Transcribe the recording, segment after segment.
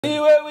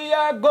where we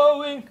are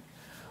going.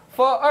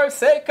 For our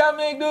sake I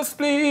make this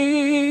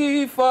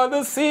plea, for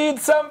the seed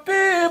some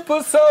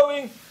people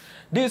sowing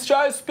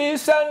destroys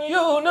peace and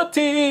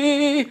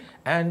unity,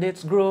 and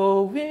it's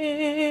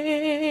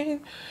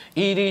growing,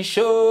 it is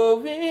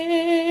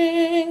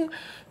showing.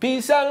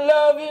 Peace and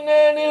love in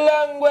any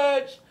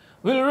language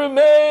will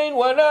remain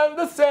one and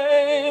the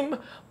same.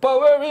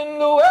 Power in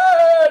the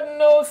word,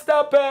 no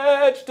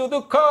stoppage to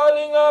the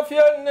calling of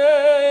your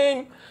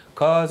name,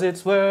 'cause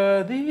it's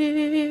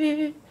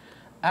worthy,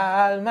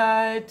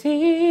 Almighty.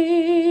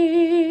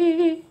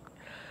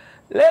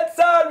 Let's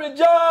all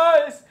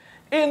rejoice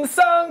in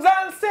songs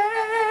and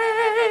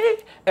say,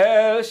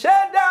 El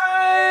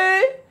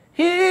Shaddai,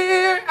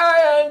 here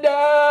I and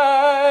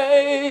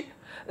I.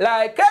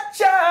 Like a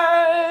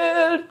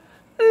child,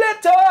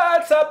 let our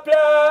hearts apply.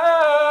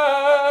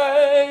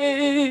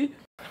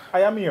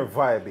 I am here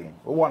vibing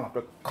with one of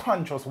the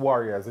conscious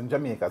warriors in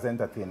Jamaica's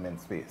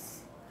entertainment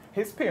space.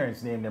 His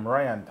parents named him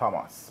Ryan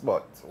Thomas,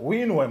 but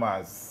we know him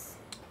as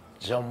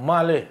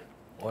Jahmali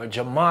or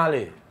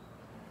Jahmali,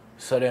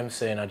 so them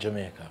say in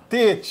Jamaica.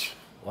 Teach.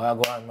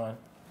 What go on, man?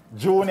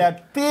 Junior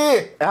T.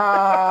 For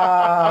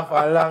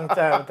a long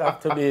time it have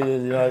to be,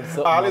 you know,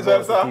 all is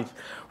well, sir?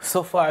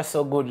 So far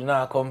so good,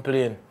 now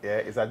complain. Yeah,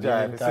 it's a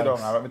joy. Sit down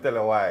and let me tell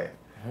you why.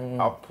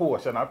 A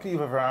portion of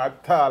people from a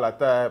tall at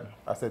time,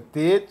 I said,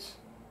 Teach,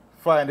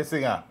 find the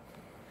singer.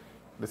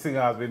 The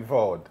singer has been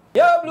found.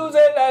 Your blues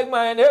ain't like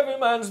mine, every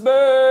man's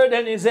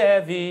burden is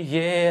heavy,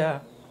 yeah.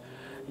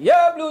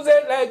 Your blues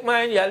ain't like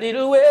mine, your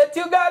little weight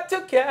you got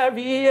to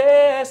carry,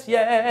 yes,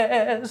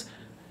 yes.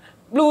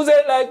 Blues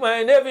ain't like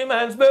mine, every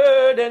man's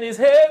burden is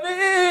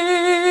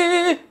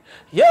heavy.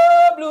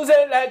 Your blues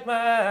ain't like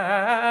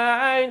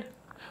mine.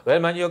 Well,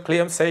 man, you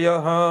claim say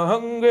you're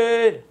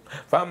hungry.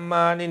 From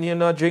morning you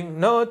no drink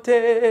no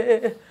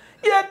tea.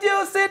 Yet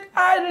you sit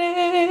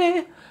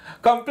idly,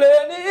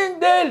 complaining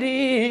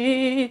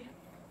daily.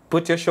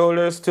 Put your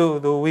shoulders to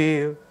the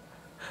wheel,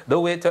 the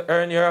way to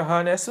earn your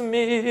honest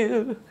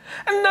meal.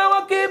 And now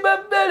I keep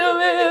a better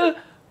will,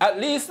 at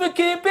least we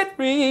keep it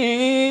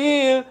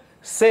real.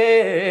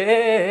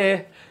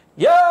 Say,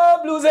 your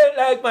blues ain't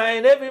like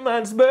mine, every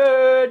man's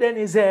burden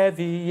is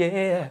heavy,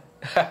 yeah.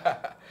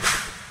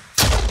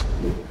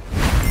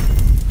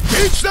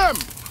 Reach them!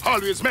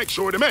 Always make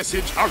sure the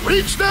message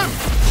reach them!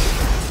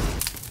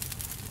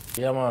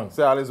 Yeah, man.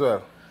 Say all is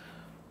well.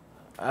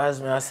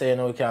 As I say, you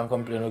know, we can't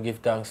complain, we give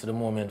thanks to the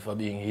moment for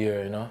being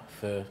here, you know,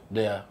 for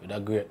there with a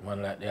great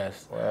man like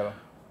this. Well,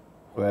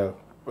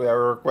 we are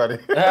work buddy.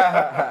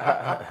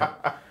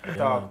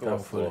 Talk to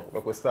us, so,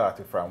 where we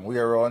started from. We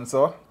are on,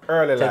 so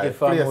early life. Take it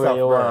from where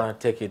you want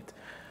to take it.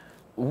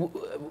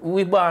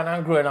 We born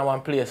and grew in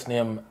one place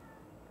named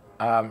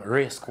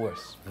Race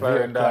Course.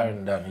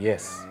 Clarendon,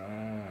 yes.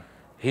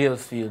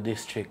 Hillsfield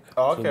District,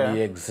 to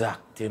be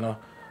exact, you know.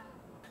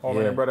 How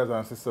many brothers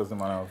and sisters do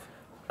you have?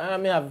 I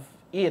have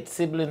 8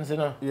 siblings, you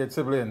know. 8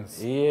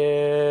 siblings?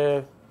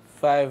 Yeah,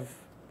 5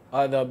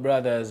 other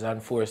brothers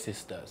and 4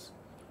 sisters.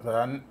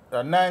 So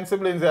 9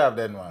 siblings you have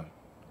then, man?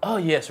 Oh,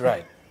 yes,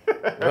 right.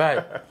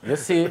 Right. You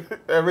see?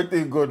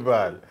 Everything good,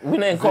 man. We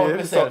didn't count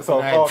myself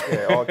tonight.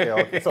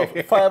 Okay. So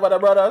 5 other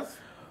brothers?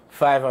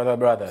 5 other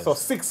brothers. So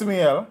 6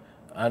 male?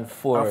 And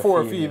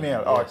 4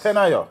 female. Oh, yes. 10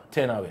 of you?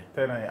 10 of you.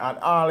 10 of you. And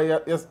all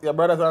your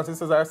brothers and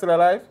sisters are still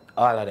alive?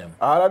 All of them.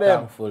 All of them?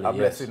 Thankfully, A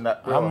blessing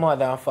that, bro. And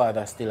mother and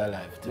father still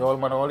alive too. Your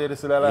old man and old lady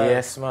still alive?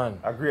 Yes, man.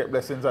 A great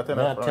blessing that you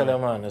I tell you,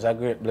 man, it's a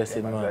great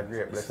blessing, man. It's a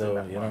great blessing, so,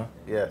 that, you know.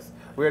 Yes.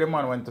 Where the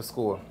man went to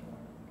school?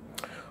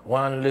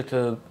 One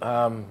little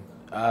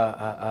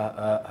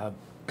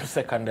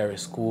secondary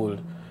school,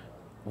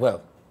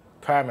 well,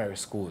 primary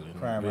school. You know,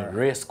 Primary.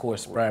 Race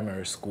Course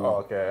Primary School. Oh,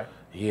 okay.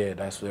 Yeah,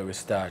 that's where we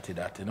started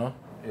at, you know.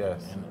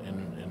 Yes.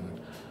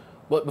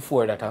 But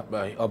before that,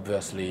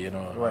 obviously, you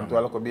know. You went to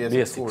a local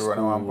basic school,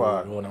 run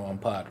one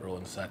part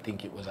round, so I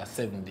think it was a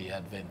 7-day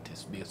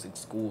Adventist basic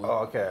school.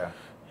 Oh, okay.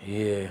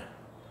 Yeah.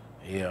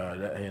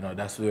 Yeah, you know,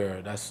 that's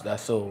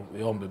so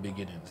humble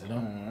beginnings, you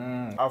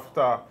know.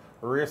 After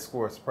Race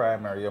Course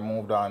Primary, you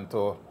moved on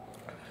to?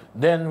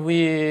 Then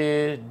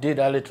we did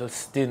a little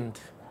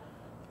stint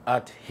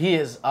at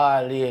Hayes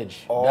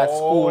All-Age. That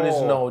school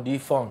is now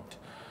defunct.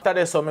 After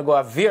that, so I go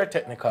to Veer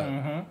Technical.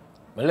 I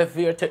left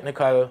Veer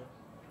Technical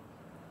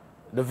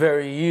the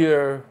very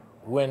year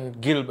when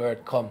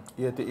Gilbert come.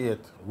 88.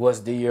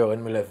 Was the year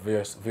when we left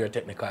Veer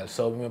Technical.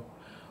 So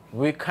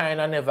we kind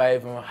of never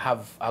even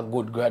have a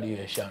good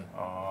graduation.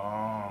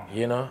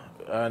 You know?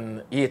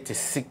 And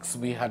 86,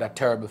 we had a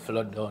terrible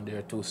flood down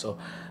there too. So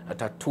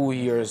at 2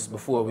 years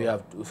before we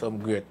have some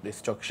great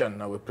destruction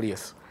in our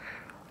place.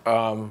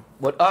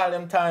 But all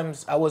them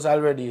times, I was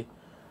already,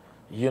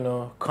 you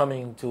know,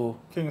 coming to...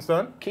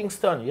 Kingston?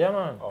 Kingston, yeah,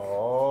 man.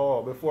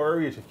 Oh, before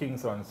we reached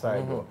Kingston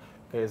side, though,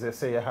 because they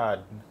say you had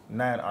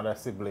 9 other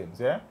siblings,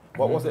 yeah?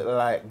 What was it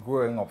like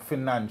growing up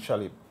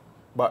financially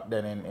back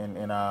then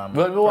in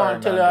Well, we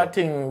want to tell you a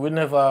thing. We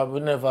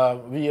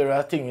hear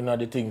a thing, you know,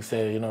 the thing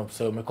say, you know,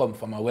 so we come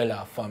from a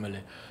well-off family.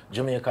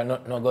 Jamaica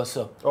no go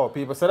so. Oh,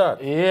 people say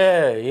that?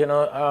 Yeah, you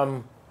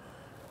know,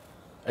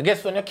 I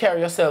guess when you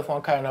carry yourself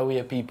one kind of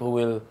way, people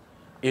will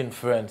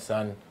influence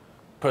and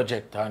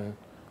project and,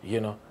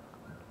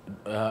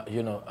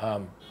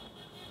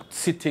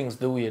 see things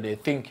the way they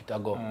think it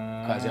go,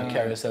 because you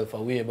carry yourself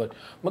away. But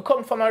I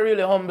come from a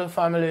really humble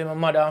family, my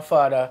mother and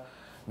father.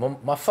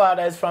 My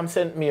father is from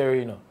St. Mary,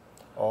 you know.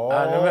 Oh.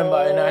 And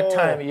remember in that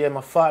time, yeah,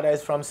 my father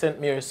is from St.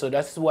 Mary, so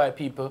that's why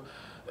people,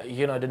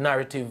 the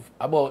narrative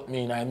about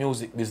me in our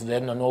music business, they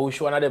don't know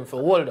which one of them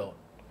for hold out.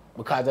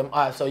 Because I'm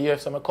also here,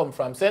 so I come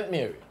from St.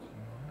 Mary.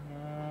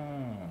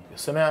 You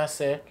see me I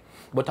say?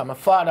 But I'm a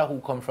father who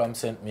come from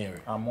St.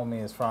 Mary. And mommy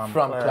is from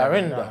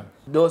Clarendon.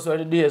 Those were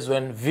the days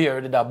when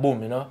Veer did a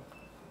boom, you know.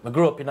 I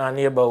grew up in a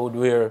neighborhood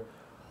where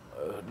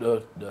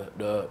the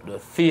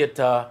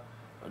theater,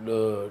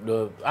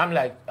 I'm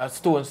like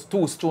two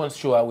stones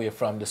throw away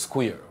from the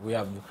square. We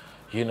have,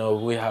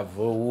 we have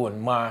our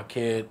own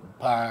market,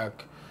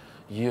 park,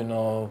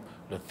 the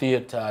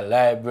theater,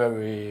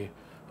 library,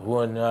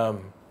 one,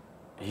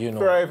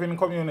 Thriving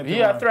community.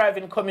 Yeah,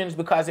 thriving communities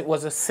because it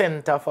was a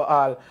center for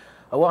all.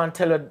 I want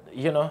to tell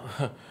you,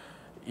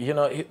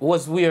 it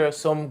was where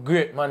some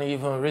great man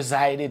even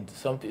resided.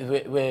 Some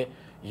where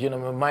we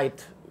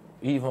might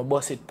even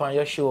bust it on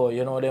your show,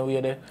 then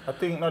we there. I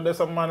think now there's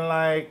a man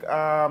like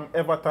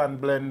Everton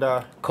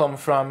Blender. Come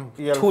from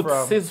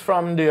Toots is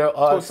from there,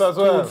 or Toots as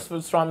well. Toots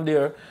was from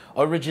there,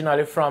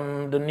 originally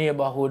from the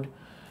neighborhood,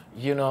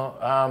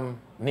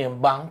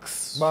 named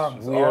Banks.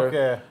 Banks, where,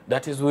 okay.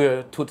 That is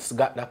where Toots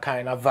got that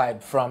kind of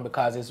vibe from,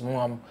 because his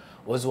mom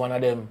was one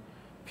of them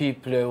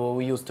people who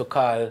we used to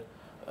call,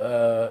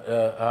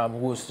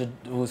 who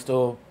used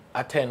to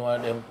attend one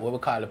of them, what we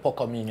call the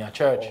Pocomania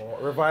Church. Oh,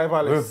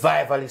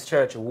 Revivalist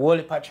Church. Whole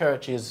heap of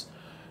churches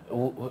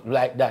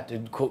like that.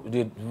 It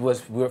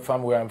was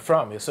from where I'm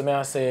from. So me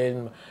I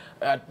saying,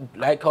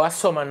 like our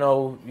summer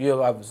now, you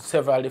have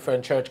several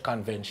different church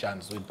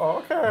conventions with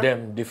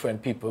them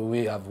different people.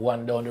 We have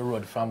one down the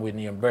road from we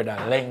named Brother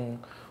Leng,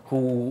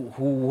 who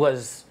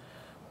was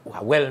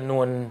a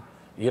well-known,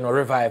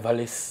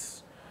 revivalist.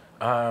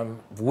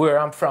 Where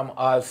I'm from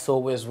also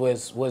was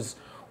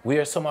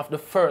where some of the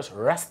first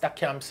Rasta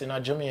camps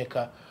in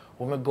Jamaica,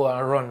 when we go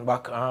and run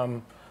back,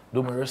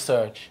 do my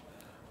research,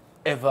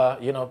 ever,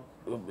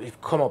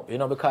 it come up,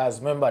 because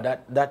remember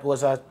that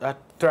was a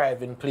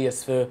thriving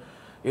place for,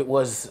 it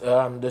was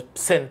the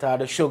center of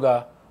the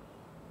sugar,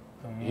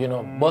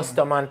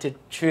 Bustamante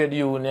Trade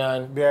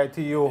Union.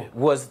 BITU.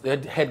 Was the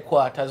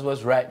headquarters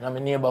was right in my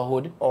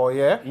neighborhood. Oh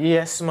yeah?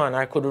 Yes, man,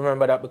 I could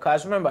remember that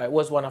because remember it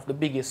was one of the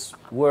biggest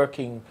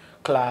working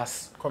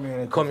class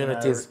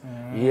communities.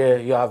 Yeah,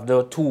 you have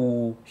the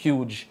two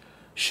huge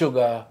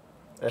sugar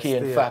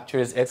cane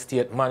factories,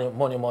 Estate,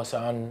 Monimus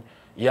and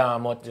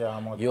Yarmouth.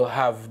 You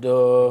have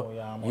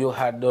you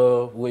had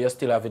where you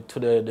still have it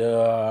today,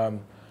 the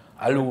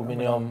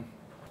aluminum.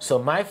 So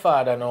my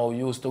father now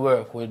used to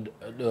work with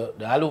the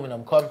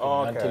aluminum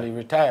company until he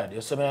retired.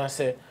 You see me I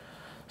say?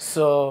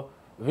 So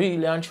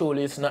really and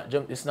truly it's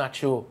not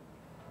true.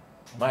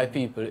 My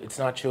people, it's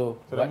not true.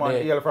 So the man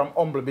hail from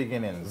humble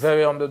beginnings.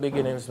 Very humble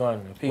beginnings,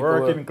 man. People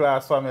working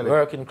class family.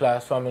 Working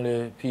class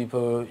family,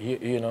 people,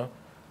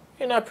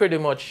 pretty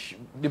much,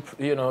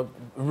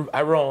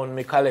 around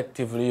me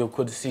collectively, you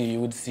would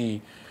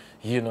see,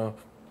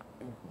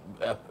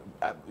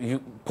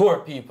 poor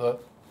people,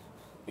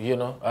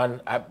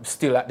 and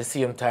still at the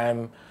same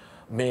time,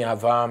 may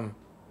have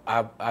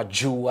a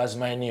Jew as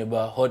my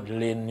neighbor,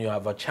 huddling, you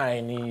have a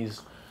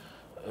Chinese,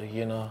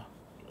 you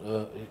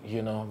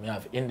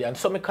have Indian.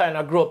 So I kind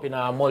of grew up in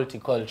a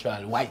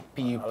multicultural, white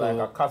people. Like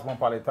a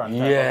cosmopolitan type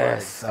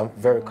yes, a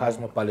very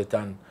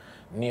cosmopolitan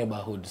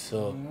neighborhood.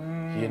 So,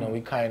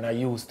 we kind of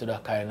used to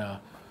that kind of,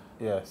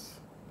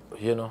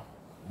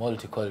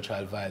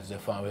 multicultural vibes they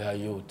found with our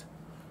youth.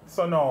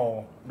 So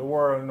now, the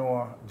world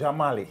know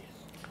Jahmali.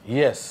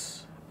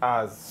 Yes.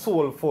 As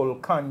soulful,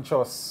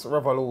 conscious,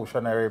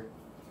 revolutionary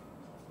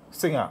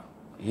singer.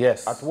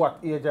 Yes. At what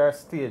age or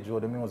stage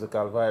would the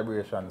musical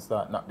vibration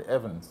start, not the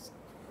heavens?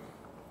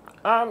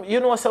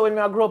 So when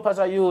I grew up as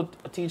a youth,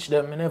 I teach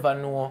them, I never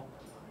know.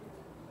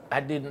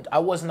 I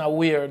wasn't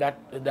aware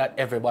that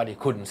everybody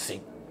couldn't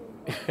sing.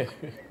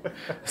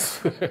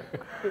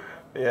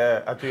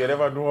 Yeah, actually you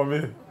never know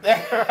me.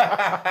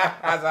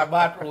 As a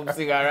bathroom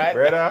singer, right?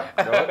 Brother,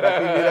 don't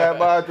give me that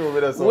bathroom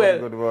with a song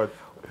good word.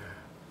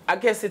 I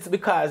guess it's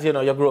because, you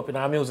grew up in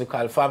a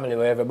musical family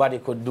where everybody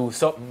could do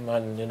something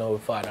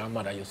and, father and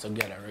mother used to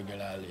gather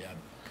regularly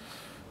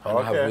and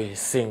have we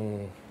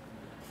sing,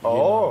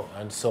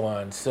 and so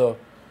on. So,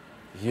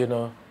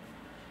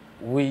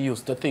 we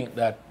used to think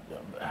that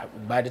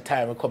by the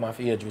time we come of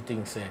age, we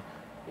think, say,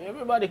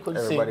 everybody could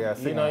sing.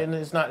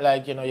 It's not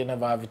like, you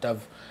never have it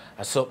have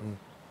something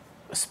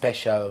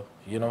special,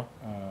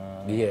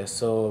 Yeah,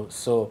 so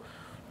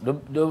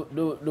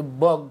the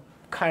bug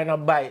kind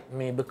of bite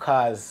me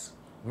because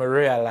I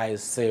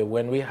realized, say,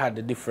 when we had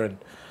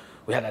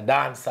we had a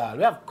dance hall.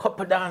 We have a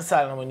couple dance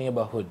halls in our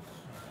neighborhood.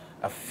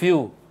 A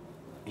few,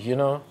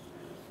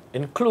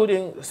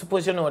 including,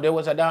 suppose there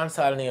was a dance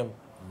hall named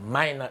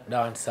Minot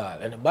Dance Hall.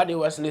 Anybody who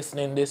was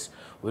listening this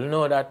will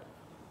know that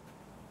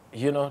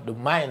you know, the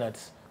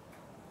miners,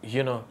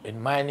 you know,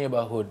 in my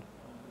neighborhood,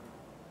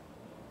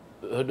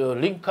 the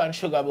Lincoln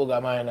Sugar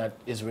Booger miner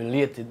is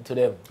related to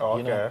them. Okay.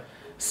 You know?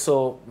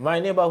 So my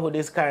neighborhood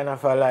is kind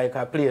of like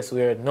a place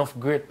where enough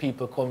great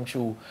people come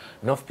through,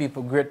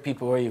 great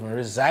people were even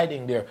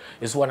residing there.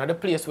 It's one of the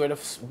places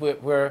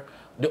where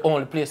the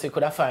only place they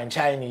could have find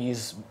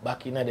Chinese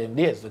back in them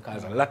days,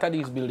 because a lot of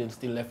these buildings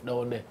still left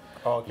down there.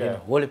 Okay. You know,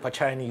 whole heap of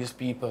Chinese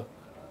people.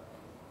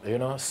 You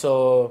know,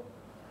 so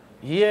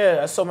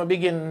yeah, so I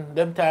begin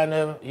them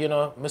time, you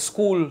know, my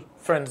school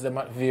friends them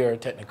at Veer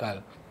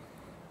Technical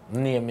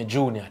name me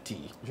Junior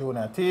T.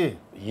 Junior T?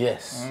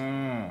 Yes.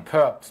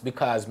 Perhaps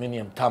because my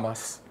name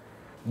Thomas.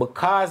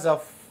 Because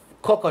of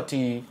Cocoa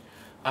Tea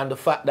and the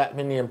fact that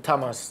my name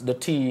Thomas, the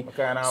T.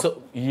 Okay,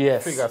 so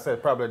yes. Figure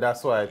said probably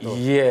that's why too.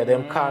 Yeah,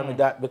 them call me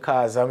that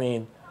because I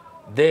mean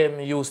them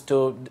used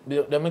to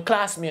my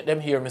classmate them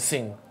hear me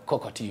sing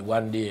Cocoa Tea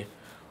one day.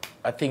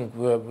 I think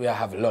we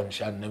have lunch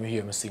and them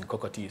hear me sing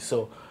Cocoa Tea.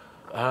 So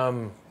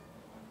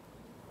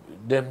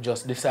them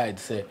just decide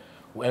say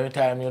every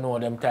time, you know,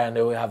 them time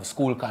they will have a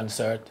school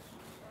concert,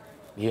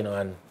 you know,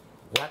 and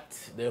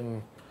what?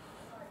 Them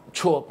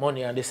throw up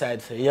money and decide,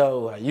 say,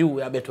 yo,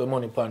 you, I bet your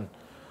money upon.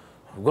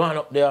 Go on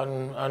up there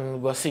and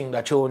go sing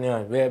that tune, yeah,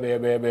 and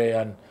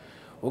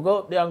we go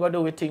up there and go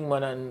do a thing,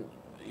 man, and,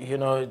 you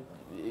know,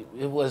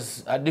 it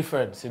was a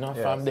difference, you know,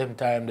 yes. from them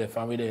time, they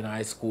from within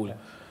high school, yeah.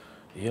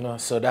 You know,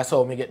 so that's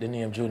how we get the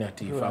name Junior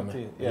T from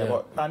me. Yeah,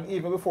 but, and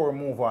even before we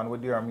move on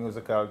with your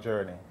musical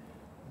journey,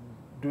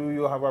 do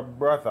you have a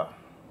brother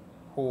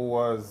who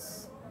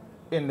was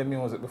in the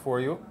music before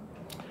you?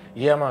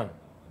 Yeah, man.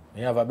 I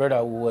have a brother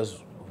who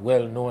was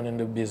well known in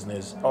the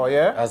business. Oh,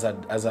 yeah? As a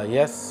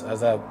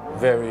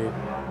very,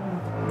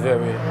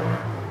 very,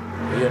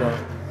 you know,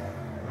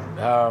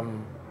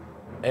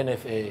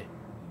 NFA,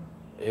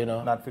 you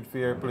know. Not fit for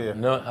your play?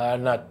 No,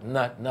 not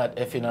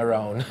effing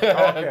around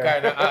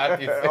kind of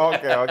artist.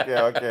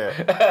 Okay.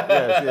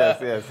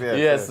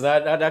 Yes.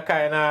 That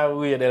kind of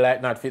way they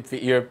like not fit for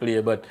ear play,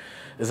 but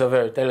it's a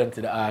very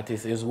talented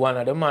artist. It's one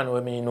of the man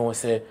where me know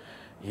say,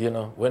 you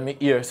know, when me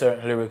hear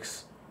certain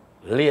lyrics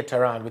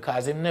later on,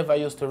 because he never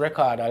used to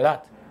record a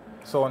lot.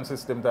 Sound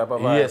system type of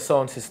vibe? Yeah,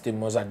 sound system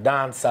was a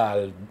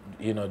dancehall,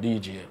 you know,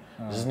 DJ.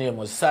 His name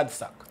was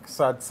Sadsak.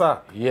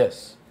 Sadsak?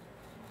 Yes.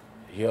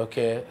 You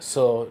okay?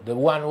 So the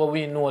one what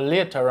we know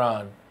later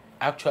on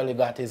actually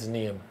got his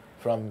name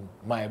from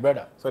my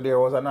brother. So there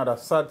was another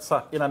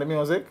Sadsak in the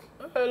music?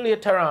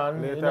 Later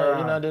on.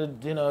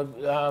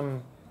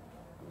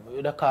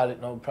 They call it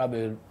now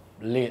probably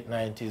late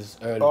 90s,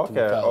 early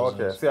 2000s.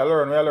 Okay. See, we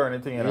learn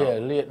anything, you know? Yeah,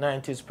 late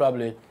 90s,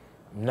 probably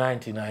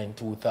 99,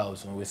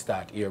 2000, we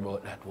start hear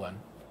about that one.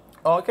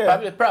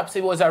 Okay. Perhaps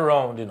he was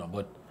around, you know,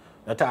 but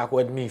the talk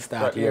with me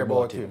start hear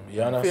about him.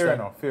 You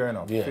understand? Fair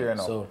enough.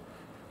 So,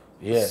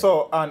 yeah.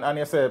 So, and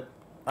you said,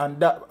 and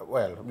that,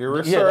 well, the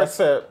research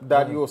said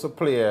that you also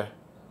play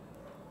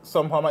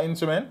some hammer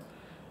instrument?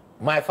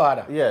 My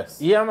father? Yes.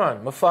 Yeah,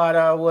 man. My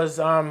father was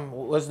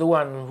the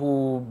one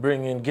who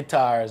bring in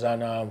guitars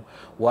and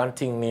one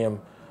thing named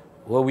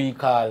what we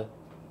call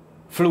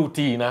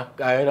flutina.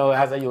 You know,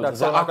 as I use it.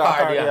 So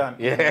accordion.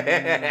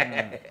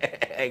 Yeah.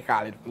 I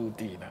call it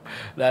flutina.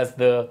 That's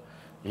the,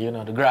 you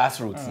know, the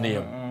grassroots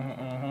name.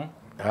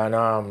 And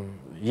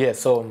yeah,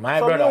 so my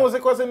brother. So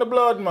music was in the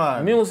blood,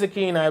 man. Music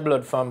in my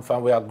blood from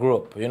where I grew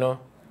up, you know.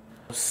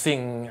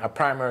 Sing at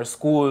primary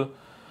school.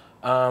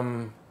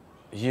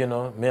 You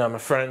know, me and my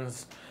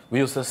friends, we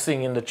used to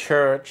sing in the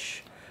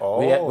church.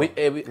 Oh, we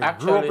actually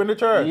grew up in the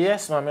church?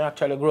 Yes, man, we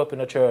actually grew up in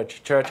the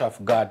church, Church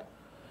of God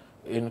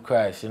in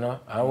Christ, you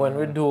know. And when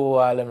we do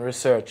all them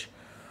research,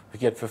 we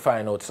get to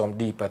find out some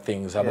deeper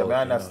things about it. Yeah,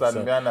 I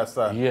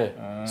understand.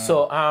 Yeah.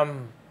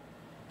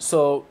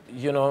 So,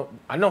 you know,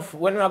 enough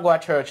when I go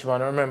to church,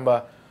 man, I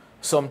remember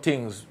some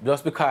things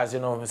just because, you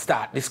know, I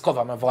start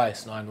discover my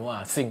voice now and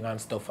want to sing and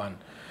stuff and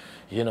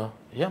you know,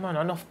 yeah, man,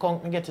 enough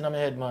conk me getting in my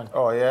head, man.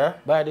 Oh, yeah?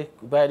 By the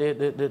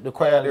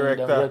choir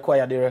director. The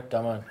choir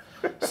director, man.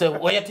 So,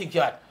 what you think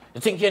you at?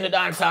 You think you're in the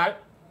dance hall?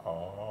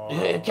 Oh.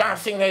 You can't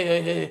sing,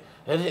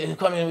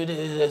 come in with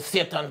the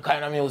Satan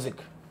kind of music.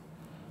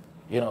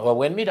 You know, well,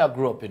 when me that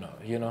grew up,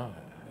 you know,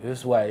 this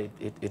is why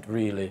it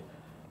really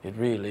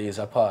is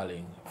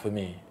appalling for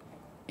me,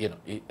 you know,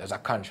 as a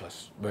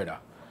conscious brother.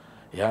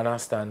 You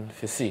understand?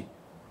 You see?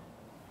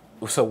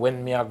 So,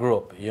 when me I grew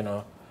up, you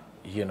know,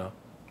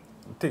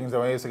 things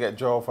that we used to get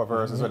draw for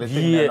verses, what the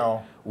thing they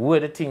know.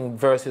 What the thing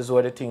versus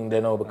what the thing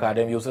they know, because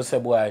them used to say,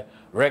 boy,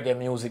 reggae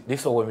music, this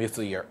is what we used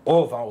to hear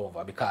over and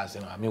over, because,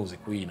 you know,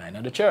 music we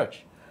in the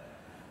church.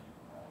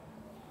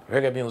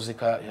 Reggae music,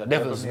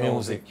 devil's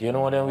music, you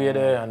know what I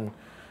mean?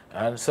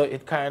 And so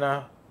it kind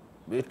of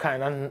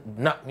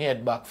knocked me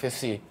head back to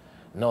see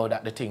now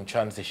that the thing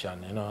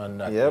transition, you know,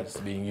 and that it's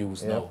being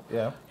used now.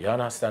 Yeah. You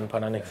understand,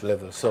 on the next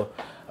level. So,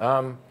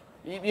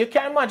 you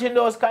can imagine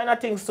those kind of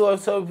things.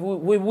 So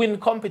we win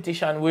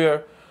competition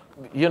where,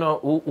 you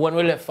know, when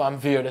we left from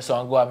Veer, the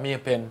song go at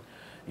Mapen,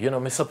 you know,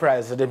 me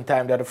surprised at them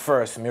time that the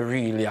first me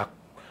really a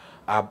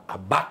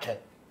battle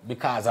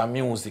because of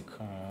music.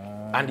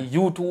 And the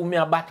youth who me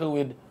a battle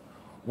with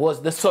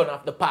was the son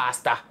of the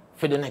pastor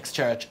for the next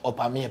church up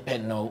at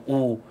Maypen now,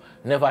 who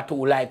never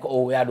too like how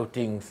we do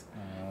things.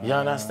 You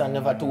understand?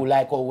 Never too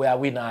like how we are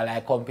winner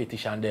like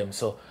competition them.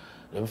 So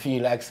them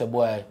feel like say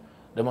boy,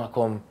 them a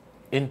come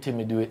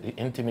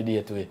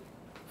intimidate we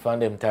from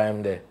them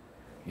time there.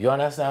 You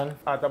understand?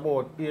 At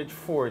about age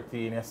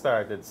 14 you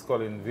started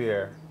sculling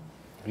Veer.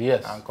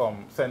 Yes. And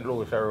come St.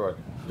 Lucia Road.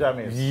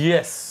 Jammies.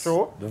 Yes.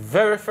 True? The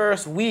very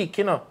first week,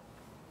 you know.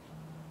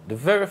 The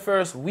very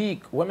first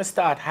week when I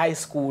start high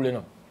school, you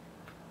know.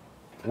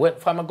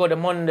 From I go the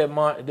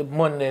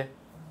Monday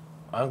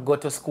and go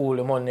to school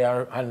the Monday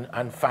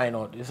and find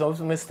out. So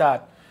when I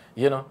start,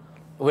 you know,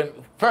 when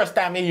first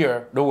time I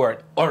hear the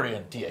word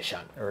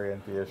orientation.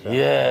 Orientation.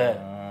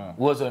 Yeah.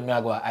 Was when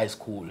I go to high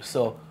school.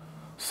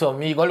 So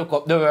me go look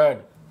up the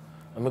word.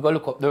 And I go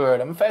look up the word.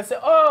 And I say,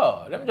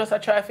 oh, let me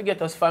just try to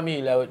get us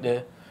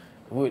familiar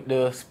with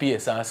the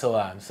space and so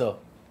on. So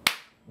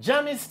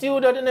Jammy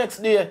studio the next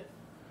day.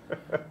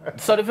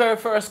 So the very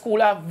first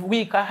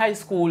week of high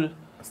school.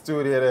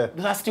 Studio there.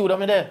 There's a studio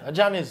me there, a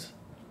Jammys.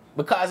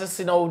 Because it's,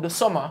 you know, the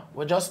summer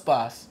we just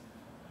passed,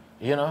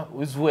 you know,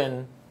 was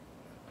when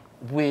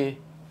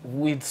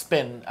we'd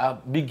spend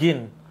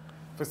begin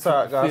to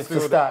start the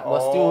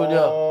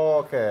studio.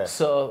 Okay.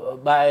 So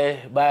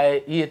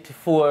by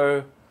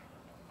 84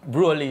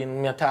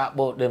 Brolin, me talk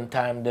about them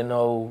time, they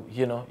know,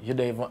 you know, you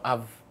don't even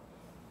have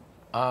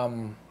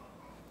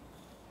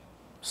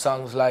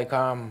songs like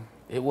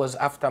it was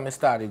after me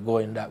started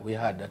going that we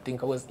had. I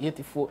think it was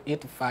 84,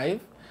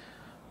 85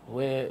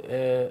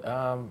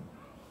 where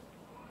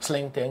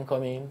Sling 10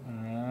 come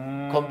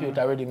in,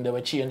 computer rhythm, they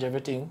would change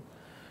everything.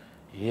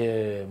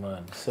 Yeah,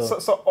 man. So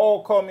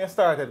how come you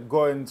started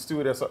going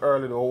studio so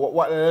early though?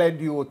 What led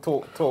you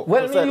to St.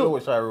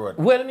 Lucia Road?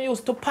 Well, me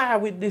used to pair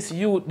with this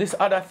youth, this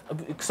other.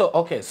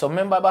 So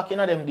remember back in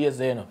them days,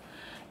 you know.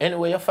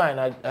 Anyway, you find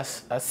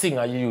a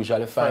singer, you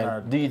usually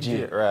find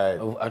DJ, right?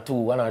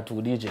 One or two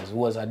DJs.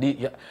 Was a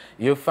DJ.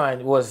 You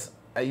find was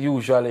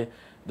usually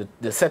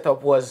the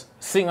setup was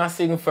singer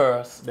sing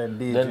first, then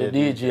the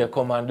DJ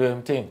come and do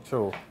him thing.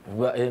 True.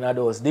 In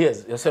those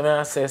days, you see me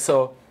I say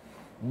so.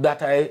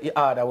 That I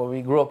order where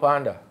we grew up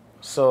under.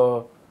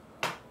 So,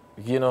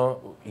 you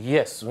know,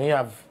 yes, we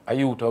have a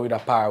youth with a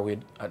power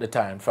with at the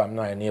time from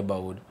my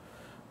neighborhood.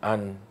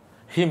 And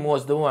him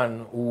was the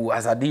one who,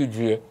 as a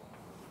DJ,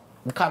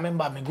 I can't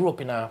remember, I grew up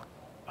in a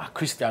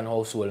Christian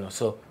household.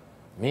 So,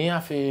 me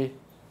have to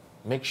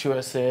make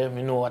sure, say,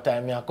 me know what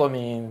time I come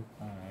in.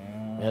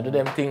 I do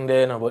them things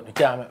there, you know, but I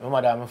can't make my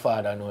mother and my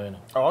father know, you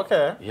know. Oh,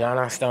 okay. You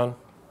understand?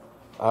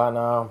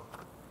 And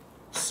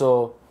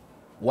so,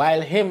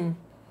 while him,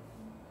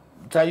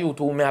 the youth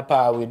who me a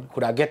par with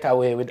could I get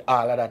away with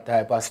all of that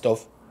type of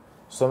stuff.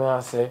 So me I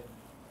say,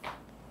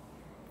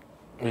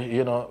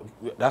 you know,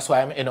 that's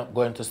why I end up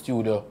going to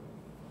studio.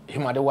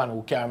 Him are the one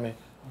who carry me,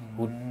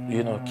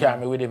 carry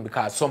me with him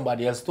because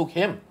somebody else took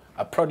him.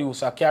 A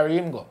producer carry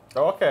him go.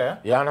 Okay.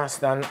 You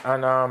understand?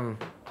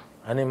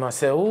 And him I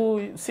say,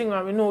 oh,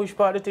 singer, we know which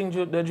part of the thing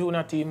the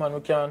junior team and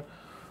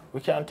we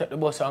can take the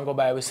bus and go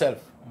by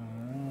ourselves.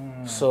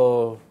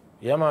 So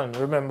yeah man,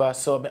 remember,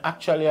 so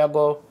actually I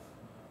go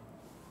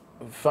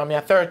from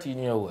a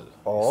 13-year-old.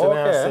 Oh, so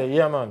okay. I say,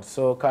 yeah man,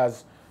 so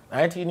cause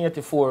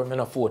 1984, I'm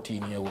not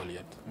 14-year-old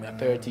yet. I'm a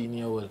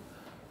 13-year-old.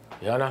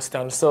 You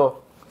understand?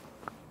 So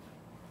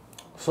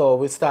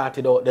we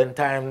started out then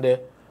time there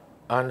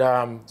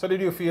and so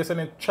did you face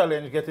any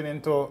challenge getting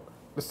into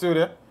the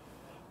studio?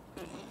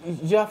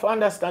 You have to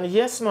understand,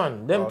 yes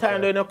man. Them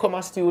time when you come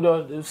to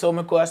studio, so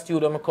I go to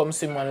studio, I come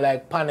sing man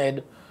like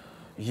Panhead,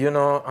 you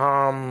know,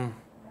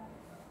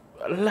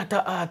 a lot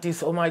of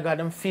artists, oh my God,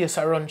 them face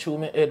are run through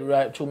my head,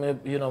 right, through me,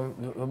 you know,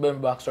 my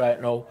box right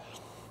now.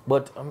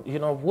 But, you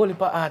know, whole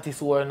heap of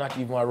artists who are not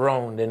even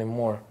around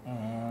anymore,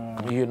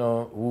 you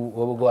know, who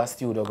will go to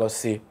studio, go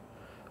see.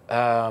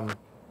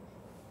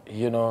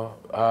 You know,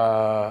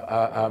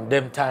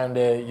 them time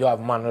there, you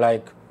have man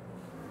like,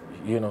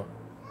 you know,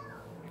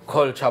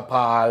 Culture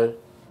Paul.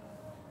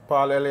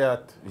 Paul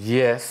Elliott.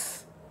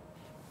 Yes.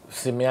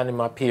 See me and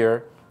him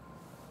appear.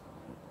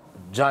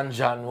 John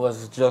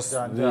was just,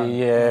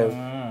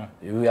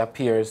 we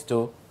appears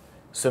too.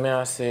 So me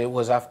I say it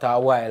was after a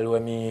while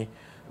when me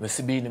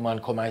see Beenie Man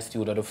come to my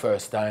studio the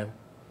first time.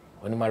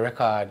 When I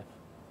record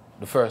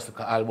the first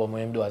album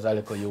when him do as a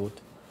little youth.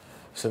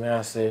 So me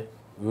I say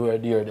we were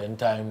there then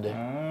time there.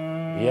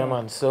 Yeah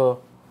man,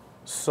 so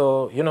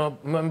you know,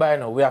 remember you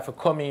know, we have to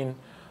come in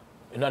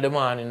the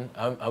morning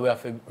and we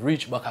have to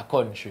reach back a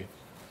country.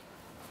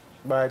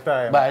 By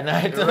time. By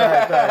night.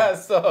 Right time.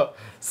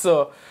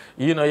 So,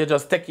 you know, you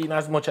just take in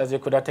as much as you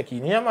could have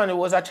taken. Yeah, man, it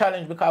was a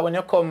challenge because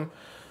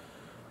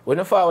when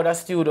you forward a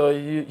studio,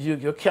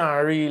 you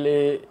can't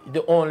really,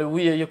 the only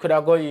way you could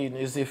have gone in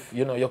is if,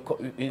 you know,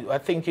 I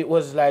think it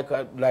was like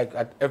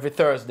at every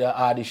Thursday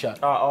audition.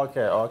 Ah,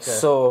 okay.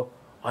 So,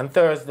 on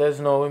Thursdays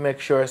now, we make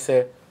sure,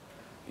 say,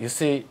 you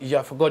see, you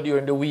have to go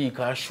during the week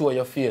and show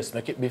your face,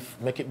 make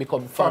it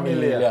become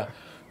familiar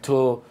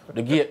to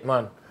the gate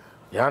man.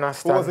 You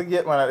understand? Who was the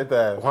gate man at the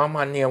time? One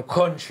man named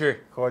Country.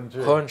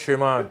 Country. Country,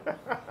 man.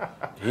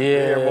 Yeah. You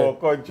hear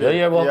about country. You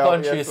hear about Yeah,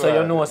 country, yes, so you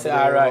man. know, say, You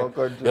hear alright. about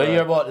country, You hear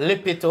man. about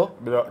Lippy too?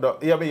 You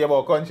hear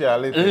about country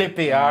and Lippy?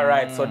 Lippy,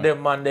 alright. So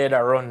them man there that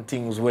run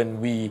things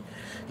when we,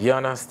 you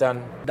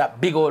understand?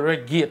 That big old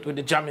red gate with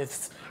the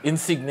Jamis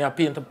insignia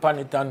painted upon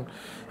it, and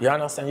you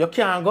understand? You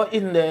can't go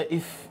in there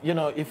if, you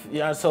know, if,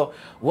 yeah, so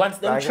once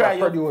them like try a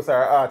you. producer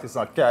or artist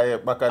not carry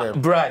it back at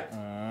them.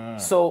 Right.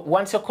 So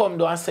once you come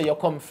down and say you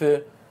come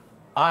for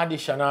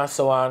audition and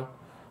so on,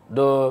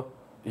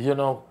 you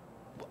know,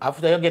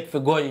 after you get for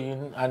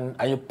going and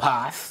you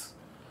pass,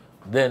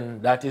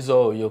 then that is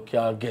how you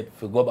can get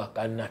for go back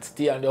and not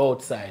stay on the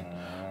outside.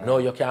 No,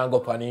 you can't go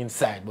up on the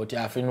inside, but you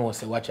have to know,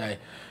 say, watch I,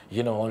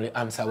 you know, only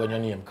answer when your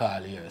name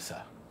call here,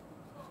 sir.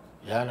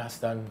 You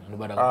understand?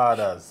 Nobody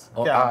Orders.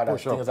 Oh, Can't order.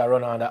 push up. Things are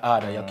run under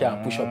order. You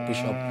can't push up.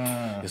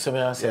 You see me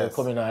I say, Yes. you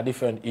come in a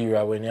different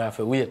era when you have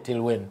to wait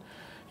till when,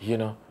 you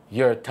know,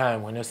 your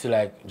time when you see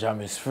like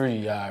Jam is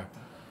free or,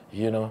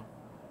 you know,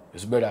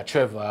 his brother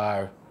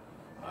Trevor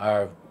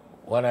or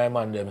one of them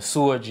man them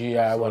Soji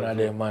or one of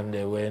them man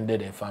they were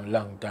did it for a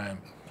long time.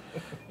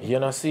 You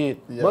know, see it.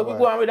 Yeah, but we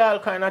man. go on with all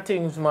kind of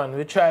things, man.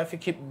 We try to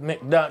keep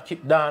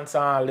dance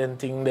and all them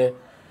thing there.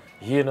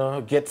 You know,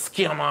 get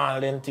scam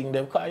all them thing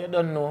there. Because you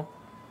don't know.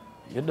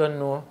 You don't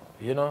know,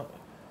 you know.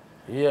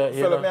 Yeah,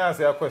 you So know. let me ask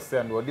you a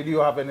question though. Did you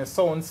have any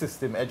sound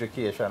system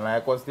education?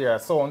 Like was there a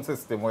sound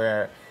system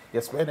where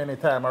you spend any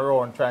time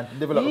around trying to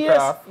develop the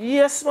craft?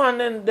 Yes,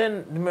 man.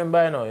 Then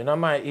remember, you know, in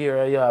my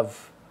era, you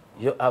have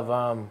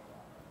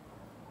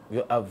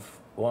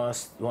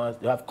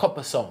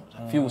couple songs,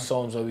 a few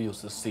songs that we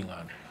used to sing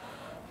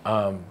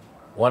on.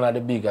 One of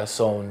the biggest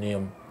sound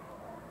named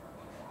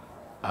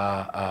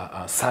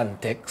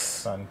Santex.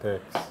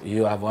 Santex.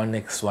 You have one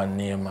next one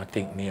named, I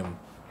think, named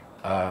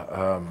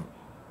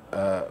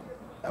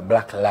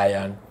Black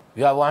Lion.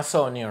 You have one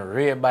sound named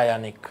Ray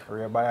Bionic.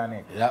 Ray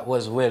Bionic. That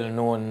was well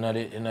known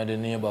in the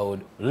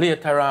neighborhood.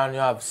 Later on, you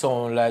have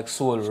sound like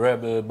Soul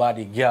Rebel,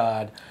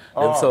 Bodyguard.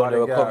 Them sound they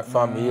will come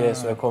from,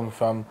 yes, they come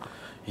from,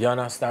 you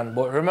understand?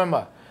 But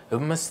remember,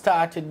 when I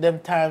started them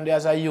time there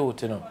as a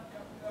youth, you know.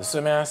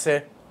 So me I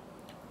say,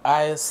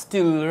 I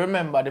still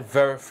remember the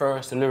very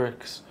first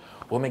lyrics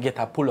when we get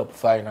a pull-up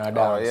fight in our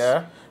dance. Oh,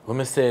 yeah? When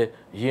we say,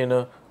 you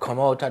know, come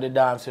out of the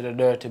dance with a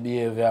dirty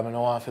behavior, I don't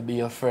want to be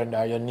your friend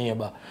or your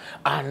neighbor.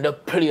 And the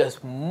place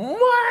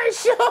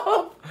march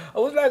up. I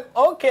was like,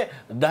 okay,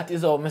 that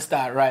is how I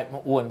start write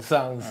my own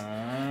songs.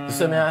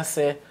 So me I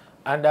say,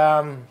 and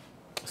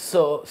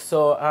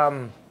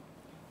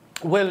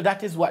well,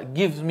 that is what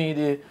gives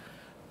me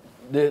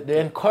the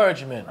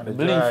encouragement, And the the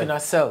belief drive. in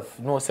yourself.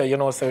 You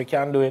know, so we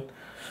can do it.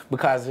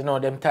 Because, you know,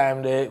 them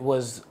time there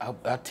was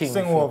a thing.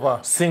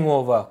 Sing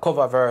over,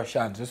 cover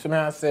versions. You see me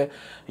I say,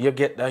 you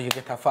get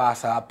a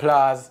faster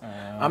applause.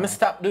 And I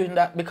stop doing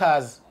that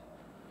because,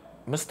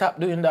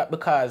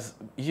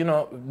 you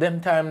know,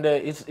 them time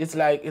there, it's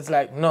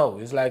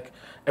like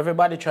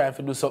everybody trying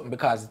to do something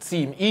because it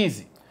seems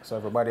easy. So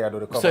everybody do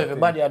the cover So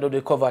everybody do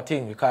the cover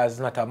thing because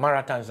it's not a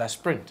marathon, it's a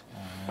sprint.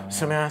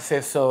 So me I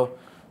say, so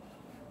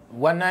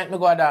one night me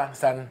go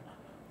dance and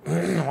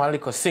one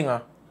little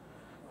singer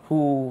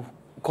who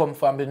come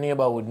from the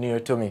neighborhood near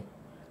to me,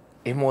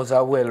 he was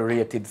a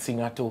well-rated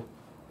singer too,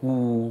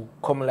 who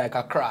come like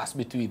a cross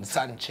between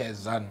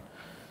Sanchez and,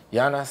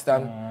 you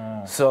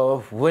understand?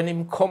 So when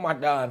him come a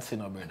dance, you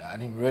know, brother,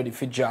 and him ready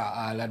for draw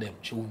all of them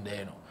tune there,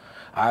 you know.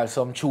 All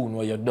some tune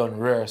where you done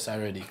rehearse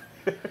already.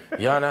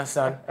 You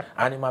understand?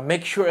 And him a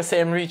make sure say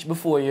him reach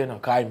before you, know,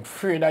 because I'm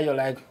afraid that you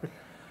like,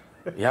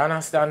 you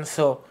understand?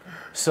 So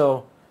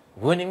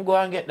when him go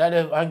and get that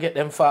and get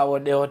them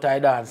forward there out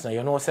of dance,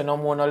 you know, say no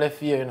more no left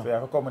here, you know. So you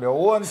have to come with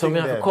your own So thing me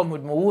have then. to come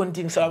with my own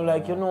thing. So I'm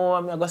like, you know,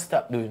 I'm gonna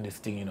stop doing this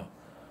thing, you know.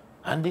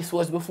 And this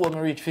was before me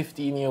reach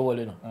 15 years old,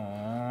 you know.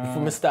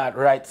 Before me start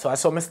right. So I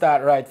saw me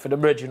start right for the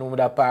brethren who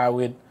that par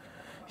with.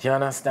 You You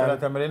understand? don't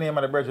tell me the name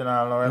of the brethren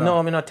now, you know? No,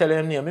 I'm not telling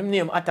him name. Him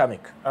name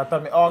Atomic.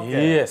 Atomic,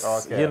 okay. Yes.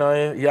 Okay. You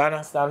know, you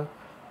understand?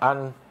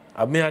 And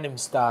me and him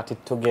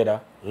started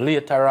together.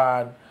 Later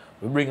on,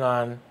 we bring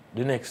on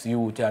the next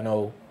youth, you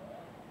know,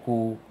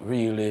 who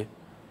really,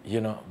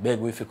 you know, beg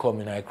we to come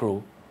in our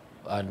crew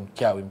and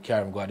carry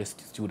him go to the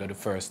studio the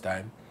first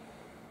time.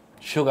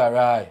 Sugar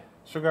Rai.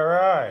 Sugar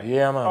Rai?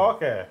 Yeah, man.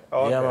 Okay.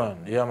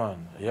 Yeah,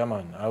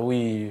 man. And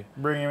we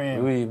Bring him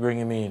in. We bring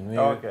him in.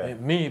 Okay.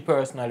 Me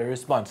personally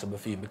responsible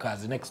for him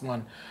because the next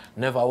man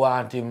never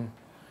want him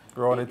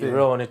Round the thing.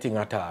 round the thing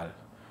at all.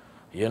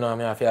 You know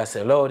what I mean? I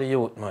say, Lord, the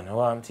youth, man, I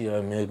want you. I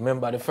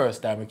remember the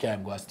first time we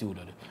came go to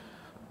studio.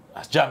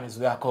 As Jammys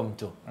we are come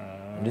to.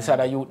 And this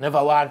other youth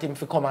never want him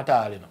to come at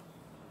all, you know.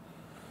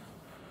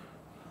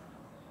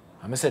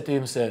 And I said to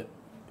him, say,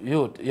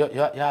 youth, you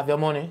have your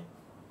money?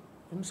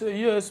 He said,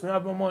 yes, I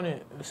have my money.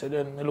 I said,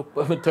 then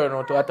I turn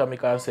out to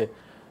Atomic and say,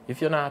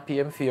 if you're not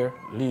paying fear,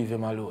 leave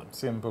him alone.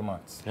 Simple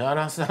maths. You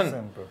understand?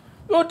 Simple.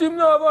 Youth, him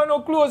never have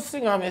no clothes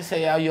singer. I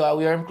say, yeah, you are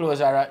wearing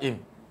clothes or him.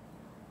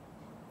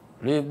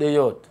 Leave the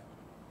youth.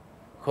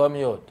 Come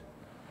youth.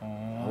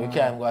 We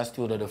can't go to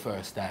studio the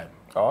first time.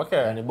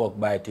 Okay. And the bug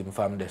bite him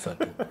from there so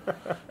too.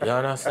 You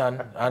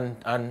understand?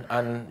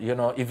 And you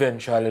know,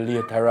 eventually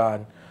later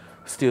on,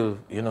 still,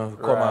 you know,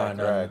 come on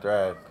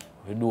and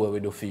we do what we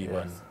do for him.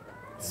 Yes.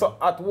 So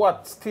at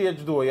what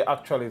stage though you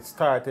actually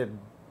started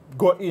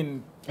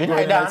going in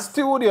the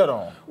studio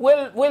now?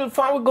 Well,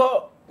 before we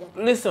go,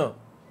 listen,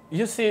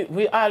 you see,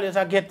 we always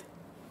get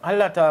a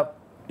lot of,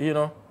 you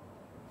know,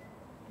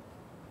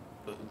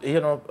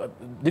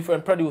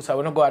 different producer.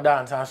 When I go a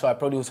dance and so a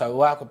producer will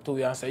walk up to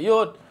you and say,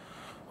 yo,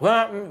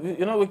 well,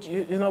 we want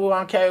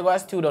to carry you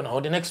guys studio now.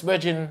 The next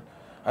virgin,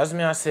 as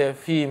me I say,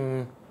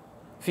 theme,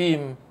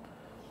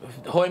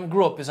 how him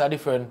grew up is a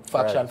different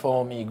faction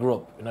for how me grew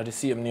up. You know, the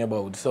same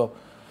neighborhood. So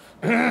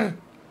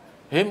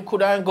him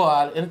couldn't go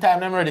all in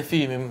time them ready for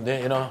him,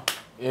 then, you know.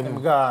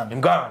 Him gone.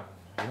 Him gone.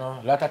 You know,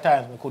 a lot of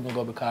times we couldn't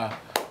go because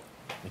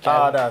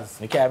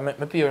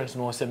my parents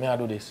know say me I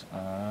do this.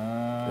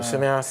 You see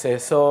me I say.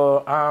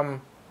 So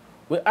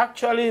we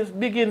actually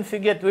begin to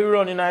get we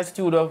run in our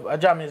studio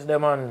Jammy's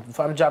them and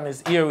from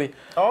Jammy's here we.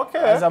 Okay.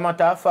 As a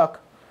matter of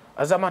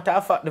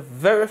fact, the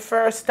very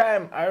first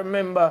time I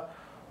remember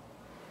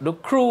the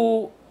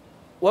crew,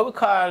 what we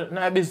call in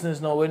our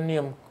business now, we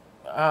name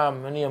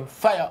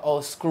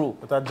Firehouse Crew.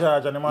 With a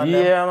George and the man.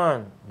 Yeah,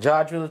 man.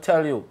 George will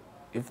tell you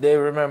if they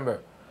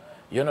remember.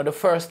 You know, the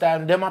first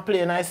time them are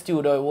playing in our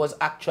studio, it was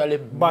actually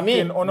back me.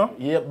 in Ono?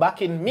 Yeah,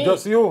 back in me.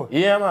 Just you?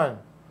 Yeah, man.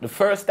 The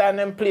first time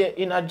them play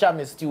in a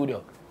Jammy's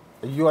studio.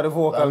 You are the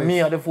vocalist?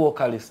 Me are the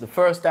vocalist. The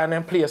first time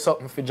them play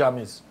something for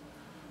Jammy's.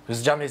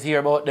 Because Jammy's hear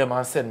about them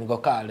and send me go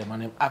call them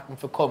and them ask me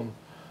to come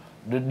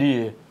the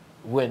day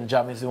when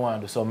Jammy's want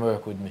to do some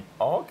work with me.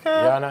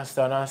 Okay. You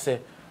understand? And I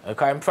say,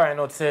 because I'm trying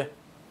out say,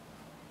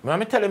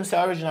 I tell him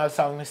the original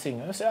song me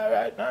sing. I say, all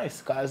right,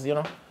 nice. Because, you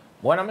know,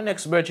 one of my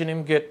next virgin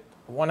him get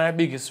one of the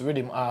biggest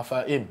rhythm off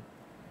of him,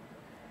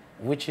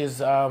 which is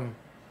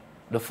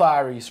the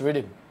Far East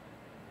rhythm.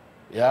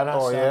 You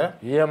understand? Oh, yeah?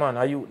 Yeah, man.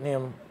 A youth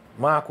named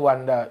Mark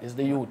Wanda is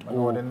the youth. I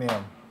know the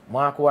name.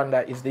 Mark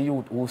Wanda is the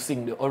youth who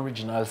sing the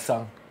original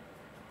song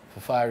for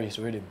Far East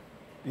rhythm.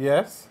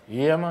 Yes?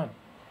 Yeah, man.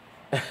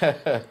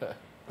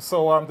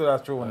 So what to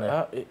that tune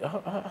there?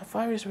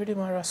 Far East rhythm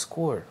or a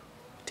score?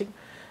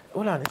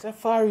 Hold on, it's a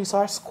Far East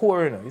or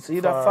score, you know? It's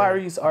either Far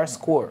East or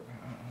score.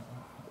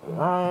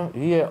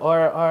 Yeah,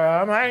 or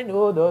I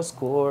know the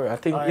score. I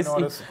think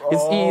it's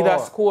either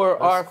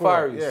score or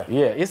Far East.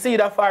 Yeah, it's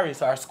either Far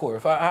East or score.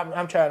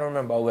 I'm trying to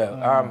remember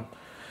well.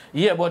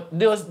 Yeah, but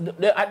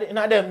in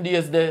them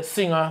days, the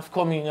singer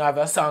coming have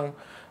a song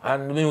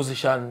and the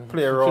musician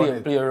play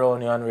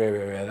around you and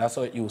rare. That's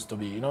how it used to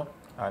be, you know?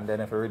 And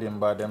then if you read them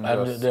bad,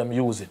 them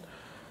use it.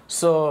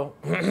 So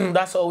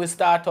that's how we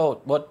start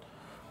out. But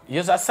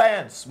use a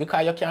science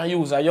because you can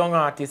use a young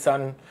artist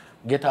and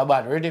get a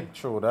bad rhythm.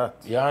 True that.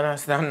 You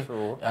understand?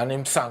 True. And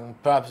him song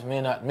perhaps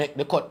may not make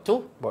the cut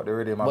too. But the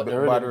rhythm a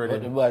bad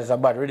rhythm. But it's a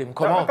bad rhythm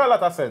come out. That makes a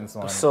lot of sense,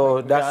 man.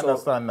 So that's I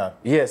understand that.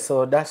 Yeah,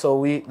 so that's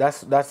how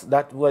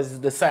that was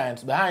the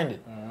science behind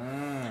it.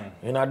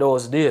 In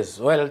those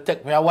days. Well, it'll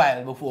take me a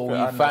while before we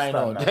find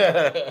out.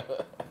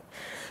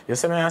 You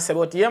see me I say,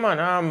 but yeah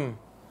man,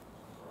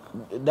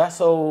 that's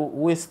how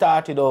we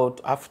started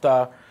out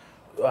after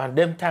and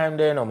them time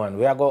there, no man.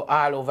 We are go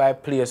all over the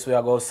place. We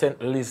are go St.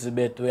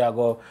 Elizabeth. We are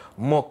go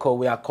Moko.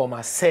 We are come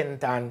a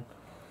St. and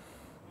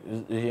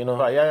you know.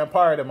 Right, yeah,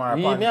 part of them are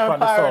pan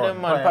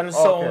the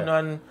sound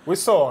and we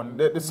sound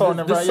the sound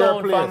the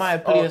sound from my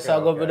place. I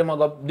go with them. I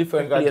go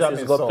different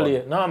places. Go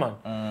play. No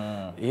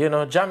man. You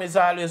know, Jammy's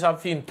always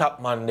have him top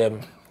man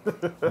them.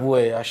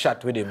 Boy, I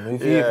shot with him.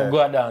 If you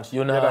go dance,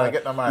 you know, you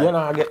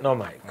not get no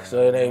mic.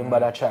 So you don't even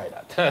bother try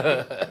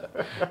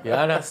that. You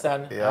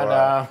understand?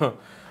 Yeah, and,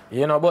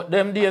 you know, but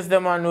them days,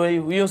 them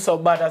man, we used so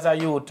bad as a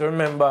youth.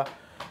 Remember,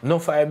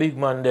 enough for a big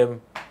man,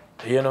 them,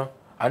 you know,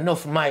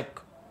 enough mic,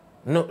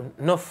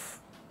 enough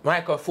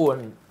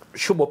microphone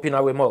shove up in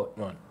our mouth,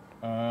 man.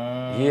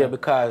 Yeah,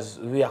 because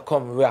we are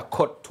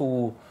cut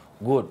too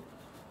good.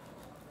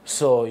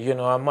 So, you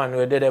know, a man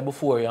we did there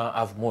before, you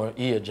have more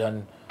age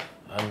and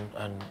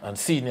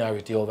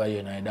seniority over here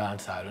in the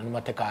dance hall. You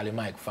don't take all the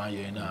mic from you,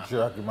 you know,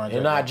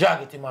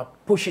 drag it, you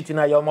push it in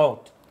your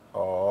mouth.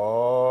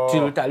 Oh.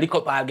 Till it lick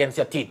up against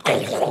your teeth.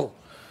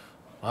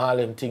 All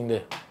them things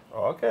there.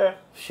 Okay.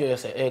 Sure,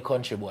 say, hey,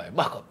 country boy,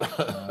 back up.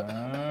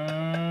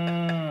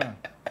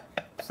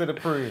 See the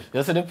pre.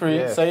 You see the pre?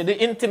 Yes. So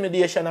the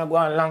intimidation I go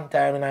on a long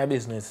time in our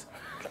business.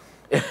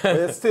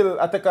 But still,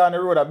 I take on the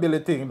road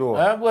ability thing though.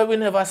 Well, we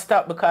never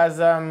stop because,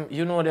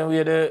 you know, then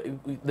we the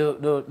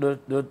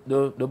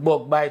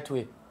bug bite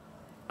way.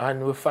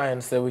 And we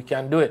find that we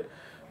can do it.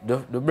 The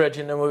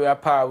brethren that we are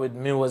par with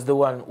me was the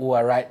one who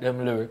write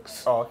them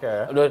lyrics. Oh,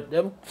 okay.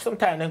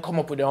 Sometimes they come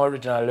up with the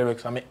original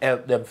lyrics and I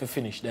help them to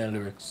finish their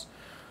lyrics.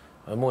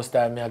 And most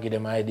time I give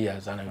them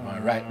ideas and I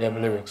write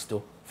them lyrics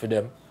too for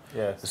them.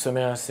 Yes. So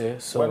may I say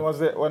so. When was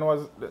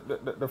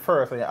the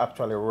first time you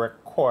actually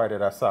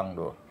recorded a song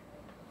though?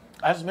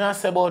 As me I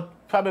say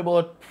probably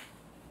about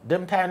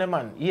Them time,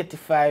 man,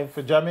 85.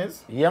 For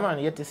Jammies? Yeah, man,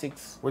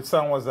 86. Which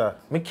song was that?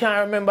 Me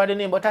can't remember the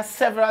name, but that's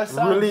several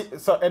songs. Really?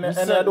 So any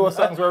of those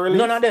songs were released?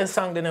 None of them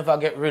songs they never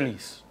get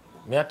released.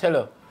 Me I tell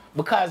you.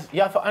 Because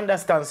you have to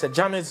understand, say,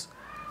 Jammies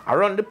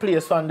around the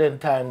place from then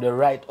time, they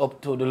right up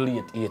to the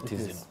late 80s,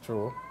 you know.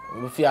 True.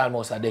 We feel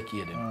almost a decade,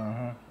 you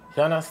know.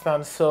 You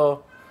understand?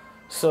 So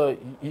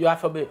you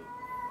have to be...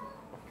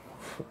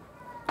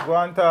 Go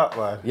on top,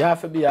 man. You have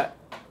to be an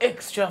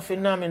extra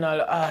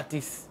phenomenal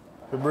artist.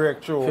 To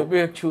break through. To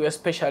break through,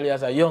 especially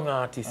as a young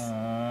artist.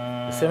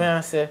 You see me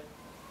I say?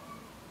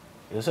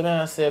 You see me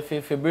I say,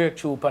 if you break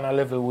through on a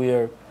level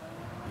where,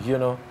 you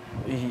know,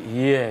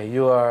 yeah,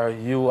 you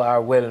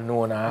are well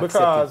known and accepted.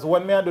 Because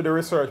when I do the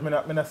research,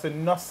 I see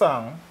no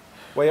song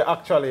where you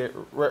actually,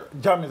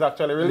 Jam is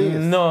actually released.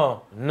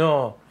 No.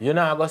 You're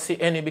not going to see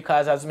any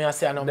because as me I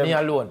say, I know me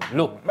alone.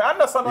 Look. I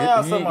understand what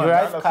you're saying, man. You're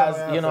right,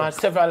 because, you know,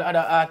 several other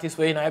artists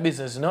were in our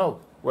business now.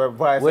 Where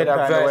Vice and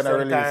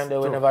time they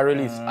were never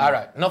released. All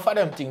right. Enough of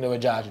them things they were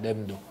charged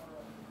them do.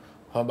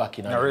 Come back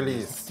in. Not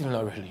released. Still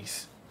not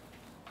released.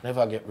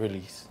 Never get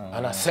released.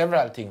 And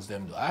several things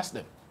them do. Ask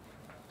them.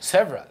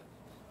 Several.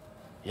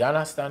 You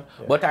understand?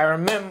 Yeah. But I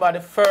remember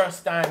the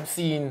first time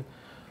seeing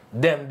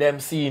them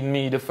seeing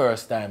me the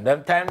first time.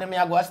 Them time them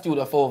I go to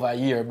studio for over a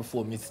year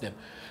before meet them.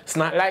 It's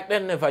not like they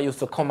never used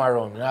to come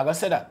around. You know, I gonna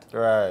say that.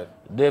 Right.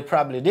 They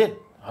probably did.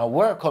 And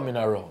were coming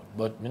around,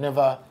 but we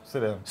never see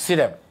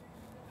them.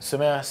 So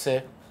may I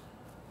say,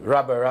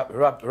 rapper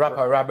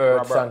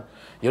Roberts and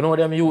you know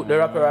them youth, the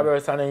rapper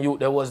Roberts and them youth,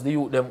 there was the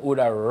youth them who would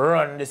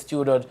run the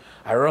studio,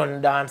 I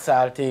run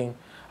dancehall thing,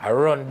 I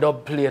run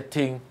dub plate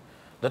thing.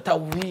 That a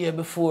way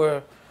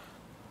before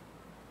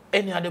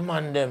any of the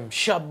man them,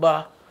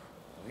 Shabba,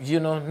 you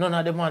know, none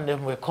of the man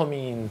them will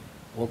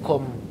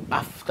come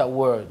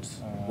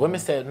afterwards. When me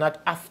say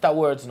not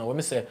afterwards now, when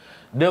me say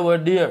they were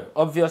there.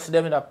 Obviously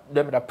them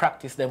that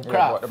practice them craft.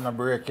 Yeah, but them not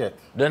break it.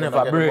 They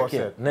never break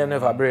it. They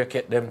never break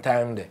it them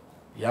time there.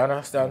 You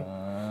understand?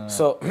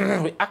 So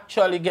we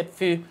actually get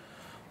few.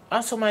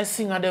 And some I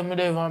sing of them, we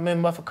don't even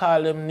remember to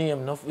call them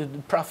name, no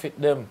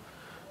profit them.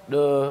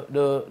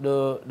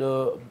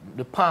 The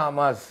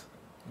Palmers.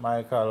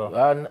 Michael.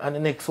 And the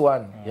next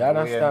one. You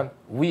understand?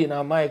 Wayne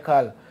and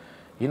Michael.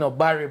 You know,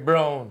 Barry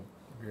Brown.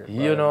 Yeah,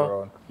 you know,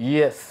 Brown.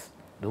 Yes.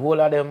 The whole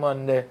of them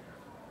man there.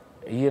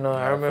 You know,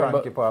 I remember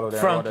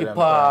Frankie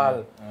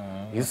Paul.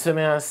 You see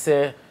me and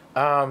say,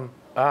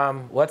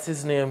 what's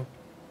his name?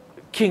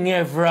 King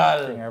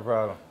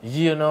Everall.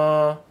 You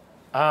know,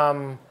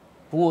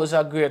 who was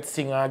a great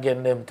singer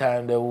again them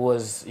time. There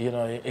was, you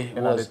know, it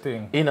was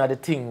in the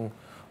thing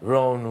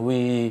round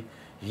we,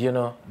 you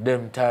know,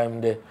 them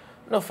time there.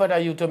 No further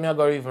you to me I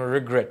got even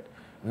regret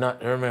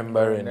not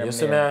remembering. You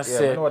see me I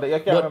say, you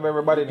can't remember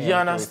everybody name. You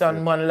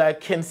understand, man,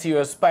 like Ken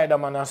Sears,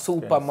 Spider-Man and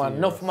Superman.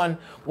 Enough man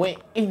when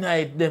in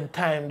them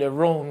time the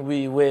round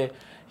we where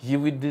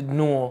you did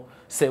know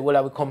say well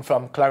I will come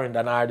from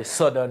Clarendon or the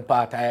southern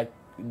part of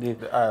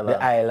the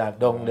island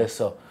down there,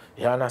 so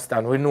you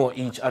understand, we know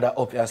each other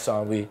up here,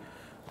 so we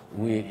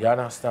you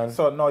understand.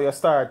 So now you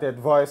started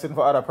voicing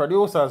for other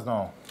producers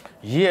now?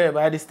 Yeah,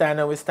 by this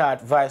time we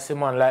start voicing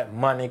man like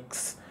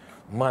Mannix,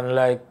 man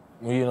like,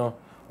 you know,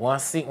 one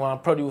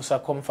producer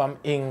come from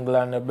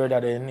England, a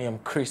brother they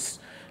named Chris.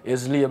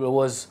 His label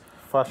was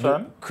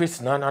Fashion?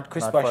 Chris, no, not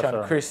Chris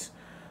Fashion. Chris.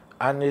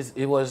 And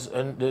it was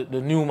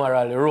the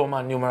numeral, the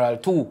Roman numeral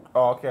 2.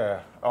 Okay.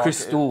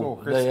 Chris 2.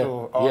 Chris 2.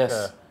 Okay.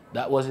 Yes,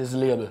 that was his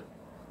label.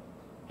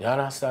 You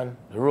understand?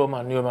 The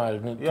Roman numeral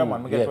 2. Yeah,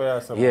 man, I get what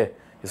you're saying. Yeah.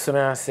 You see me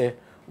I say,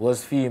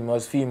 was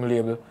theme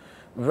label.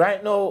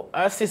 Right now,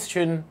 our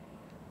sister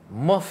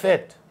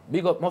Muffet,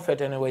 big up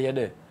Muffet anyway you're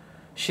there.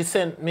 She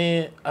sent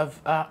me a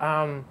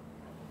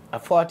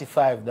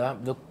 45,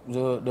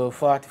 the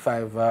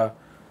 45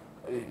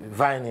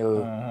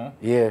 vinyl.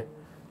 Yeah.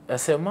 I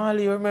said,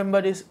 Marley, you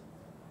remember this?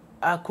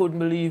 I couldn't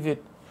believe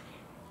it.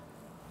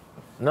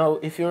 Now,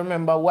 if you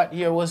remember what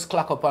year was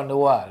Clock Up on the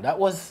Wall, that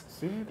was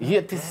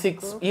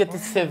 86,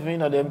 87, you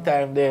know, them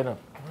time there, you know.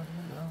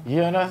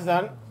 You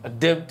understand?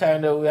 Them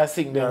time that we are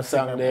singing them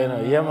song there, you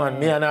know. Yeah, man,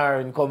 me and her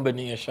in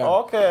combination.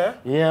 Okay.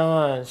 Yeah,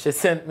 man. She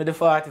sent me the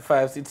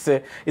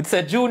 45s. It's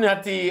a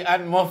Junior T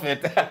and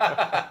Muffet.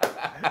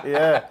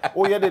 Yeah.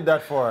 Who you did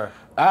that for?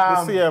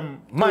 The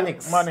same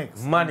Mannix.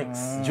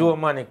 Joe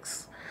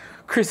Mannix.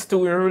 Chris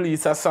too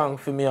released a song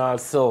for me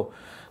also.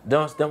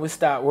 Then we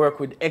start work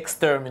with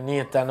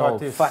Exterminator now.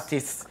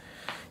 Fatis.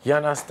 You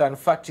understand?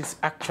 Fatis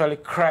actually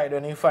cried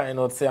when he find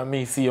out say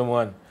me see him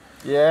one.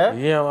 Yeah?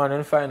 Yeah, man,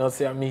 and find out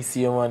say me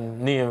see him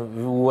one name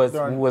who was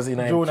in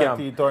a camp.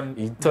 He turned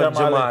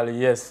Jahmali,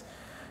 yes.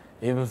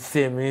 Him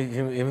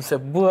say,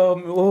 boy,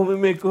 how me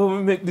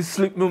make this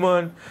slip, me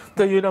man?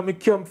 Tell you that me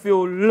camp for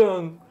how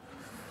long.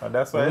 And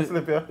that's why I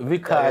slip here?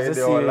 Because you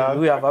see,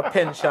 we have a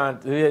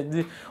penchant.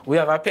 We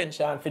have a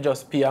penchant for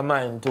just pay a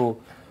mind to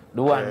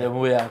the one them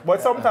we are.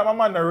 But sometimes a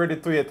man not ready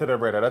to hear to the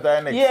brother. That's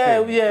the next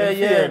thing.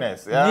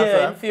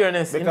 In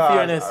fairness.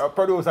 Because a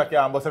producer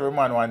can't bust every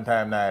man one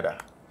time neither.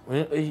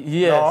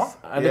 Yes, No?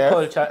 and Yes. the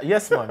culture,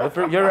 yes man,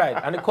 you're right,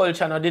 and the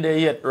culture not did it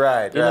yet.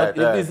 Right, you know, right,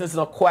 the right. business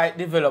not quite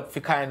developed for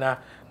kind of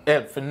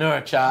help for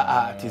nurture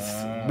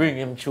artists, bring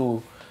him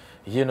through,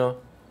 you know,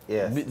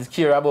 Yes.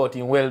 care about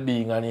his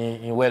well-being and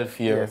his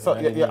welfare. Yeah. So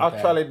in the you meantime.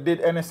 actually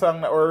did any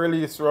song that were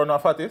released around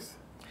Fatis?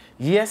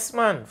 Yes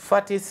man,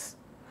 Fatis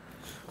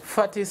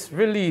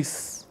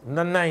released in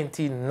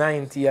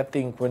 1990, I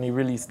think, when he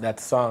released that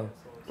song.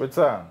 Which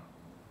song?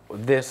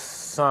 This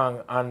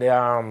song on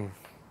the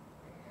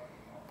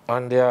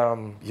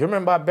you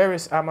remember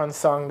Beres Hammond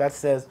song that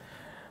says,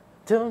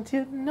 "Don't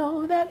you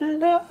know that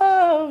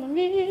love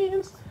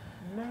means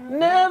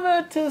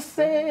never to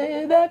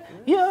say that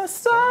you're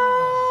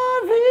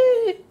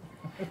sorry."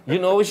 You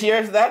know who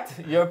shares that?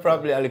 You're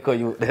probably a little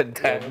youth that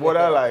time. More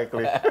than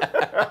likely.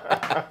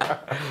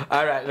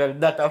 All right, well,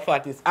 that a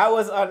Fatis. I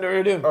was on the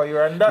rhythm. Oh, you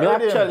were on that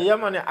rhythm? Actually, yeah,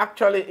 man.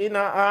 Actually,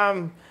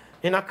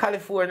 in a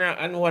California,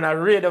 and when a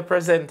radio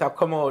presenter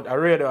come out, a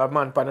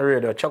man on the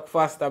radio, Chuck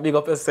Foster, big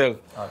up yourself.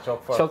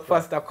 Chuck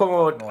Foster come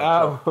out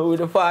with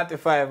the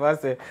 45. I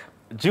say,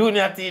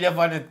 Junior T, they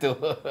on it too.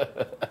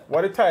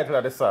 What the title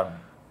of the song?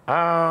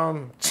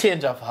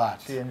 Change of Heart.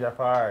 Change of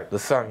Heart. The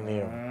song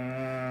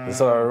name.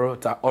 So I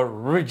wrote an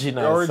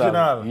original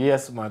song.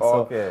 Yes, man.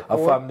 Okay, So I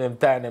from them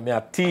time, I'm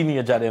a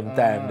teenager them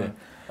time. Then.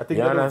 I think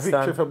you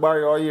understand? Victory for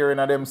Barrio here in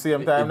them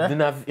same time,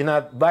 in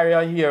a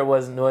Barrio here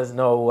was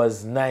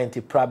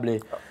 90,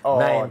 probably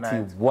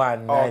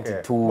 91,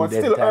 92. But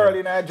still early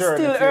in our journey.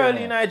 Still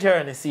early in our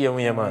journey, same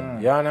way,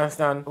 man. You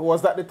understand?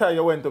 Was that the time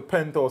you went to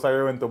Penthouse or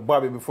you went to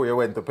Bobby before you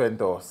went to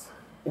Penthouse?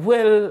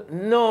 Well,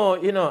 no,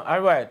 you know,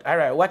 all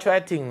right. What you I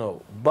think now?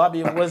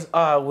 Bobby was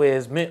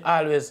always.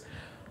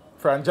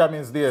 From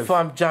Jammy's days?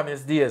 From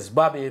Jammy's days.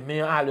 Bobby, me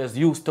always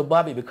used to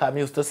Bobby because I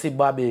used to see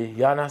Bobby,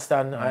 you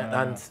understand?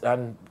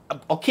 And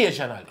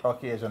occasionally.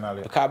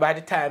 Occasionally. Because by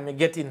the time I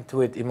get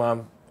into it,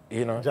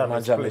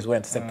 Jammy's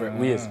went separate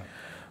ways.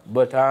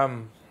 But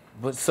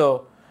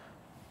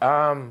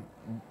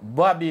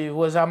Bobby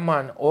was a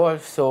man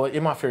also, he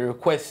must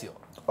request you.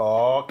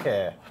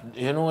 Okay.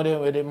 You know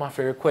they must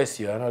request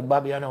you. You know,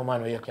 Bobby, I know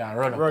man where you can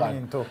run up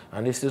into.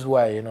 And this is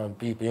why, you know,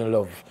 people in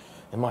love,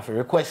 they must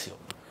request you.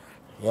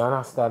 You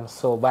understand?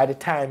 So by the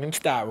time he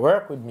start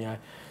work with me,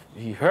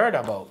 he heard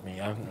about me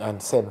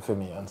and sent for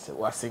me and said,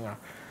 "What singer?"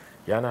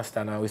 You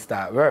understand? And we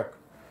start work.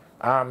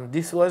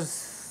 This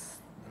was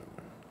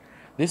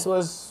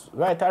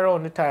right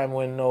around the time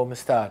when I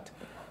start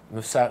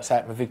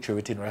my victory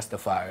within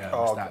Rastafari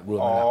and start growing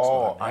my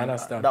laps. You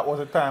understand? That was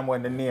the time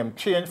when the name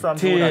changed from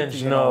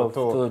Jahmali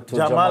to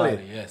Jahmali.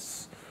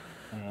 Yes.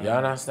 You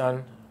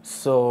understand?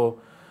 So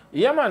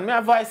yeah, man, me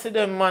advise to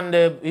them, man.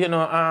 They,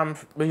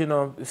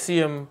 see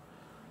him.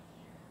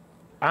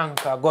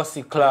 Anchor,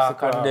 Gussie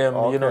Clark and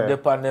them,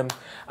 dip on them,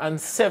 and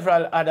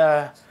several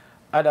other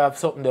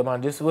something them.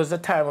 And this was the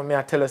time when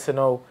I tell us,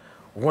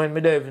 when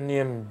me don't even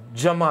name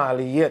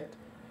Jahmali yet,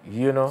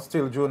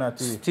 Still Junior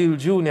T. Still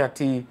Junior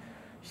T,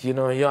 you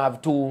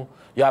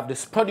have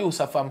this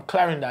producer from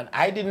Clarendon.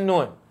 I didn't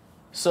know him.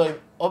 So he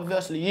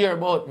obviously hear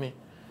about me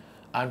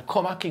and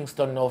come to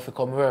Kingston now to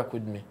come work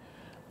with me.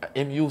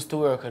 Him used to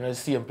work in the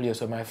same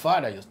place where my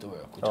father used to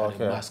work, which is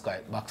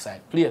the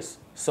backside place.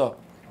 So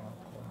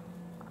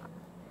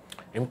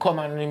him come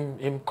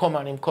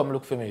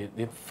look for me.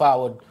 He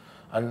forward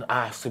and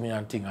ask me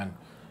and thing, and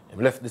he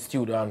left the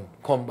studio and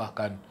come back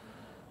and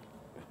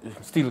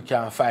still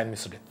can't find me.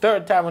 So the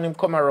third time when him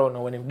come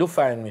around, when him do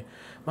find me,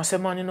 I say,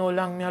 man,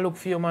 long me I look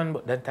for you, man.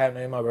 But that time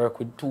I work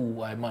with two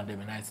white man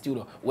them in the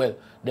studio. Well,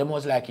 them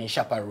was like in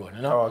Chaperone,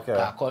 you know.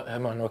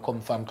 Man will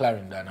come from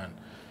Clarendon and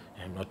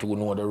him not to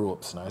know the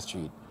ropes in the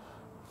street.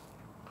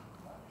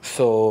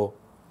 So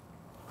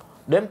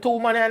them two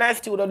man in the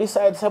studio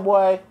decide, say,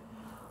 boy,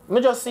 me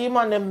just see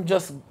man, them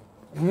just,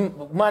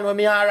 man when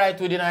me alright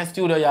with in the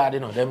studio yard,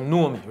 them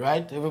know me,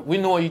 right? We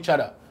know each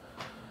other.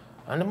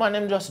 And the man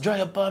them just dry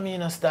up on me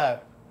in a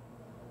style.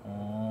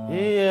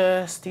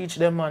 Yes, teach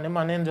them man. The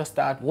man them just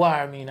start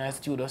war me in the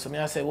studio. So me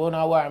I say,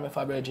 now war me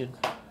for bridging.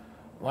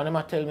 One of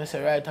them tell me,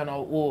 say, right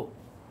now,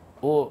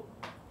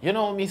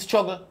 me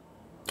struggle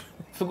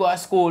to go to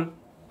school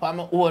for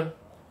my own.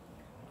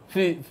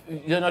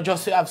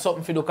 Just to have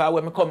something to do, because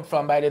where me come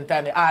from by the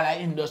time all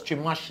the industry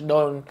mash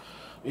down.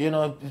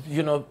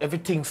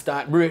 Everything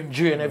start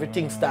drain,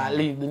 everything start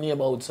leave the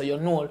neighborhood. So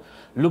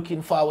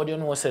looking forward,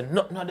 say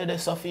nothing of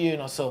this stuff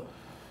here, so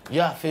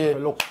you have to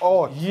look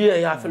out. Yeah,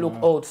 you have to look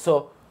out.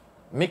 So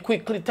me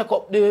quickly take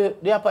up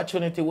the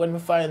opportunity when me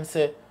find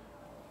say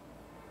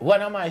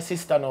one of my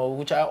sister now,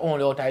 which I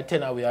only out I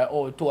 10 away, I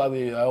only two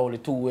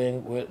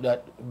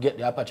that get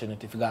the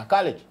opportunity to go to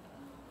college.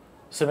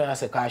 So I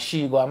say, cause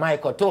she go to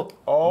Michael too.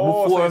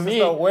 Oh, before so me.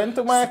 Sister went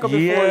to Michael before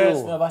you?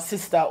 Yes, I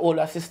have a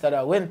older sister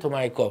that went to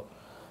Michael.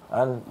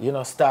 And,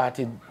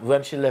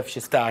 when she left, she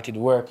started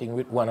working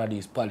with one of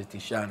these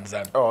politicians.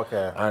 And,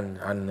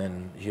 and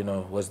then,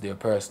 was their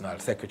personal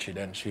secretary.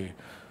 Then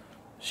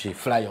she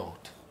fly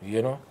out,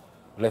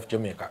 left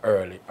Jamaica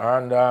early.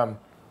 And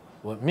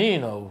with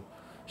me,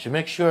 she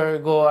make sure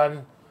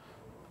go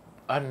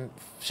and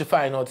she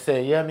find out,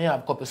 say, yeah, me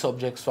have a couple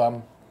subjects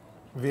from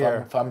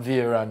from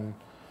Veer and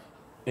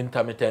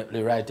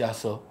intermittently right there,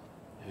 so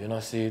you know,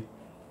 see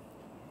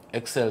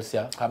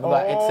Excelsior. I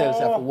got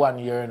Excelsior for 1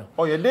 year. You know.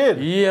 Oh, you did?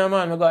 Yeah,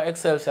 man, I got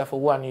Excelsior for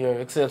 1 year.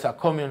 Excelsior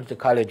Community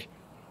College.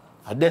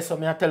 And that's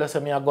what I tell us, I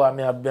go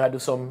and I do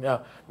some,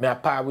 I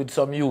par with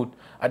some youth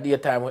at the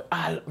time. We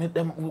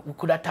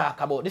could have talk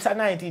about. This is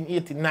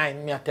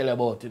 1989, I tell you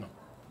about, you know.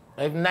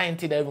 If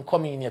 90, they even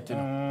come in yet, you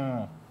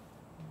know.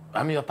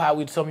 I mean, I par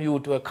with some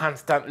youth who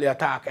constantly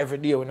attack every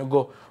day when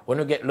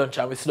you get lunch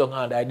and we sit down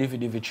and I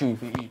divvy tree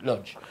if we eat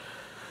lunch.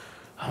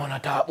 I want to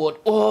talk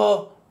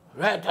about,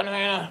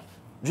 right,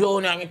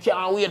 Junior, I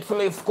can't wait for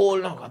leave school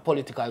now.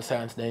 Political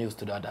science, they used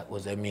to do that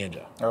was a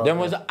major. Okay. Them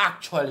was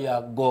actually a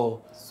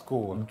go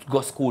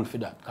school for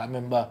that. I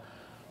remember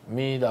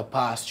me that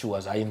passed through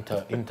as an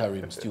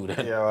interim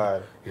student. Yeah,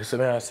 right. You see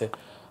me, I say,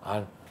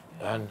 and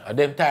at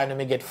them time,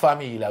 I get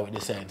familiar with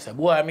the science.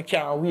 Boy, I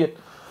can't wait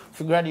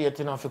for graduate,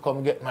 you know, to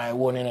come get my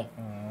own, you know.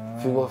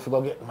 For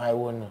go get my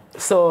own.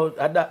 So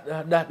at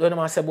that when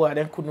I say, boy, I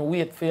then couldn't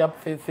wait for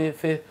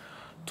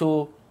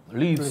to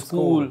leave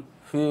school.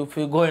 If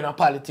we go into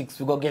politics,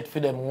 we go get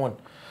for them one.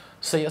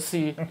 So you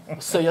see,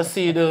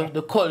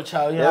 the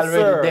culture, you're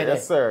already there.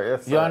 Yes, sir.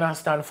 Yes, sir. You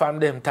understand from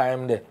them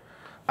time there.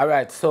 All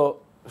right,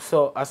 so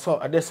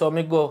that's how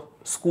me go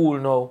school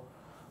now.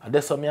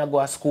 That's how me I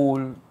go to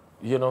school,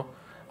 you know,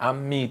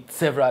 and meet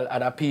several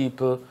other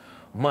people.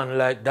 Man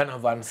like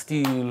Donovan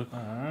Steele,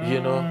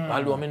 you know,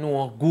 although I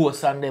know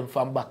ghosts and them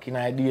from back in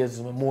ideas,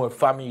 I'm more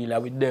familiar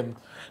with them.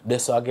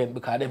 That's again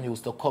because them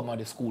used to come to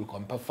the school,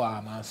 come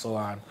perform and so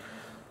on.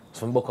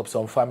 So I book up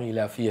some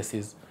familiar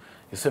faces.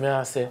 You see me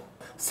I say?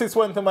 Sis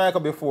went to Michael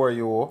before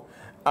you,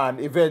 and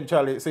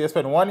eventually, so you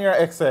spent 1 year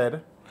at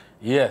Exed.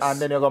 Yes. And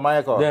then you go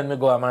Michael. Then me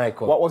go to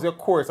Michael. What was your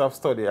course of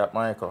study at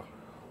Michael?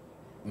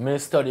 Me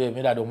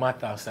do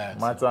math and science.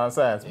 Math and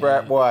science,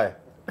 bright boy.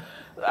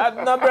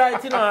 I'm not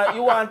bright, you know.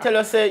 You want to tell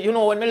us, say, you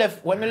know, when me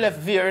left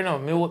Veer, you know,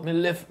 me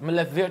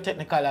left Veer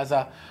Technical as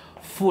a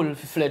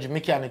full-fledged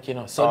mechanic, you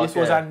know. So this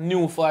was a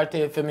new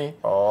forte for me.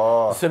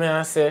 Oh. So me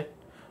I say,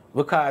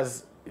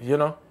 because, you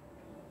know,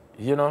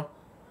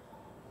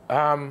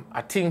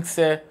 I think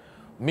say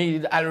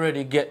me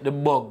already get the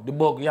bug. The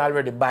bug you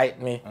already bite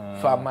me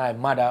from my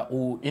mother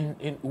who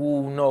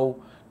now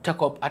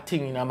take up a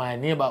thing in my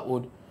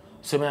neighborhood.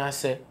 So me I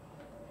say,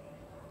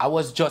 I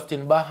was just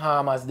in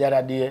Bahamas the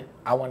other day.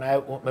 I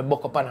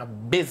buck up on a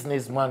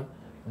businessman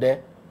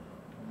there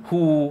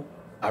who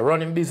are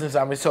running business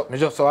and me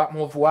just so I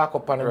move walk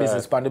up on the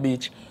business on the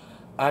beach,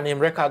 and him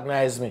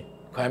recognize me.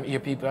 Cause I hear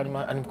people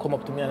and him come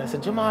up to me and I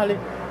said, Jahmali.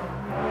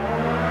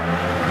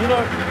 You know,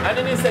 and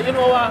then he said, you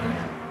know what?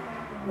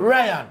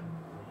 Ryan.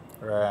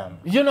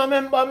 You know,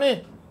 remember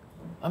me?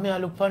 I mean, I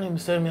look for him,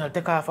 say me, I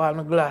take off all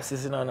my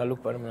glasses, you know, and I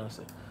look for him and I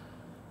say,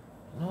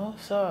 no,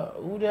 sir,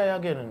 who there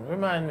again?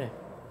 Remind me.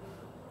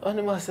 And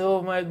he must say,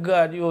 oh my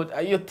God,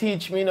 you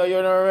teach me, you know,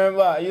 you don't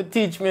remember. You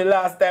teach me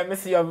last time I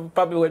see you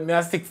probably when me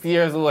was 6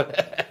 years old.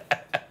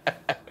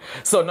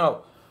 So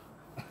now,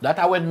 that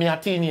I when me a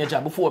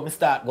teenager before me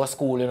start go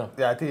school, you know.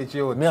 Yeah, I teach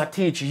youth. Me I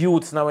teach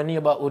youths now in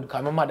neighborhood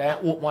because my mother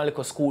open one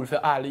little school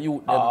for all the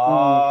youth them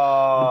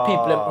the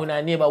people in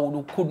our neighborhood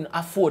who couldn't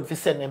afford to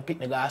send them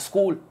picnic to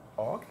school.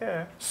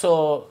 Okay.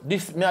 So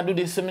this me I do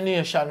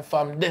dissemination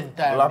from them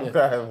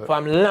time.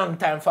 From long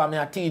time from me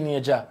a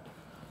teenager.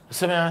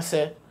 So me I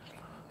say,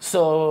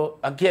 so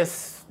I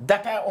guess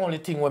that the only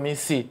thing when me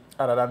see.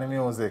 Other than the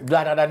music.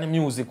 Other than the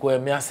music where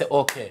me I say,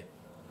 okay.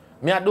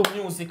 Me I do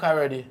music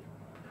already.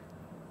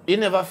 You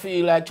never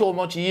feel like too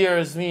much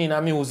years me in a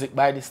music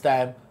by this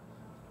time.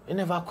 You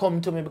never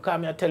come to me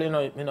because I tell you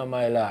know,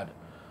 my lad.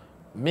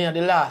 Me are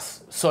the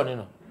last son, you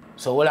know.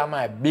 So all of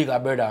my bigger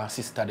brother and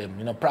sister them,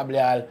 you know, probably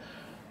I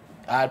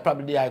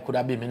could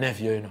have been my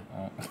nephew, you know.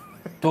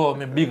 To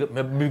my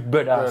big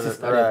brother and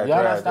sister them. You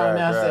understand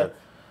me I say?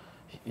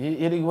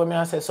 You dig what me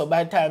I say? So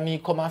by the time me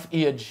come of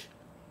age,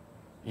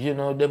 you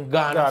know, them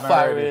gone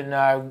foreign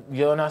or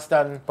you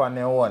understand? Upon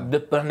their own.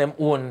 Upon them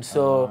own.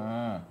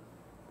 So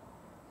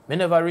me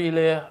never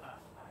really,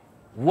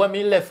 what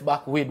me left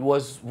back with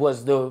was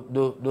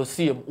the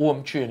same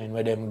home training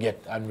where them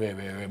get and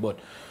where. But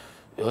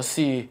you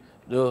see,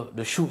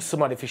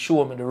 somebody if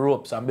show me the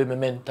ropes and be my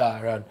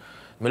mentor, and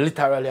me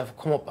literally have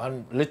to come up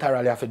and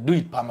literally have to do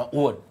it by my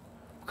own.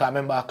 Because I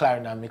remember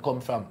Clarendon me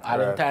come from. At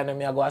the time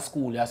me I go to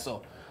school, yeah,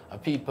 so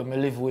people me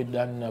live with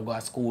and I go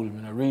to school,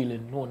 me not really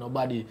know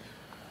nobody.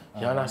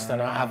 You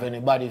understand? I don't have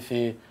anybody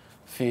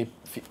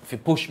to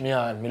push me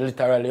on. Me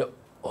literally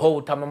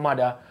out of my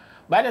mother.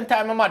 By the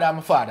time my mother and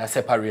my father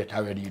separate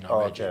already, you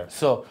know. Okay.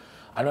 So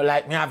I don't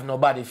like me have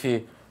nobody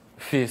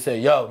to say,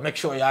 yo, make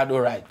sure you do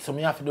right. So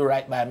me have to do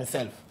right by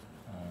myself.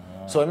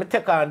 So me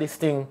take on this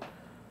thing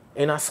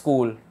in a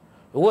school. It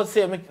would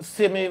say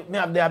me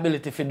have the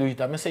ability to do it.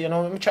 And I say, you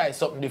know, let me try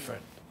something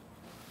different.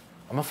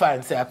 I'm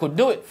find say I could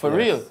do it for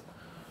real.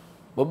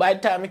 But by the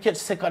time I catch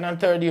second and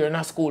third year in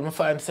a school, I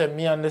find say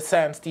me and the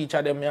science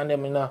teacher them, me and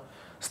them, you know,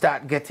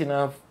 start getting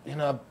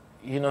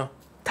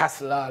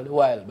tassel all the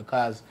while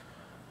because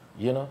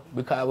we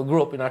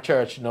grew up in a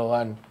church, you know,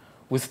 and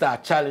we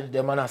start challenge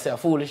them and I say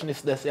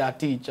foolishness they say I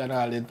teach and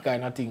all that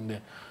kind of thing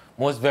there.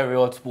 Most very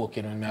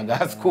outspoken when I go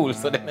to school,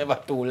 so they never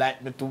too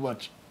like me too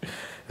much.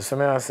 So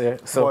I say,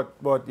 so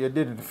but you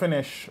didn't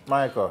finish,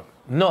 Michael.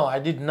 no, I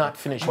did not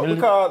finish. But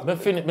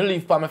because me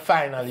leave for my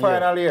final year.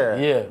 Final year.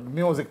 Yeah.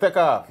 Music take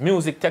off.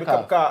 Music take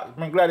off. Because,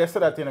 I'm glad you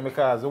said that, you know,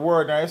 because the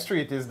word on the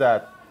street is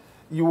that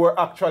you were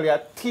actually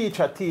a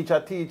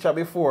teacher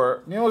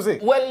before music.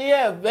 Well,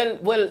 yeah,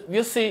 well,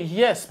 you see,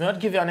 yes, I'll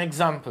give you an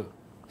example.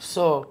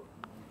 So,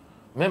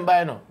 remember,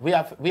 you know, we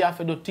have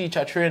to do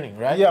teacher training,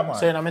 right? Yeah, man.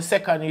 So in my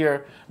second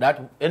year,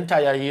 that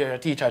entire year,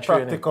 teacher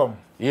training. Practicum.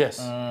 Yes.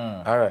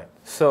 All right.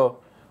 So,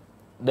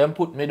 them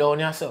put me down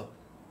here, so.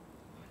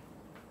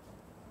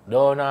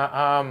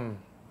 Down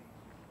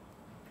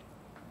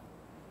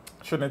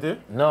Trinity?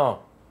 No.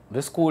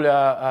 The school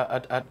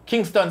at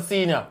Kingston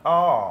Senior.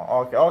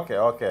 Oh, okay.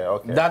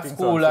 That Kingston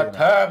school, Senior. a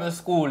terrible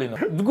school, you know.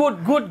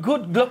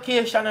 Good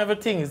location,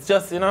 everything. It's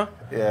just, you know.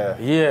 Yeah.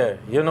 Yeah,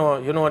 you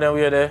know that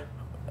we're there.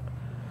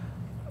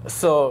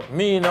 So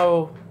me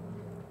now,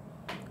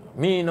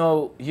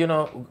 you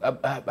know,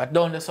 I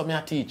done this, so me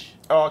I teach.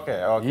 Okay.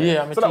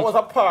 Yeah, so that was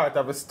a part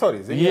of the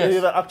studies. You Yes.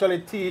 didn't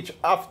actually teach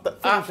after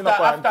finishing up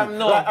and After, teach.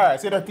 no. Like, all right,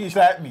 so you don't teach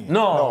like me.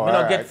 No, me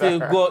not get to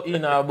go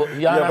in, but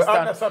you understand. But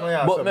understand what you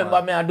But say, remember,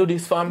 man. me I do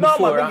this from No,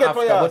 before man, and get after,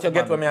 what but you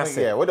get what me I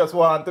say. Yeah, we just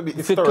want to be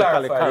historically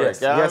clarify,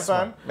 correct. yes, You yes,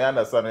 understand? I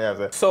understand what you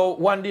say. So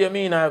one day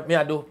me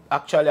I do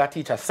actually I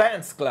teach a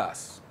science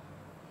class.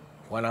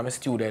 When I'm a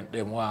student,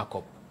 them walk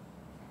up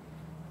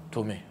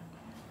to me.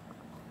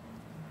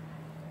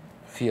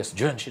 Face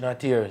drenched in her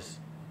tears.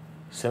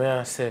 So me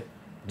I say,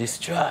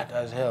 distraught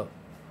as hell.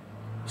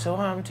 So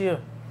what happened to you?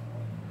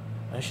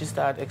 And she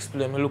start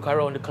explaining, me look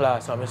around the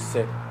class and I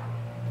say,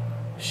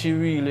 she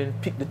really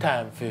picked the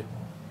time for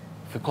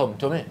come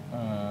to me.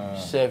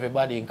 She say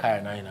everybody in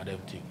kind of them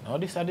thing. Now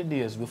these are the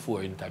days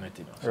before internet,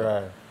 you know. So,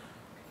 Right.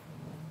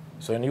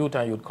 so in youth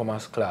and youth come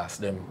as class,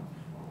 them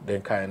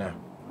kind of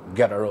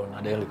gather around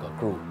and they look a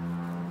crew.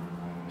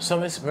 So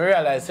me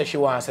realize that she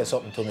want to say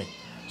something to me.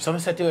 So I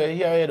said to her,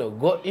 here you go,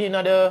 go in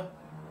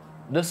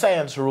the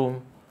science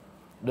room,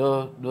 you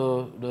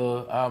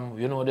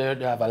know, they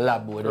have a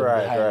lab where they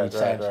behind each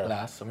science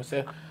class. So I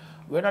said,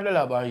 we're in the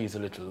lab and he's a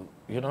little,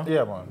 you know?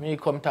 Yeah, man. Me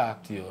come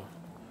talk to you.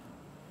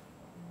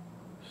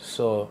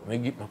 So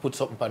me put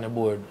something on the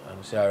board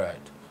and say, all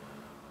right,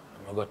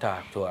 I'm going to go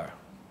talk to her.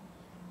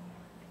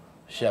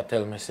 She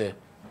tell me, say,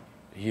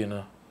 you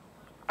know,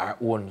 our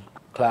own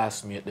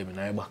classmate, them in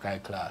our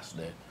back class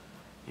there.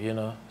 You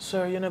know,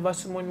 sir, you never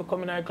see me when I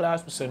come in our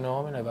class? I say,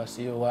 no, I never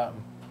see you. What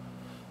happened?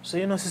 So,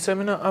 you know, she said,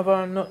 I don't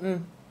have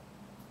nothing.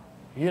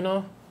 You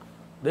know,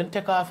 then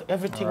take off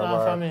everything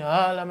off of me,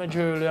 all of my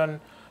jewelry, and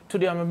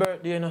today I'm my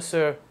birthday, you know,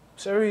 sir.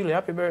 So, really,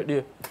 happy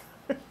birthday.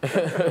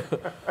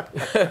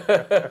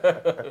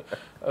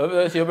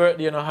 It's your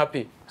birthday, you're not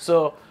happy.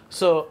 So,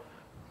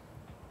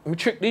 I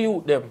trick the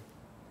youth them.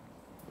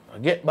 I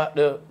get back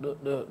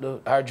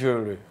our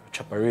jewelry,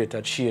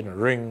 chopper-rated chain,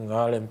 ring,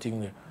 all them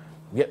things.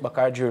 Get back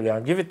our jewelry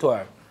and give it to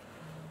her.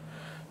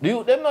 The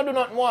youth them not do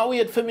not more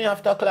wait for me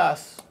after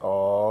class.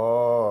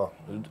 Oh.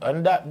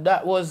 And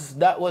that was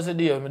the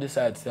day when I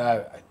decided to say, all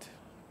right.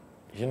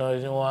 You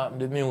know what,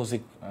 the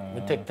music,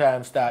 me take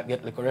time start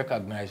get like a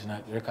recognition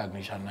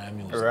in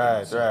music.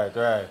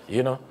 Right.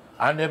 You know?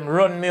 And them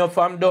run me up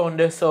from down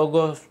there, so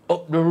go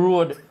up the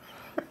road,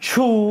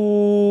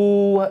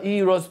 through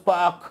Heroes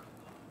Park,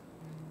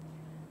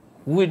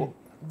 with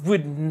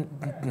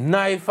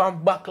knife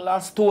and buckle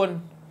and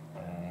stone.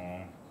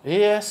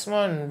 Yes,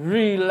 man,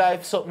 real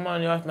life something,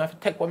 man. You have to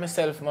take for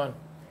myself, man.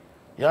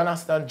 You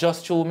understand?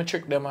 Just show me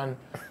trick them and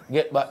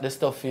get back the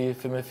stuff for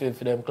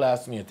them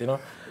classmates, you know?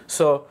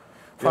 So,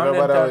 from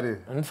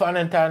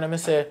that time, I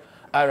say,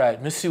 all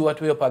right, me see what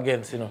we're up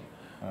against, you know.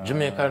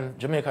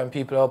 Jamaican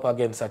people are up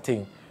against a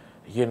thing,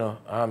 you know.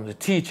 The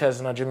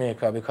teachers in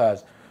Jamaica,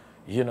 because,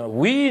 you know,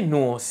 we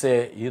know,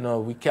 say, you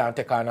know, we can't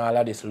take on all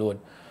of this load.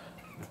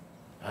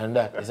 And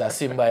that is a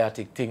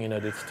symbiotic thing, you know,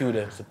 the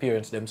students, the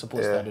parents, them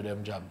supposed to do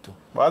them job too.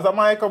 But as a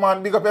Michael,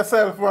 man, big up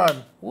yourself,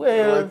 man.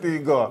 Well, you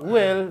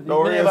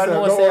never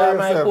know, say I'm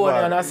my phone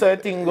and I say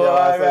thing go,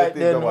 all right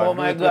then, oh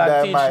my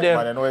God, teach them.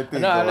 And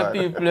all the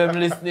people them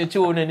listening,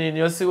 tuning in,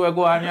 you see what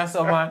go on here,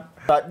 so man.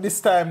 At this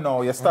time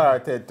now, you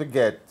started to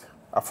get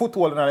a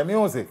foothold in the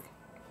music.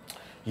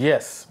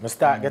 Yes, I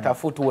start get a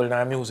foothold in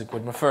the music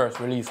with my first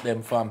release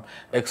them from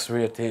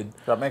X-Rated.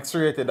 From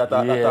X-Rated, that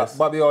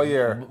Bobby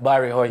O'Here.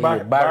 Barry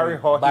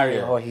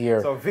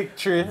O'Here. So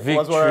Victory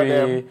was one of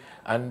them.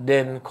 And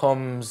then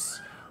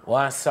comes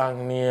one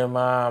song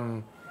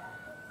named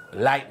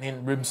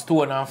Lightning,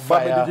 Brimstone and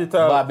Fire.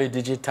 Bobby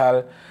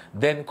Digital.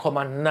 Then come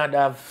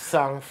another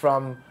song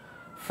from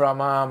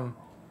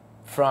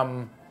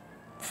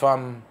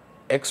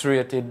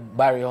X-Rated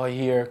Barry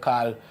O'Here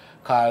called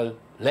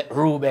Let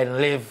Ruben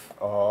Live.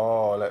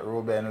 Oh, Let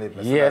Ruben Live.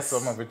 Yes.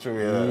 That's some of it too,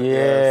 yeah.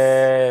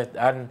 Yes.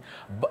 And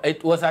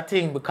it was a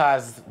thing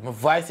because I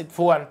voiced it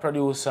for one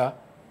producer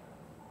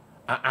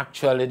and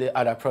actually the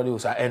other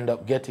producer ended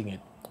up getting it.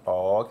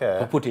 Oh, okay.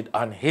 To put it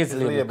on his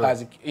label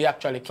because he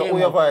actually came So who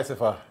you voice it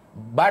for?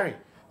 Barry.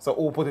 So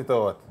who put it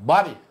out?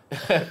 Bobby.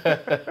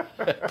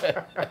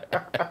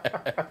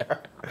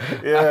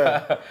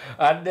 Yeah.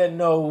 And then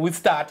now we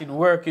started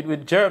working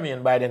with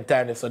Jermaine by then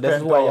time. So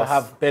that's why you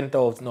have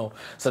Penthouse now.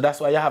 So that's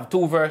why you have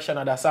 2 versions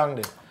of that song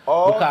then.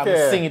 Okay. Because we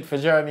sing it for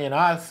Jermaine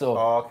also.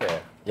 Okay.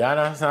 You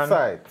understand?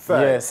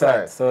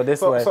 Side. So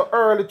this way. So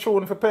early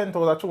tune for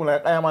Penthouse, a tune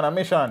like I Am on a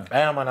Mission. I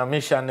Am on a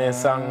Mission, they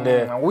sang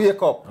there.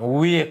 Wake Up.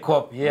 Wake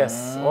Up,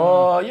 yes.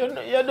 Oh, you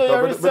do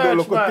your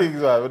research,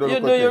 man. You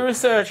do your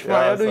research,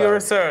 man. You do your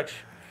research.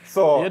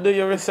 So you do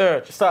your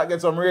research. Start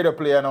get some radio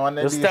play now and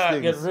then you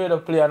start get radio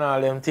play and all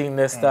them things.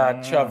 They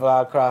start travel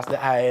across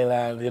the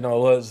island. You know,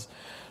 was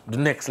the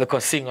next little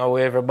singer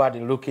where everybody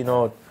looking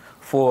out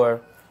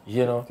for.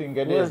 You know, I think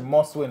it is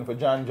must win for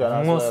John as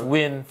well. Must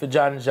win for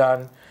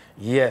John.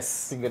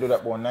 Yes. I think they do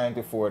that about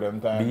 94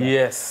 them time.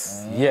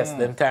 Yes, yes.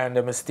 Them time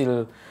them is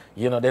still,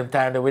 you know, them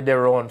time they with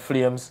their own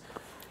flames.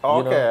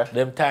 Okay. You know,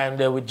 them time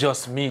they would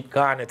just meet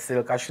Garnet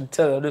Silk. I should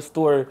tell you the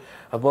story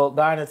about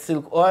Garnet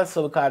Silk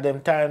also because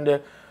them time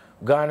the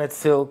Garnet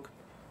Silk,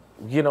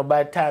 you know,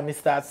 by the time he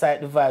start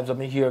sight the vibes of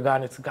me hear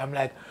Garnet Silk, I'm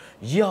like,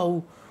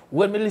 yo,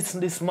 when me listen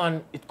to this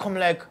man, it come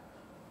like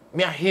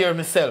me I hear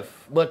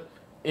myself, but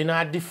in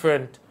a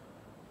different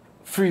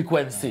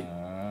frequency.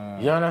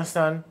 You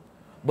understand?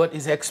 But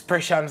his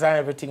expressions and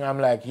everything, I'm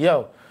like,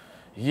 yo,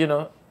 you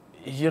know,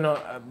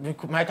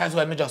 might as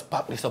well me just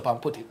pop this up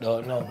and put it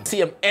down. No,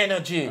 same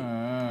energy.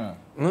 No,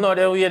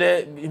 the way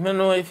that, you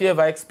know, if you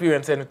ever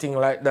experience anything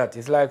like that,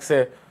 it's like,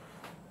 say,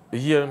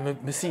 you know,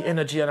 me see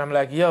energy and I'm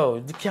like, yo,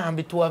 there can't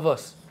be 2 of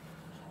us.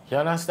 You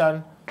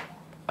understand?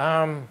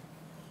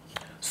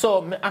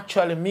 So me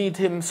actually meet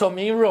him, so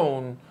me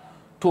round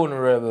Tony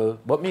Rebel,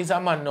 but me is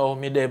a man now,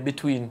 me there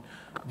between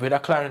with a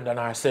Clarendon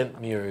or St.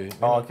 Mary.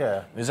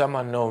 Okay. Me is a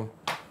man now,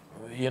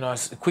 you know,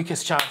 the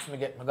quickest chance me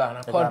get me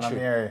gone to country.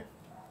 Mary.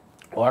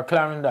 Or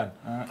Clarendon.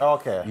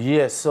 Okay.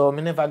 Yes, so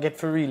me never get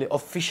to really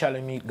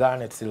officially meet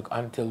Garnet Silk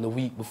until the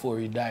week before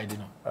he died, you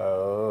know.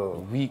 Oh. The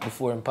week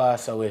before him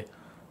passed away.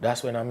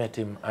 That's when I met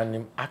him. And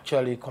him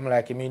actually come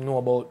like he know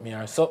about me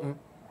or something.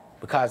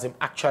 Because him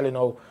actually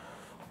now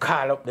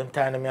call up them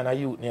time me and a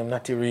youth named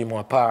Natty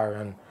Remo Par.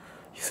 And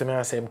you see me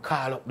and say him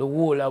call up the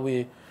whole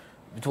away.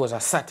 It was a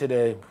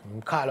Saturday.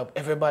 Him call up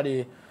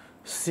everybody,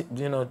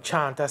 you know,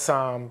 chant a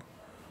psalm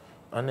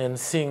and then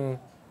sing.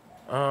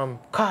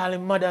 Call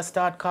him mother,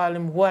 start call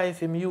him wife,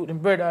 him youth, him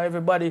brother,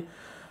 everybody.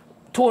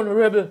 Tony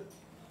Rebel.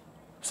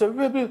 So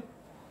Rebel,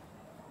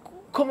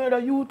 come here, the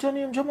youth your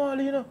name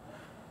Jahmali, you know.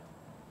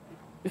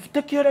 If you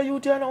take care of the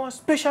youth, you know, a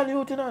special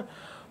youth, you know.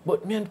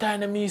 But me and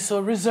time me so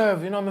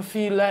reserved, you know, I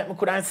feel like I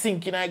couldn't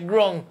sink in like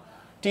ground,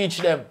 teach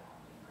them.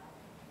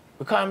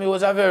 Because me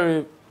was a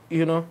very,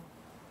 you know,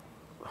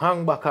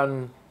 hang back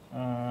and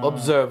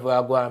observe where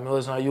I go. I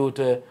was a youth,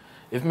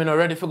 if me not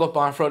ready to go up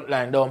on front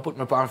line, don't put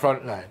me on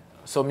front line.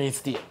 So me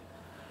stay.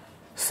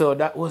 So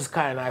that was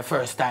kind of the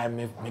first time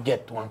me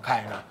get one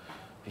kind of,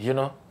 you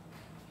know.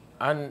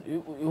 And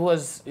it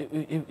was,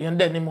 and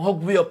then him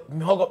hug me up,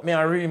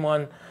 and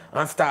Raymond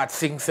and start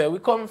sing, say, we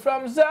come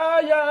from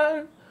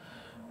Zion.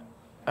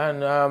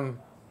 And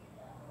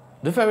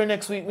the very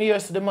next week, me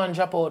used to the man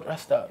drop out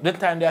Rasta. The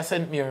time they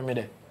sent me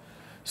there.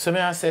 So me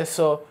I say,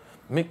 so,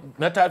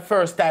 not that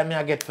first time me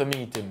I get to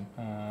meet him.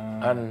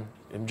 And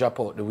him drop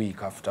out the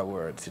week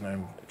afterwards, you know,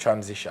 him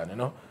transition, you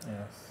know.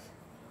 Yes.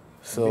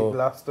 So, big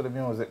loss to the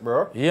music,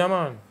 bro. Yeah,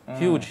 man.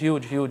 Huge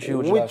Which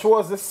loss.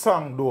 was the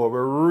song, though,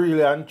 where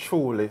really and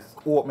truly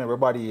opened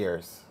everybody's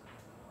ears?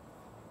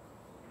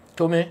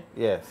 To me?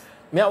 Yes.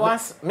 Me I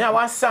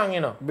want song,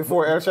 you know.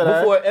 Before El Shaddai?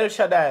 Before El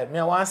Shaddai. Me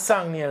I want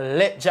song named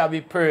Let Jah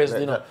Be Praised,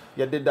 you know.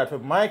 You did that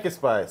with Mikey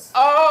Spice.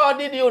 Oh,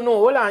 did you know?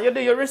 Hold on, you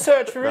do your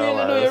research. Really No,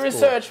 man, do your that's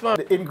research, man.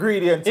 The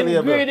ingredients.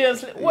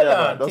 Ingredients. Hold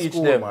on, man, teach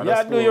cool, them. man, Yeah,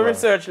 that's do cool, your man.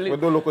 research. We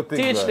do look at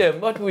things, Teach man. them,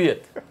 but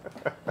wait.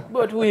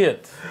 But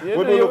wait. You We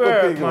do do your look at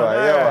work, things, man. man.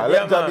 Yeah, Alright, man.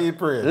 Let Jah man. be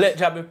praised. Let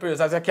Jah Be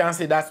Praised. As you can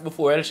see, that's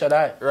before El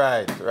Shaddai.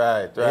 Right.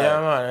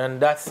 Yeah, man.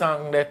 And that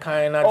song, they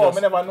kind of Oh, just...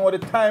 me never know the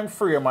time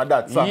frame of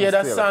that song. Yeah,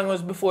 that still. song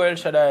was before El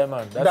Shaddai,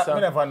 man. That song,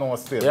 me never know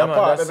still. Yeah, man,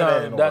 Apart that from me,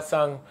 I song, know. that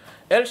song.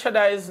 El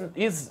Shaddai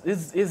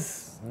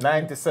is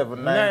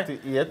 97,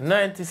 98.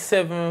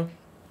 97.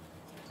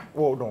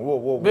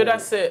 Whoa. May I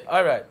say,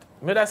 all right.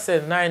 May I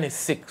say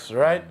 96,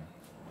 right?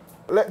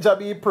 Let Jah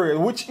be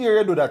praised. Which year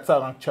you do that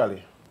song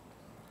actually?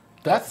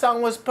 That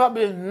song was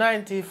probably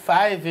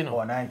 95, you know.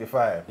 Oh,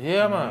 95.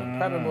 Yeah, man.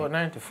 Probably about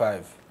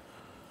 95.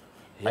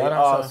 I Yeah,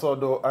 also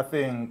do, I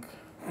think,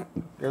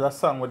 there's a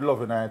song with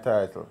love in the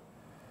title.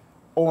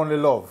 Only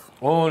Love.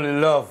 Only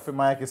Love. For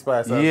Mikey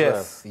Spice as well.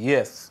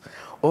 Yes.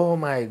 Oh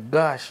my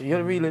gosh,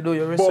 you really do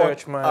your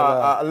research, man.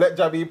 Let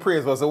Jah Be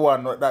Praised was the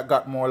one that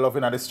got more love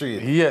in the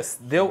street. Yes,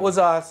 there was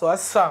also a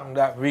song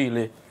that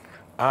really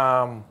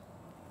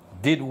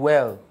did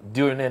well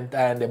during the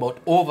time about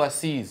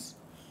overseas.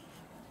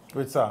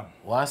 Which song?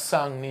 One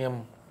song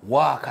named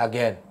Walk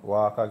Again.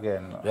 Walk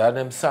Again. Yeah,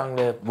 them song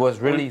that was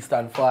released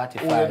on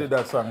 45. Who you did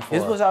that song for?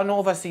 This was an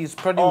overseas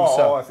producer.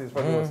 Oh, overseas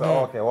producer.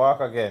 Okay,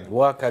 Walk Again.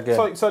 Walk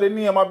Again. So the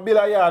name of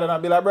Bill Yard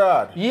and Bill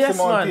Abroad? Yes,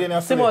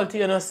 man.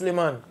 Simultaneously,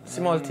 man.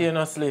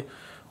 Simultaneously.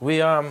 We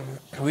have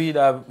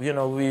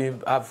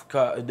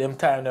them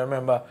time. I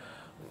remember,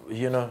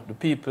 the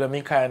people.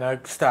 Me kind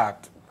of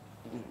start,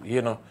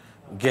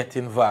 get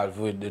involved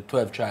with the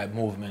 12 tribe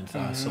movements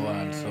and so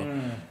on. So,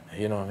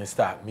 we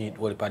start meet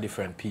all the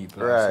different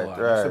people and so on.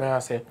 Right. So may I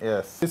say?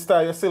 Yes. This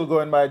time you're still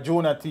going by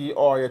Junior T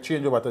or you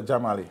change over to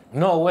Jahmali?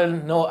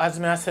 No, as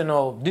me I say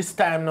no, this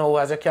time now,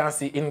 as you can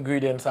see,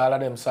 ingredients, all of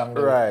them songs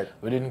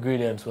with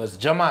ingredients was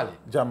Jahmali.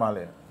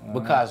 Jahmali.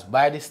 Because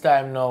by this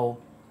time now,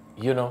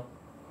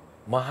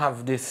 I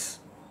have this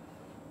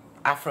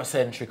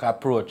Afrocentric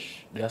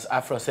approach. There's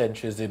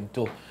Afrocentrism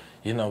too.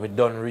 We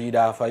don't read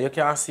off. You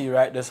can see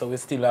right there, so we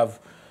still have,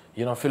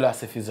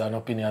 philosophies and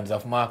opinions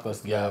of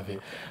Marcus Garvey.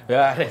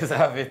 Yeah, let's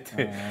have it.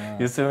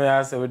 You see me,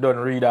 I say we don't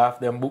read off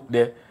them book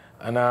there.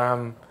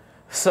 And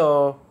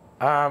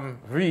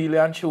really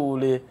and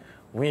truly,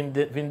 we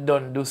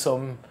done do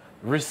some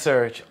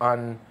research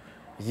on,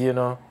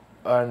 then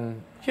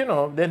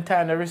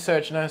time the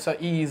research now so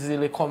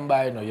easily come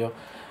by, you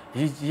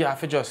have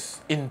to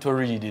just into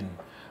reading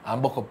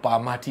and book up our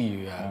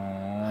material.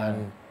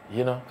 And,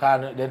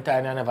 because then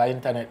time you never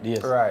internet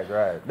days. Right.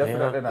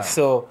 Definitely not.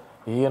 So,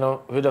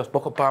 we just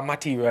book up our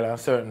material and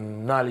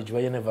certain knowledge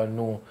where you never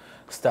know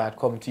start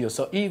come to you.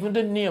 So even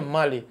the name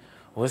Mali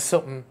was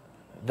something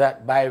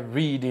that by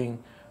reading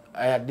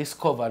I had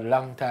discovered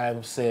long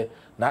time say,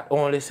 not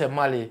only say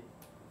Mali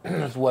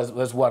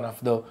was one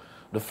of the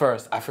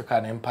first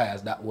African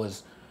empires that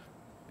was,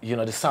 the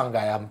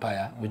Songhai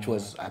Empire, which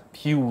was a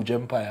huge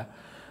empire,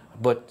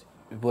 but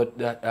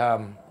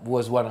that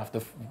was one of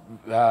the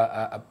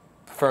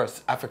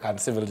first African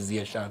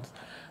civilizations,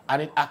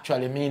 and it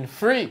actually means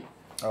free.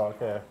 Oh,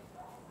 okay.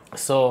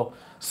 So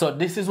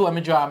this is where I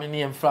draw my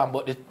name from,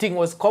 but the thing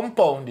was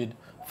compounded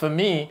for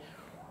me.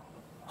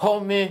 How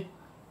me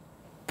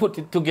put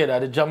it together,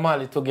 the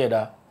Jahmali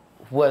together,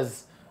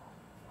 was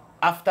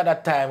after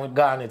that time with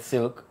Garnet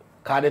Silk,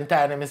 because the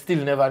time I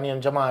still never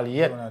named Jahmali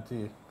yet.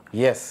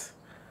 Yes.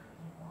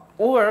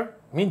 Or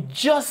me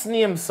just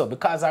name so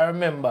because I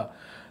remember.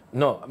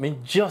 No, I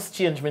mean just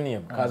change my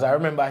name because I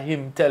remember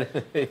him telling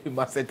him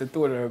I said to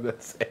Tony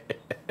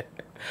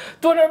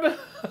Tony,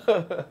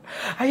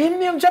 I him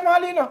name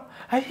Jahmali,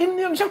 I him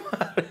name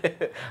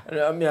Jahmali.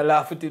 And I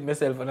laugh at it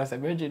myself and I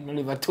said, Virgin, I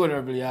live at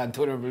Tony Yard,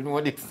 Tony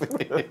know this.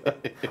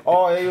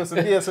 Oh, you used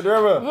to be a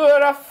rebel? We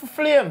were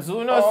Flames, say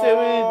we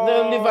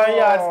live at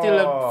Yard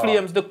still,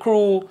 Flames, the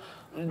crew,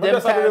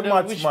 them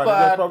time, which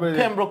part,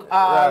 Pembroke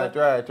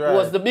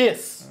was the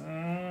base.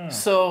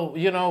 So,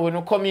 when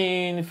you come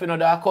in, if you know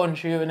that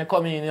country, when you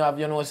come in, you have,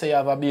 say you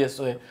have a base,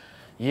 so,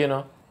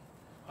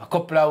 a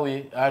couple of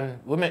ways, and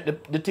we make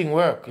the thing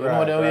work. You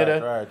know the way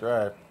that.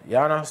 Right. You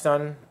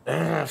understand?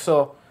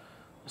 so,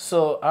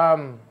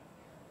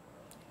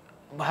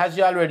 as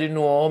you already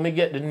know, how me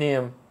get the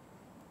name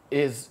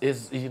is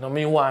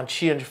me want to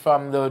change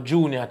from the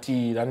Junior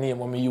T, the name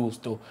when me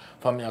used to,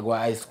 from me I go to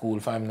high school,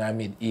 from my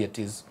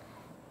mid-80s,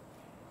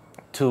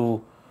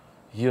 to,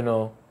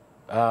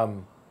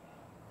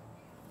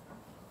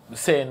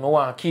 saying I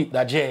want to keep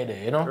the J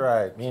there,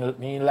 Right.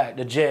 Me like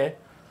the J.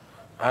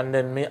 And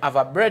then me have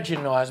a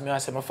brethren now, as me I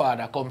say my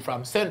father come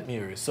from St.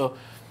 Mary's. So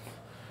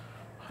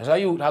as a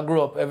youth I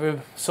grew up every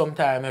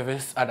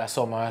other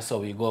summer,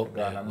 so we go up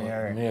there.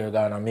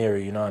 Ghana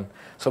Mary, And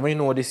so me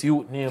know this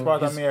youth name.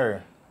 What part of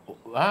Mary?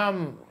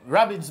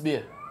 Rabbits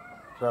Bay.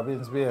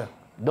 Rabbins Bay.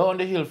 Down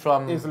the hill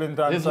from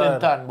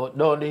Islington, but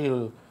down the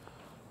hill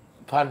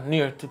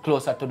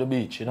closer to the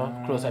beach,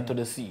 closer to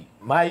the sea.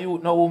 My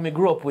youth now who me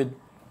grew up with,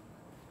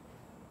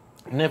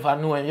 never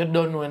knowing, you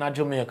don't know in a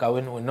Jamaica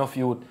when enough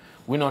youth,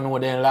 we don't know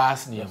their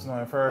last name.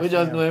 We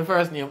just know his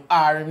first name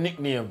or his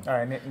nickname.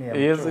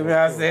 You see me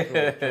I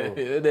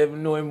say? They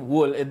know him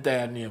whole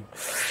entire name.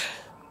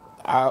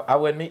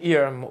 When me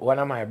hear one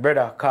of my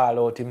brother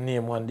call out him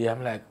name one day,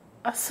 I'm like,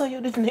 I saw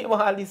you this name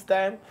all this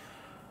time.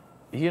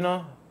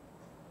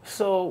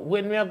 So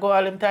when we go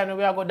all them time,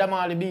 we go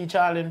Jahmali Beach,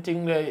 all them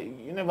thing there,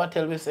 you never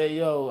tell me say,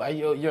 yo,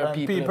 your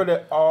and people.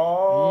 That,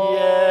 oh.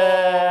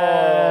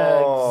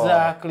 Yeah,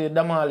 exactly,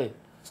 Jahmali.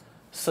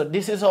 So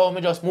this is how I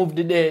just move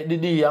the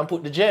D and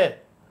put the J.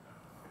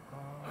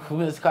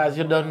 Because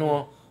you don't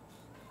know.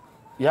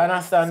 You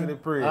understand?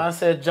 I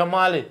said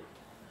Jahmali.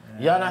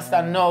 You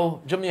understand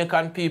now,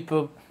 Jamaican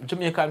people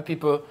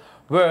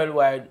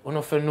worldwide, you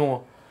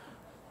know.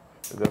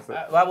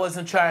 I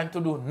wasn't trying to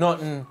do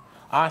nothing.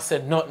 I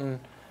said nothing.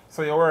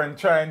 So you weren't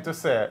trying to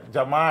say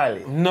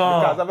Jahmali?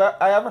 No. Because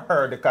I have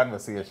heard the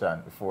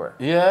conversation before.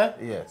 Yeah?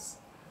 Yes.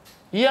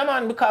 Yeah,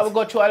 man, because we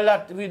got through a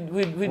lot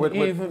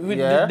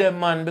with them,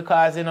 man,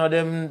 because,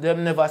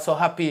 them never so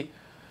happy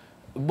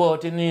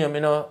about the name,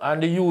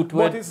 and the youth.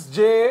 But it's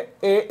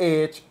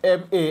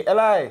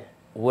Jahmali.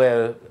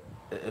 Well,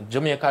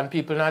 Jamaican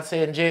people not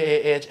saying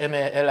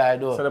Jahmali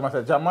though. So they must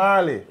say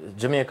Jahmali.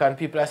 Jamaican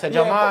people I say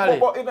Yeah, Jahmali.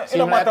 but it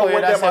no matter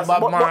what them say,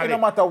 but it no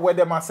matter what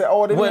them say,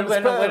 how they name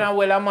spell.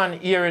 When a man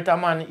hear it, a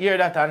man hear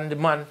that, and the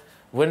man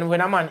when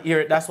a man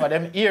hear it, that's what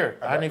them hear.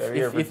 And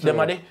if them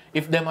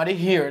are the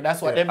hear,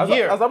 that's what them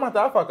hear. As a matter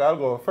of fact, I'll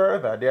go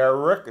further. There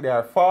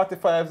are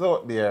 45s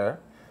out there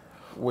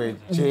with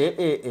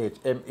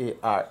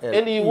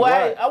Jahmali.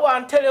 Why? I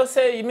want to tell you,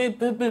 say,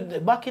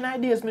 back in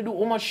ideas, me do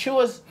how much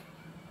shows.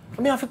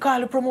 I have to call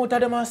the promoter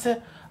them and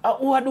say,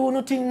 who I do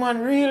nothing,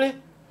 man, really?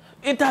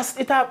 It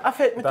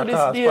affect me to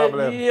this day.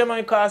 Problem. Yeah,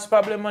 man, cause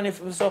problem, man.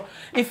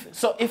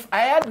 If I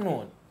had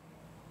known,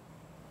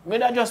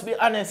 me I just be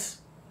honest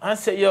and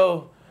say,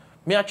 yo,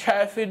 me I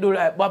try to do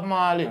like Bob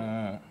Marley.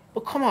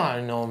 But come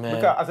on now, man.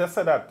 Because as I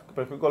said that,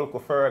 if we go look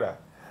further,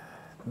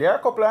 there are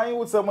a couple of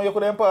youths that you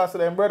could pass to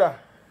them, brother.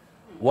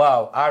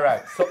 Wow, all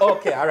right. So,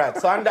 okay, all right.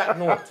 So, on that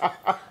note,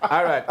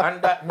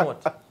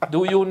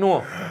 do you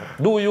know?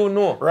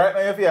 Right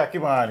now, you feel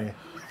Kimani.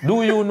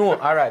 Do you know?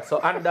 All right. So,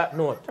 on that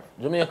note,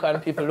 Jamaican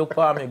people look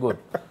for me good.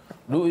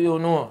 Do you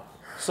know?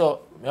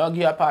 So, I'll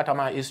give you a part of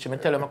my history. I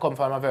tell them I come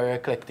from a very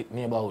eclectic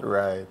neighborhood.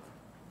 Right.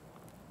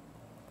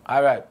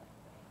 All right.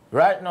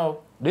 Right now,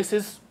 this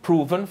is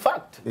proven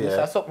fact. Yeah. This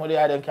is something the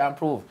them can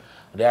prove.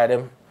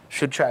 The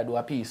should try to do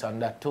a piece on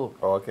that too.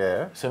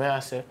 Okay. So, I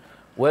say,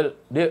 well,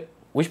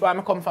 which part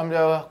I come from,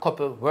 there were a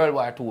couple World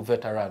War II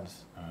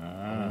veterans in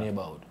the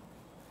neighborhood.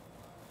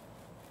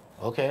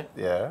 Okay?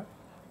 Yeah.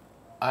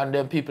 And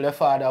then people, their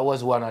father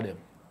was one of them.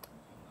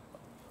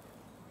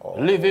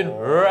 Living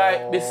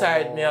right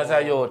beside me as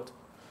a youth.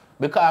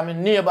 Because my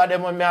neighbor,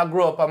 them when I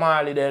grew up, I'm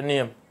all their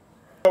name.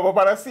 But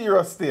on a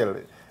serious still,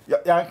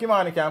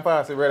 Kimani can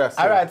pass it, brother.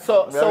 All right,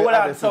 so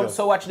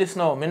watch this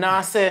now. I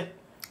not say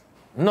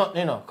nothing,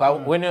 you know.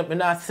 Because when I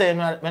not say,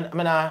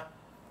 I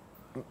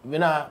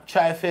not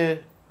try to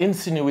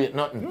insinuate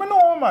nothing. I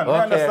know, man. Okay.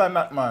 I understand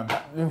that, man.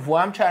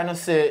 What I'm trying to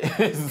say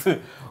is,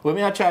 what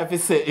I'm trying to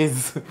say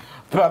is,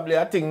 probably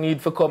a thing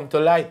need to come to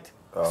light.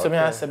 Okay. So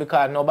I say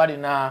because nobody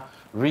now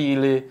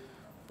really,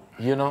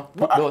 you know,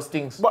 those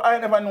things. But I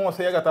never know,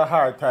 so you got a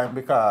hard time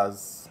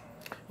because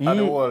of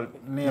the whole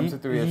name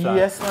situation.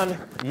 Yes, man.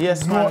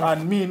 Yes, man.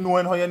 And me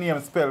knowing how your name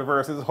spell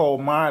versus how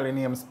Marley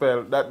name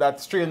spell,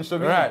 that's strange to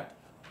me. Right.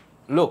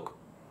 Look,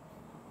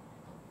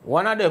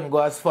 one of them go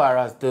as far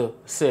as to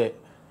say,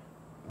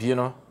 you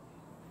know,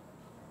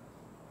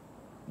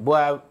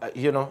 boy,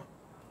 you know,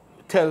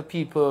 tell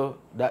people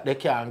that they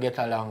can't get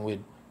along with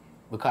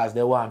because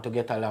they want to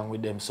get along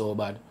with them so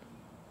bad.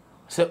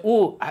 Say,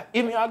 oh,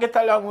 him I get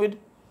along with.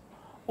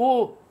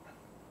 Oh,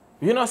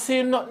 you not see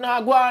him nothing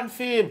I go on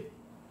for him.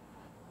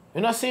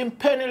 You not see him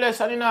penniless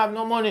and he don't have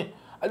no money.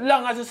 As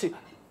long as you see,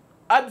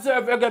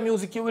 observe reggae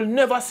music, you will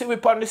never see we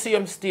on the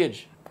same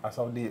stage. That's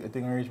how the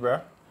thing reach,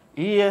 bro?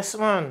 Yes,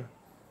 man.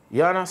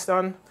 You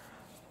understand?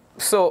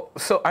 So,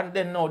 and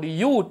then now the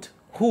youth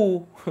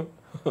who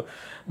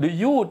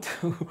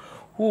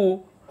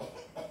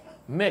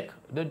make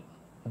the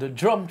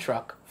drum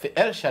track for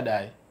El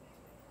Shaddai.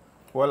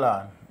 Hold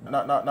on.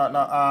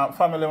 No,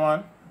 Family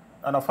Man.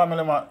 And a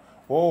Family Man.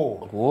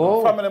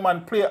 Whoa. Family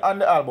Man play on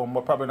the album,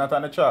 but probably not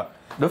on the track.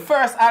 The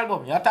first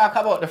album. You talk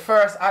about the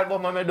first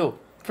album I do.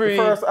 The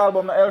first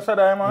album, the El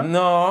Shaddai, man?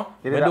 No.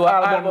 You did an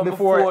album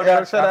before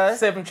El Shaddai? A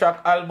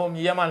 7-track album,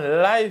 yeah, man,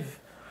 live.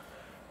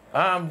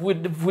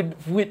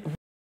 With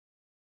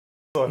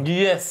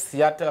yes,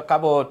 you talk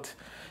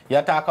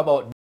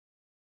about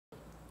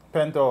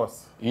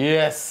Penthouse.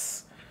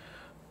 Yes.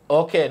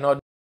 Okay, now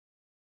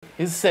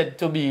is said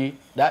to be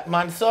that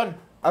man's son.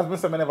 As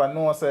Mr. I never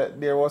know,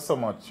 there was so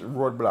much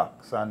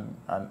roadblocks and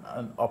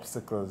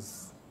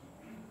obstacles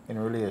in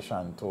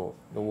relation to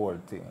the whole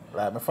thing.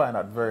 Like, I find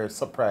that very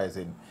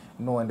surprising,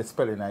 knowing the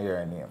spelling of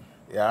your name.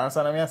 You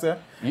understand what I say?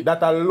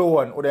 That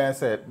alone would then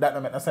say, that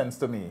don't make no sense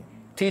to me.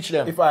 Teach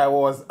them. If I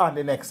was on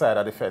the next side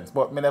of the fence,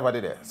 but me never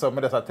did it. So me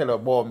just tell you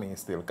about me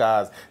still,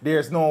 because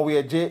there's no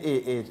way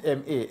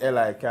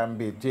Jahmali can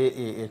be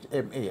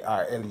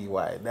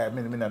Jahmarley. That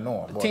me don't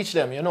know. But teach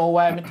them. You know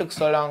why me took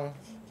so long?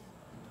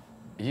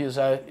 Use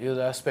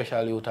a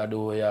special youth to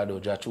do what you do,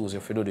 just choose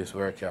if you do this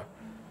work, yeah.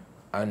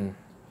 And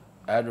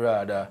I'd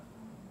rather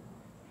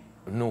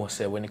know,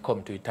 say, when it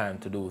comes to time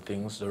to do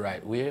things the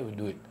right way, we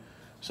do it.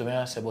 So may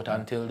I say, but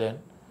until then,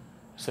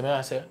 so may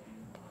I say,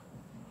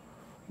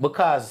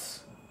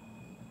 because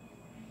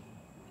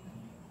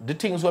the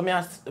things when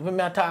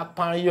I talk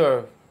on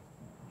your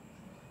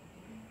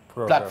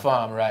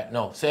platform right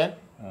now, see?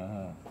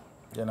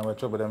 You never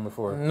trouble them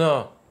before?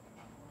 No.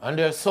 And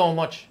there's so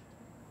much.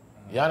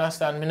 You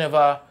understand? Me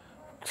never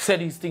say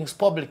these things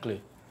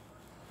publicly.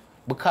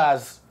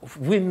 Because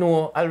we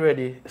know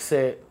already,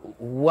 say,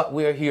 what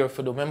we're here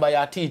for. Remember,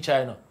 you're a teacher,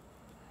 you know.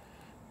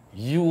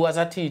 You as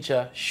a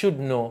teacher should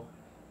know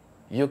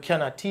you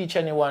cannot teach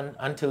anyone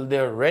until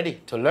they're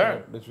ready to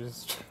learn. Which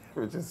is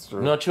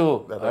true. Not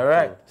true. All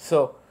right. True.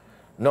 So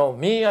Now,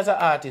 me as an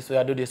artist,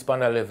 we do this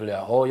on a level here.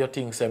 How you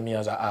think say me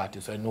as an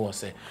artist, we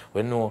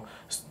know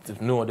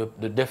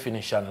the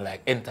definition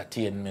like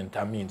entertainment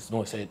means,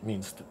 say it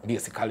means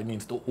basically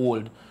means to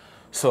hold.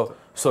 So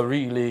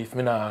really if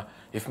me not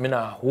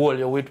hold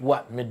you with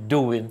what me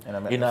doing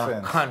in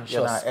a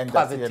conscious,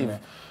 positive,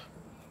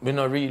 me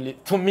not really,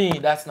 to me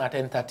that's not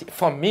entertainment.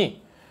 For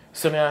me.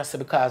 So me I say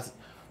because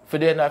for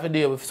the end of the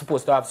day we're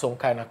supposed to have some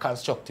kind of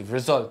constructive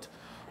result.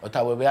 But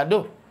that's what we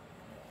do.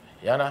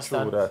 You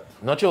understand? True that.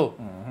 Not true.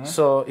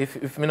 So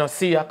if me not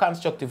see a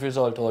constructive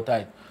result out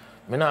of it,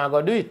 me not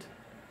go do it.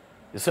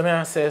 You see me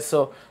I say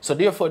so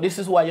therefore this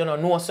is why you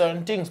know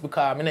certain things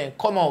because me not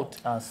come out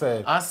and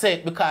say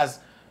it because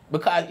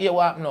here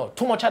what now.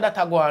 Too much of that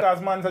go on.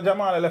 Because man said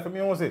Jahmali left for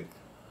music.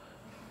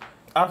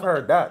 I've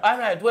heard that.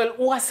 Alright, well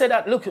who has said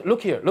that? Look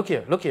here.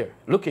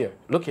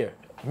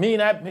 Me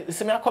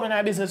see me I come in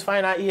our business for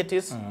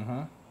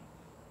 80s.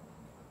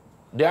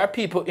 There are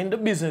people in the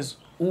business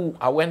who,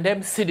 when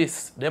them see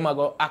this, them are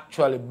going to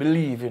actually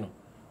believe, you know.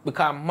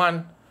 Because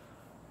man,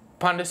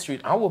 on the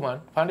street, a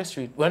woman on the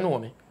street, when know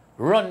me,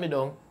 run me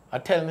down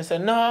and tell me, say,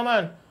 no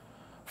man,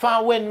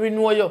 from when we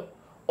know you,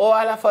 all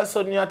of a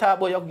sudden you talk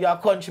about your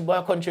country,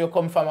 but country you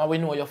come from, and we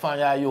know you from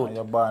your youth. And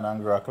you're born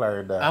and grow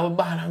Clarendon. And we're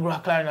born and grow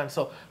Clarendon.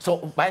 So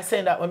by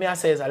saying that, what I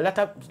say is a lot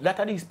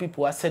of these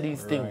people have said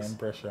these things. Wrong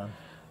impression.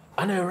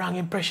 And a wrong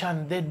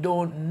impression, they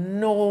don't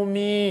know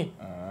me.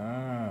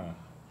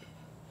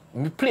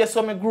 Me place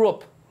where I grew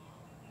up.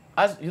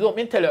 As you don't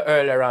mean tell you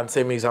earlier on,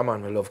 say me is a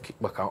man who love kick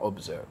back and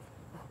observe.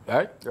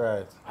 Right?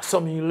 Right.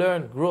 So me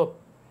learn, grow up.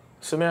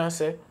 So me I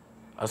say,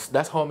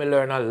 that's how me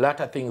learn a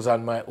lot of things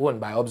on my own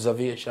by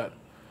observation.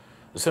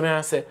 So me I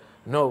say,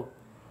 no,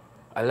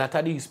 a lot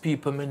of these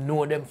people, me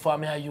know them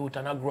from my youth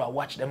and I grow up,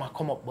 watch them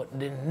come up, but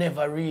they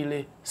never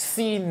really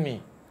seen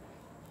me.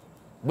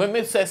 When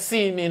me say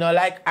see me, you know,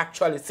 like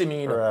actually see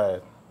me, you know.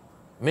 Right.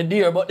 Me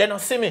dear, but they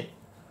don't see me.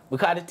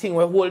 Because the thing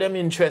will hold them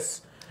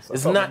interest. So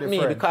it's not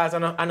me because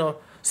I know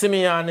see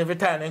me and every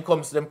time they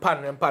comes them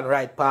pan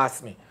right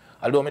past me.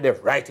 Although me they're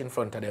right in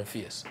front of them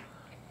face.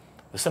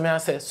 So me I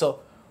say,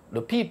 so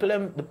the people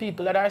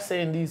that are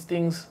saying these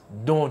things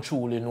don't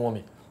truly know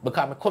me.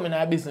 Because I come in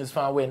our business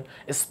from when,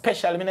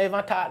 especially me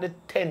never talk the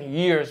 10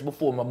 years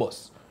before my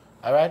boss.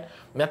 Alright?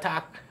 Me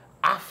talk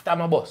after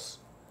my boss.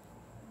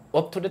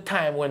 Up to the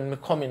time when me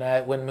come in,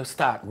 when me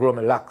start grow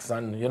my locks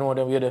and you know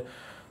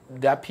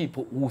there are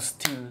people who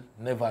still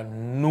never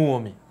know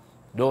me.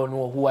 Don't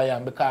know who I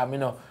am because me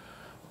know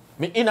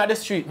me in the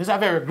street, me a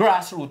very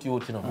grassroots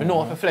youth, you know. Me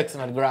know if I flexing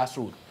at the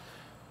grassroots.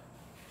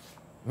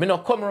 Me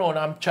not come around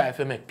and try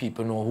to make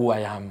people know who I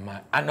am,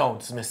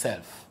 announce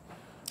myself.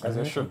 As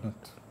I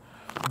shouldn't.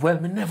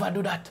 Well, me never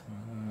do that.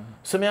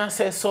 So me I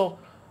say so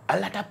a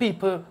lot of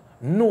people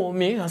know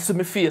me and see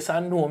my face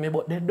and know me,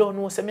 but they don't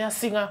know say me a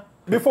singer.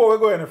 Before we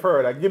go any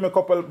further, give me a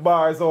couple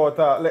bars out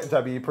Let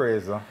Jah be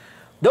praised.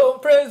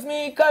 Don't praise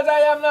me because I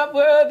am not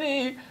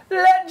worthy.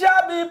 Let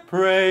Jah be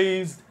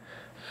praised.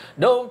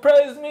 Don't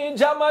praise me,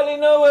 Jahmali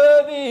no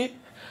worthy.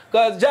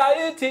 Because Jah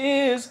it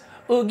is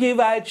who give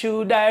I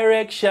true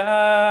direction.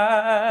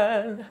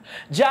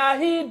 Jah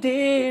he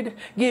did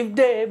give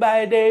day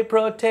by day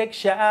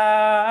protection.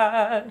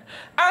 I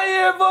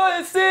hear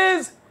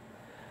voices,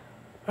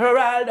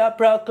 herald a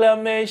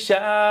proclamation.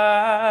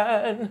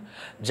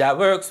 Jah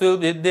works will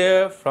be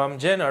there from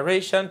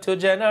generation to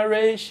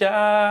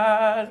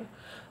generation.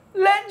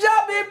 Let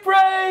Jah be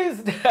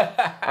praised.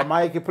 A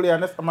Mikey play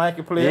on this? A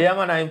Mikey play? Yeah,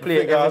 man, I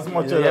play. Yeah,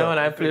 man,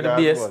 I play the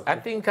bass. I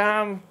think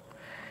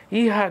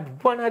he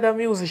had one other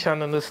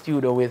musician in the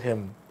studio with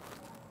him.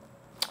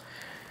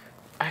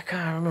 I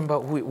can't remember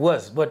who it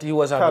was, but he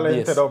was on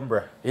talented the bass.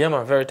 Hombre. Yeah,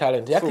 man, very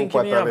talented. I think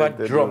he may have a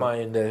drummer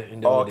in the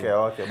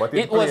Okay. But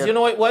it was, you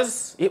know, it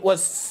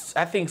was,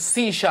 I think,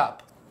 C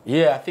sharp.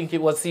 Yeah, I think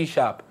it was C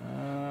sharp.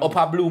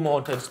 Upper Blue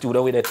Mountain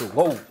studio with it too.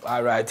 Whoa,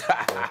 all right.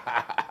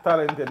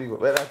 Talented people.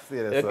 Well, that's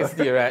it. You can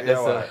see right there,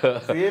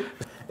 sir. See?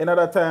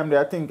 Another time there,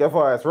 I think your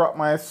voice Rock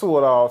My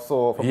Soul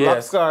also from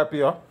Black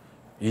Scorpio.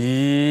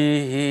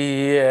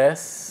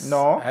 Yes.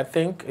 No? I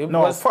think it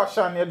no, was...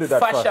 Fashion, you did that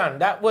Fashion.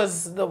 That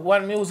was the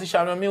one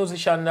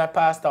musician that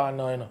passed on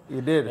now, you know.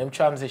 You did? Them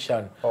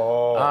transition.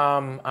 Oh.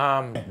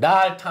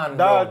 Dalton.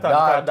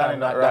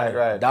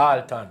 Right.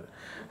 Dalton.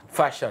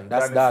 Fashion,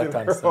 that's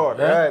Dalton.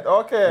 Right,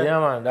 okay. Yeah,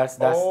 man, that's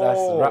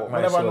Rock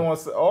My Soul.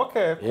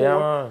 Okay, cool. Yeah,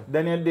 man.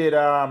 Then you did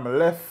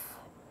Left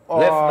or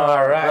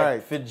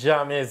Right. For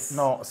Jammys.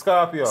 No,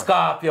 Scorpio.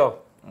 Scorpio.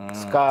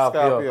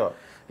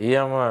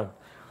 Yeah, man.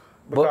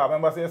 Because I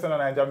remember saying no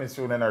Jammys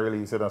tune in a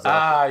release. Yeah, no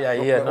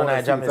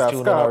Jammys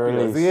tune in a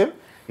release.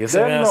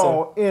 Then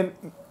now, in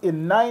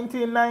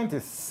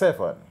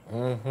 1997,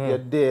 you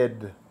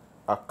did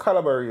a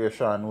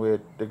collaboration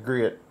with the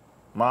great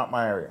Mark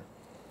Myrie.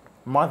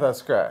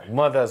 Mother's Cry.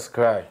 Mother's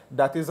Cry.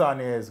 That is on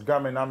his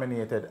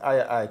Grammy-nominated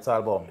Higher Heights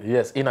album.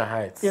 Yes, Inner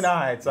Heights. Inner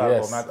Heights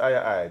album, not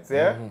Higher Heights,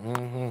 yeah?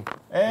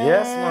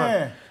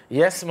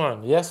 Yes, man.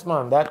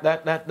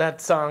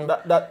 That song...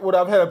 That would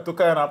have helped to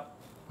kind of...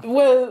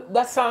 Well,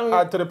 that song...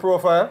 Add to the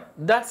profile?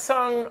 That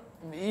song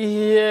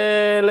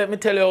Yeah, let me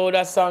tell you how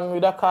that song, we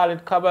call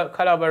it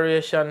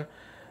collaboration.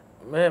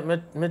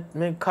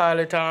 Me call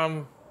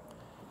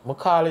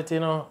it, you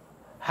know,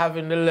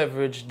 having the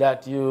leverage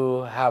that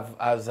you have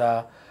as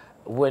a,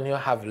 when you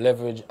have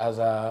leverage as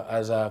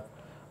a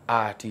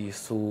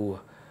artist who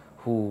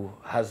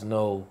has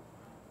now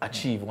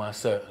achieved one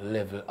certain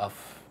level of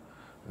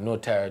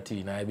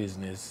notoriety in our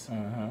business,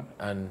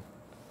 and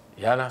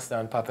you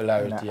understand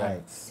popularity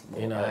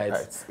in our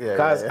heights.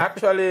 Because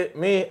actually,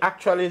 me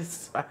actually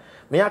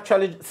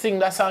sing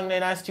that song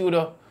in our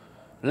studio,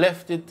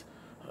 left it,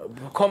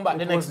 come back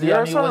the next day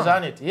and he was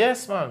on it.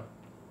 Yes, man.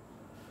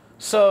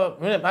 So,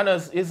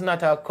 it's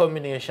not a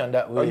combination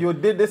that we... Oh, you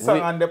did this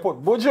song and they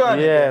put Buju on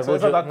it, so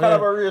it's not a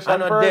collaboration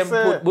and per them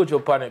se. put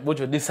Buju on it.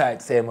 Buju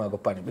decided say go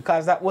on it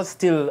because that was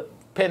still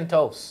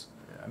Penthouse.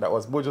 Yeah, that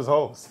was Buju's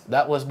house.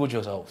 That was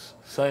Buju's house.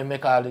 So he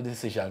make all the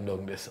decision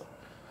down there. So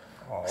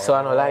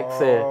I don't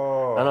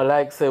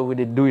like say we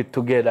did do it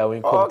together,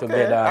 we come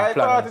together and I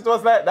plan. thought it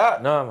was like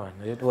that. No, man,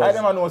 it was... I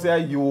never know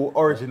say you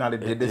originally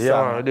did this song.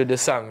 Yeah, man, we did the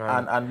song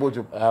and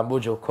Buju. And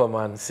Buju come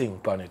and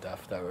sing on it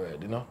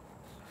afterward, you know.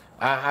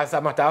 As a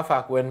matter of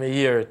fact, when we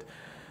hear it,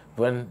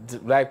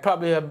 like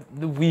probably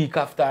the week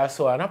after or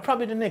so, and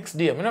probably the next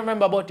day, I don't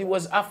remember, but it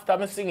was after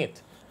me sing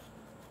it.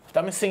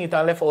 After me sing it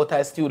and left out of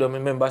the studio, I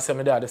remember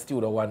saying me at the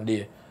studio one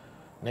day.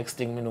 Next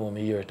thing me know,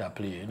 me hear it a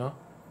play, you know.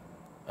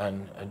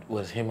 And it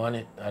was him on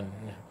it, and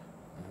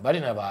but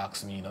he never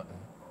asked me nothing.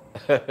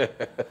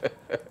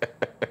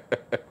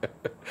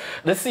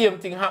 The same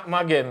thing happened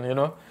again, you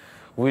know,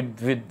 with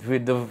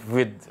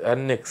a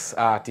next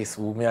artist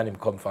who me and him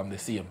come from the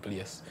same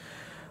place.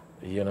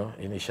 You know,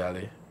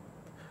 initially.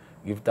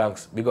 Give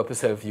thanks. Big up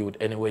yourself, youth,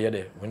 anywhere you're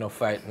there. We don't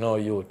fight no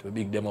youth. We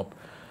big them up.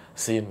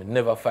 Saying we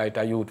never fight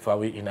a youth for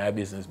we in our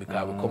business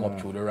because we come up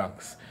through the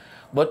ranks.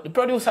 But the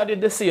producer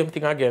did the same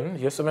thing again.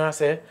 You see me I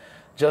say?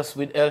 Just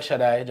with El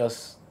Shaddai,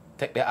 just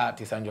take the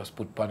artist and just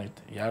put on it.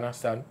 You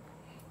understand?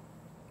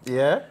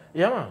 Yeah?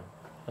 Yeah, man.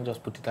 And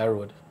just put it on the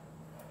road.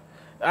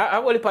 I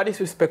will for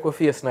disrespect we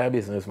face in our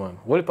business, man.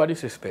 Will for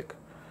disrespect.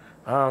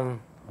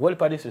 Will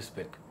for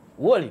disrespect.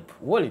 Will.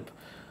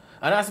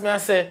 And as me I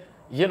say,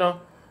 you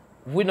know,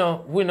 we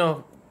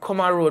know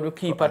come on road, we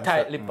keep a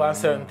tight lip on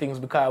certain things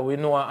because we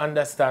know and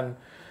understand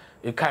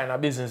the kind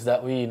of business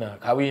that we in,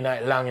 because we in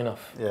it long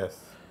enough. Yes.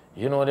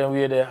 You know the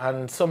way there,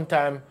 and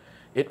sometimes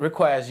it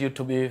requires you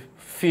to be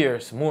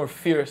fierce, more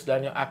fierce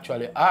than you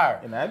actually are.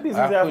 In our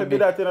business, you have to do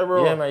that, you know,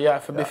 bro. Yeah, man, you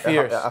have to be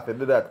fierce. You have to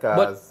do that,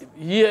 cause...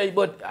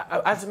 But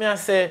as me I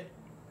say,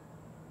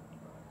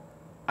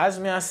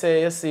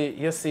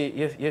 you see,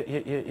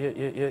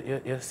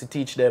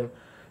 teach them.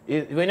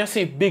 When you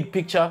see big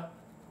picture,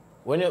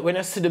 when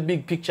you see the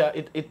big picture,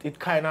 it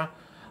kind of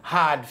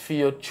hard for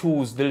you to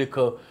choose the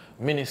little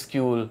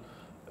minuscule,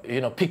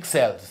 you know,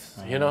 pixels,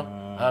 you know,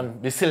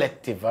 and be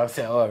selective and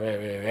say,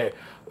 oh,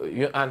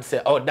 and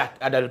say, oh, that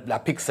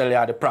pixel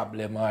are the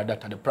problem or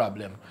that are the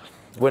problem.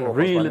 When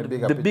really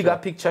the bigger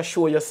picture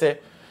show you say,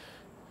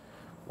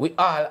 we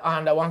all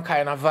under one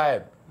kind of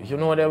vibe. You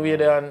know the way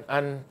there,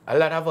 and a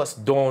lot of us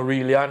don't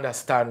really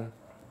understand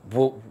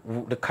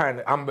the kind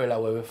of umbrella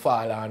where we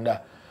fall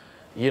under.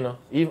 You know,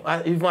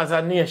 even as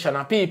a nation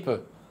of people,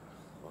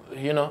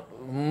 you know,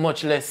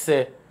 much less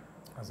say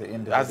as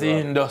the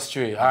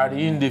industry or the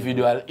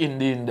individual in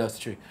the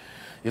industry.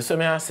 You see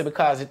me I say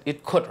because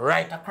it cut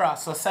right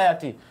across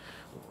society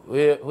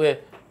where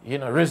you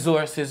know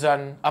resources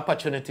and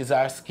opportunities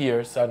are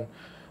scarce and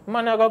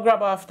man I go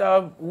grab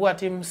after what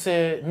him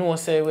say, no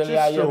say, well,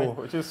 yeah,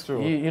 which is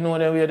true. You know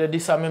the way that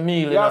this is my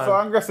meal. Yeah, so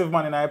aggressive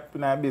man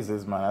in our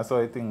business, man. I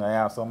saw I think I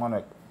have some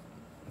money.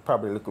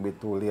 Probably a little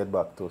bit too laid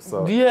back too.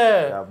 So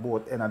yeah,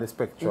 both end of the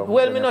spectrum.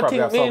 Well, me not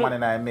think someone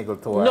in the middle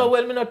too. No,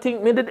 well, me not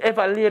think me did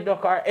ever laid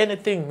back or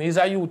anything. Me is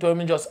a youth where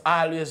me just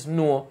always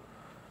know,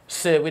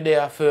 say we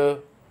there for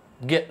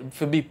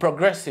be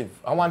progressive.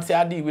 And once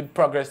I deal with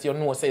progress, you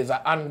know, say it's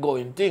an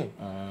ongoing thing.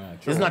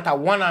 It's not a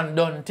one and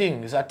done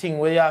thing. It's a thing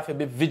where you have to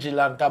be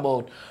vigilant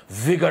about,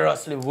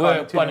 vigorously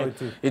work on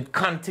it. It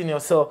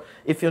continues. So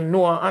if you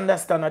know and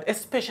understand that,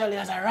 especially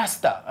as a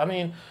Rasta, I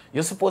mean,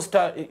 you're supposed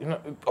to, you know,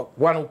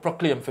 one who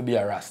proclaim to be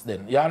a Rasta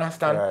then. You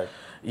understand? Right.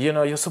 You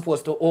know, you're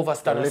supposed to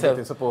overstand yourself.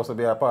 It's supposed to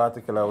be a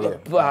particular way.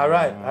 All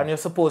right. And you're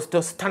supposed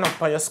to stand up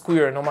on your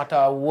square no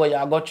matter where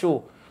you got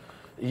you.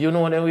 You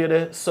know the way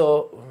there.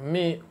 So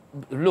me,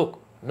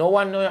 look, no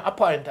one know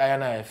appoint I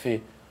and I for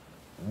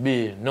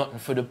be nothing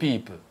for the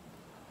people.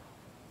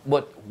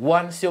 But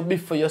once you be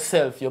for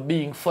yourself, you're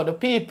being for the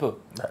people.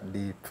 That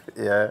deep,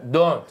 yeah.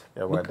 Don't.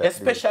 Yeah,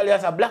 especially deep.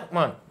 As a black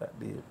man. That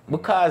deep.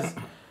 Because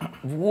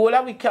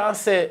all we can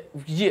say,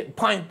 yeah,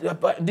 point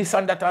this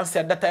and that and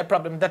say that I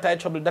problem, that I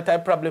trouble, that I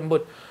problem,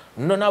 but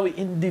none of we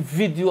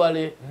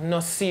individually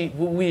no see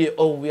how we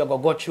are going to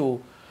go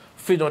through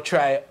if you don't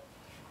try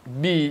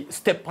be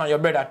step on your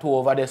brother too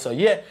over there. So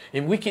yeah,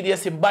 him wicked,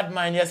 yes, him bad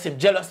mind, yes, him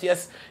jealous,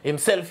 yes, him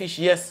selfish,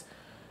 yes.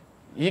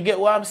 You get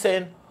what I'm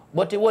saying?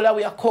 But the whole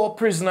we are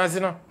co-prisoners,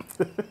 you know.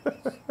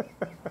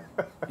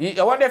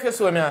 I wonder if you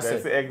see what I say.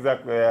 That's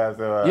exactly what I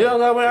say. You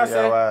know what I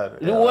say?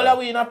 The whole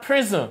we in a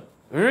prison.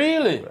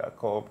 Really? We are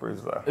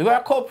co-prisoner. We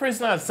are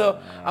co-prisoners. So,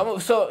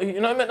 so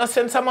you know, it make no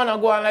sense. Someone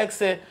go and like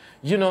say,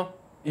 I'm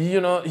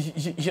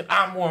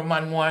more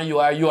man more than you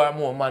are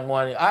more man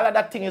more than you. All of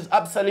that thing is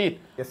obsolete.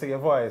 You see your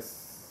voice.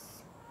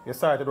 You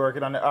started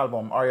working on the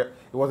album, or it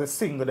was a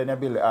single, then you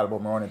build the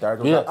album around it, or it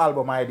was an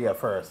album idea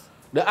first?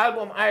 The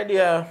album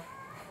idea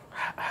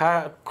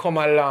had come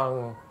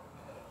along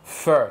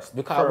first,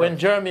 because when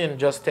Jermaine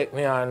just take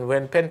me on,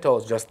 when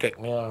Penthouse just take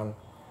me on,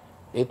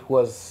 it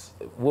was,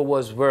 we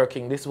was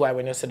working. This is why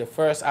when you say the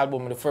first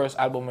album you talk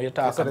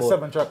about. It's a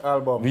 7-track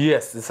album.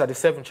 Yes, it's a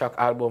 7-track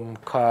album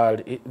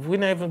called, we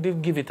never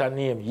did give it a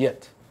name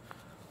yet.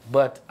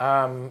 But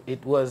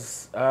it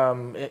was,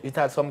 it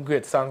had some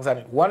great songs on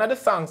it. One of the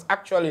songs,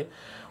 actually,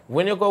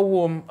 when you go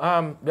home,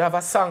 we have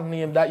a song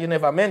name that you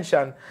never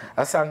mentioned.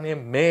 A song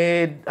named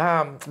Made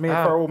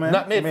for a Woman?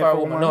 Not Made for a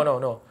Woman,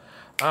 no.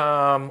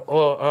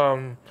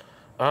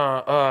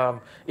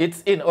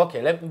 It's in,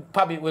 okay,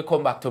 probably will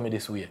come back to me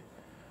this way.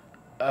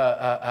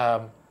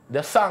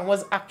 The song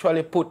was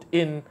actually put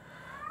in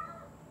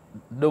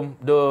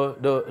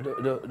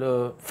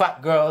the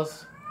Fat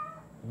Girls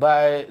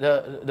by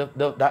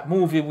that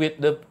movie with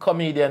the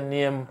comedian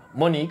named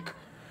Monique.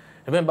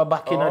 Remember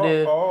back in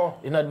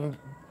the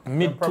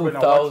mid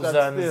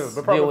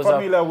 2000s, there was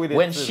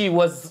when she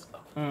was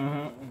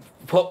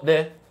up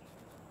there.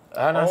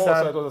 So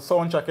it was a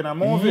soundtrack in a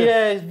movie?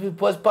 Yeah, it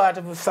was part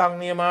of a song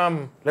name.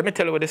 Let me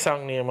tell you what the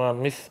song name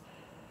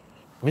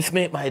Miss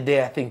Make My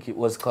Day, I think it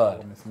was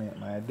called. Miss Make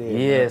My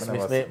Day. Yes,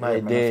 Miss Make My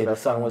Day. The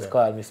song was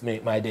called Miss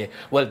Make My Day.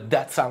 Well,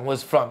 that song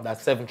was from that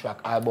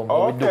 7-track album.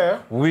 Okay.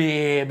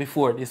 Way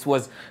before. This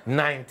was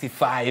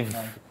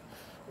 95.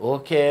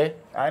 Okay.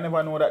 I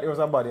never knew that there was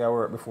a body of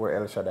work before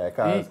El Shaddai,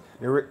 because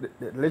the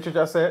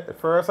literature said the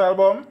first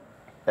album,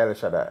 El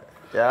Shaddai.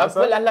 Yeah,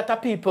 well, a lot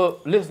of people,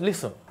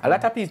 listen, a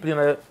lot of people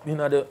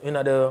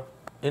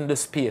in the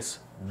space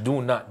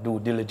do not do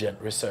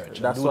diligent research.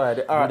 That's why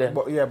the art,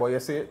 but you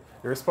see,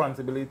 the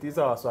responsibility is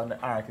also on the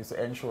artist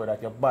to ensure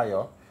that your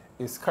bio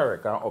is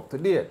correct and up to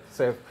date.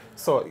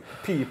 So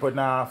people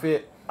now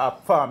have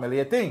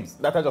family things.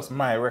 That is just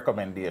my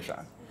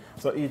recommendation.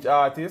 So each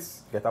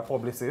artist get a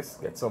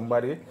publicist, get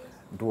somebody,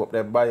 do up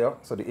their bio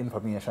so the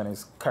information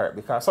is correct.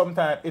 Because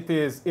sometimes it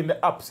is in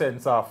the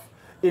absence of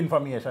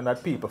information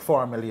that people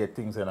formulate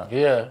things, you know.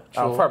 Yeah,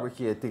 true. And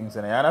fabricate things,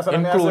 you know.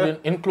 And that's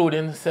what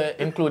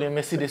including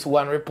me see this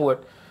one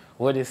report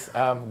where this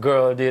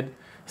girl did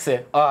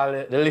say all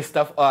the list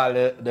of all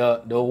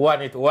the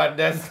one-hit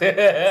wonders.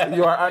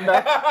 You are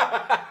under?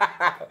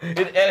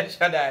 In El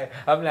Shaddai.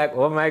 I'm like,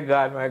 oh my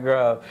God, my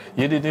girl,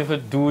 you didn't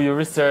even do your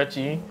research,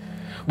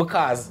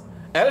 because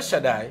El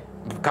Shaddai,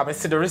 come and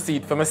see the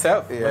receipt for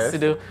myself. Yes.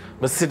 I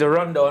see the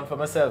rundown for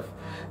myself.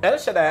 El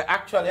Shaddai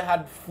actually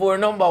had 4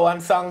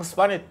 #1 songs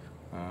on it.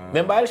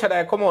 Remember El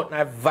Shaddai come out in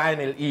a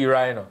vinyl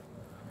era, you know.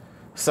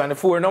 So the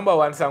 4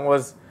 #1 song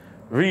was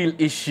Real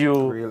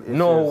Issue,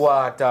 No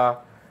Water,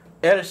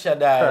 El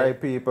Shaddai, Cry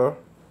People.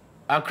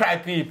 And Cry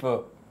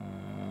People.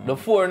 The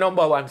 4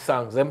 #1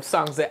 songs, them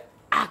songs that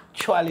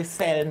actually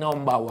sell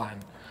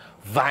 #1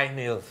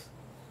 vinyls.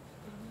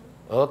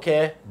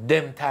 Okay,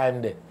 them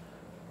time there.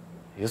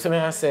 You see me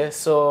I say?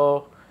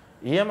 So,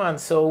 yeah man,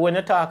 so when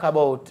you talk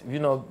about,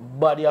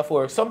 body of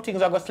work, some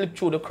things are going to slip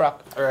through the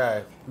crack.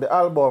 Right. The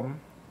album,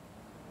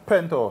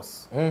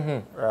 Penthouse.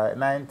 Right,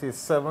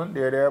 97,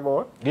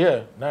 thereabout?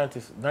 Yeah,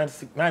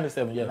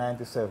 97, yeah.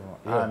 97.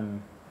 Yeah.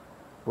 And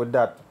with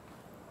that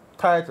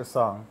title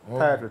song,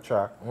 title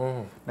track,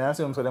 I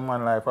assume so the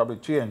man life probably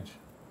change.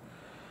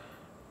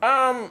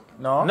 No?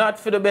 Not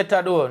for the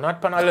better though,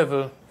 not on a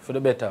level for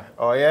the better.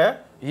 Oh yeah?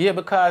 Yeah,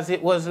 because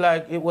it was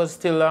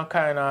still a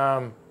kind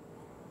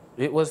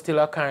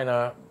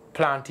of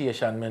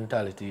plantation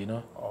mentality, you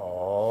know.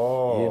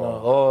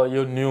 Oh.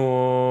 You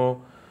knew.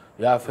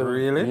 You have to,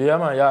 really? Yeah,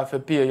 man. You have to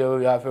pay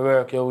you have to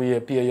work your way,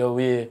 pay your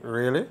way.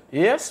 Really?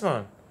 Yes,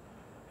 man.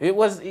 It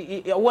was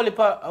a whole heap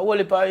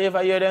of you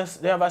ever hear them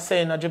ever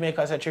saying that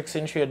Jamaica is a tricks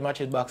in trade,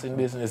 matches boxing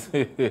business.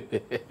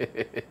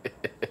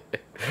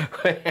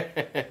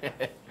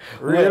 Really?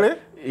 Well,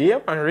 yeah,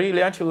 man,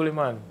 really and truly,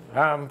 man.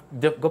 Go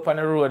up on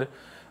the road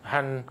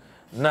and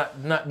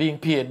not being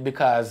paid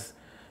because,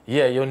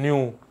 yeah, you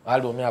knew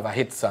although me have a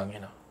hit song, you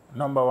know.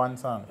 #1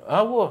 song.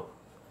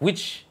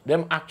 Which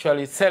them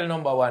actually sell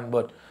 #1,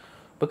 but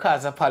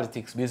because of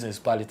business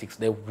politics,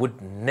 they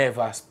would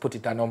never put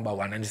it at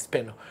 #1 and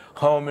spend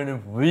how many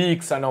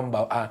weeks at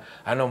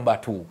number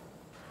 2.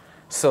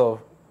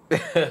 So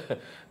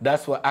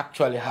that's what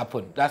actually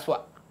happened.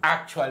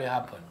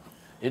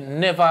 It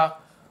never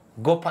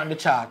go up on the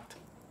chart.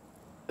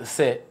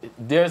 Say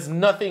there's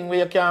nothing where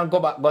you can go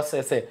back but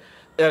say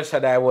El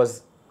Shaddai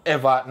was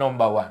ever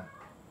 #1.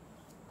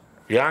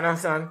 You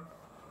understand?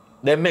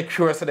 They make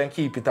sure so they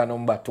keep it at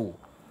 #2.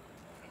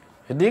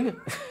 You dig?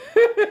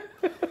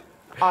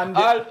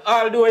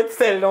 Although it's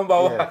still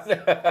 #1.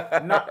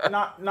 Yes.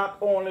 not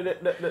only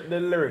the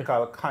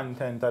lyrical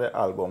content of the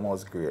album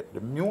was great.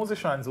 The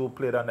musicians who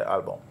played on the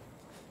album.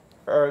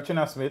 Earl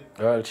China Smith.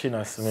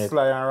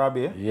 Sly and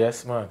Robbie.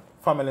 Yes, man.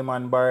 Family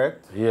Man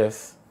Barrett.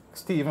 Yes.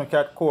 Stephen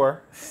Cat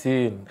Core.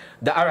 Scene.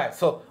 Alright,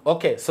 so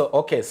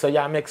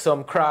yeah, make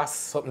some cross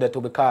something there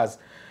too because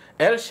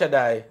El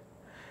Shaddai,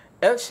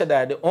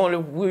 the only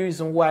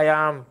reason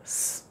why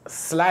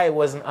Sly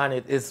wasn't on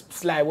it is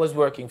Sly was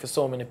working for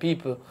so many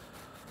people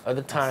at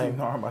the time.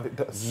 Normally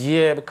does.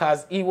 Yeah,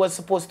 because he was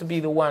supposed to be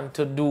the one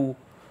to do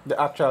the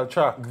actual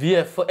track.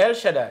 Yeah, for El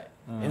Shaddai.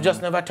 He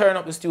just never turned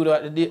up the studio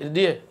at the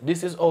day.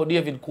 This is how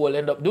David Cole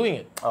ended up doing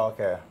it.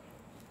 Okay.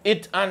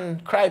 It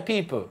and Cry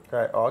People.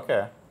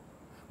 Okay.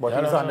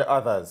 But he's on the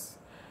others.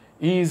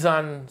 He's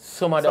on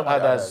some of the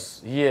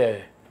others. Yeah.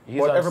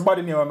 But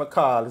everybody knew him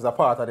call is a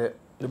part of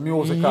the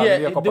musical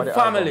makeup of the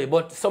family. album.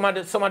 But some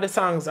of the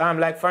songs,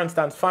 like for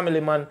instance, Family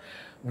Man,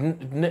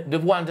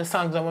 the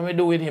songs that we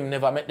do with him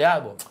never met the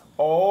album.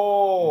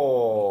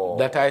 Oh.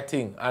 That I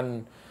think.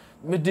 And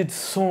we did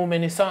so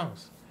many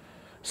songs.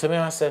 So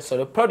I said, so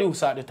the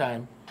producer at the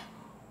time,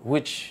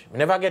 which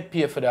never get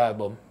paid for the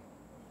album.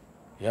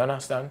 You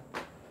understand?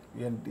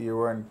 You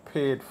weren't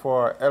paid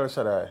for El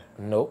Shaddai?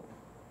 No.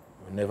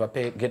 We never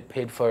get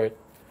paid for it.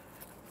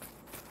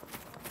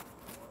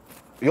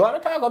 You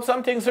want to talk up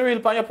some things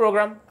real on your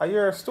program? I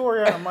hear a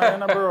story,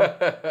 mine, bro.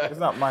 It's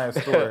not my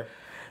story.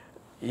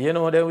 You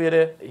know, the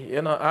way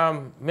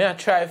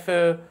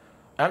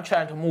I'm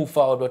trying to move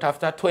forward, but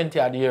after 20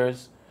 odd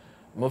years,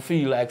 I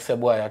feel like, say,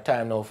 boy, a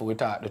time now for we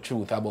talk the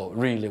truth about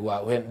really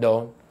what went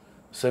down.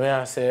 So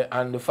I say,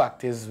 and the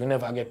fact is, we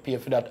never get paid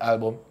for that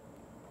album.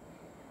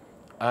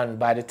 And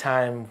by the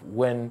time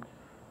when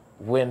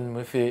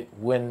me see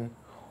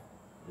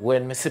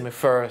my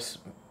first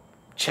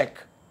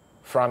check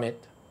from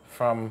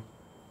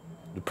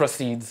the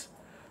proceeds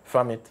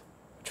from it,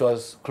 which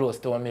was close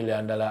to $1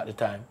 million at the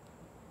time,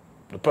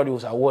 the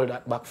producer hold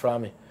that back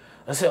from me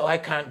and say, oh, I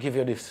can't give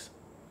you this.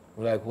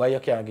 I'm like, why you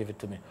can't give it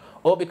to me?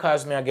 Oh,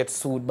 because I get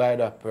sued by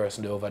that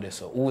person over there.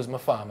 So who was my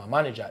farmer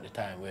manager at the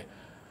time where,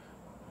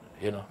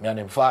 me and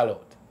him fall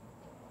out.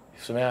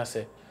 So I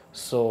say,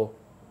 so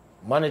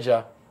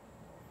manager,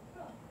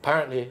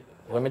 apparently,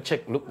 when I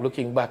check,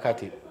 looking back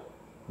at it,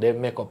 they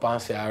make up and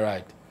say, all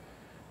right,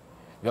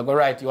 we're going to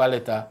write you a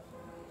letter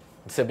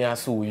and say, I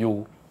sue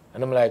you.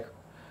 And I'm like,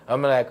 all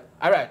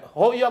right,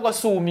 how you going to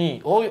sue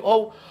me?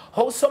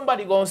 How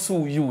somebody going to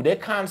sue you? They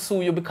can't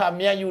sue you because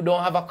me and you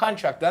don't have a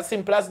contract. As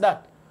simple as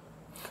that.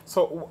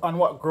 So, on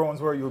what grounds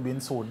were you being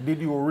sued?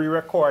 Did you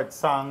re-record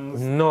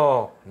songs?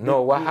 No.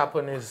 What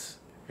happened is,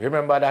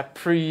 remember that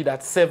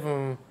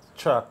 7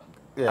 track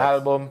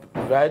album,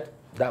 right,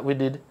 that we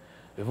did?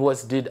 It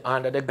was did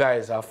under the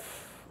guise of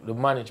the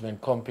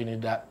management company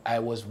that I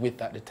was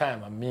with at the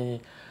time. And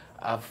me,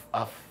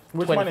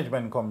 which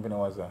management company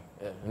was that?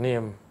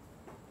 Name.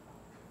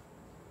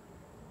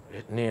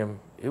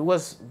 It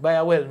was by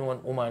a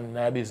well-known woman in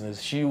our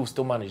business. She used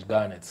to manage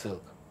Garnet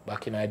Silk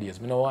back in ideas.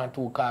 I don't want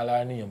to call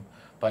her name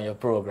on your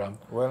program.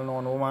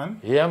 Well-known woman?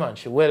 Yeah, man.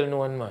 She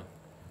well-known, man.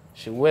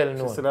 She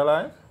well-known. She still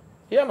alive?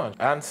 Yeah, man.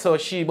 And so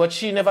but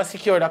she never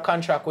secured a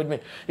contract with me.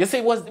 You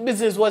see, the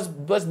business was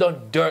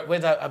done dirt.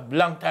 Was a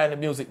long time the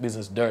music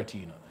business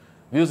dirty,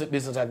 Music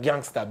business a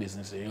gangster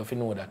business, if you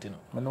know that,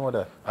 I know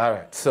that. All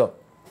right, so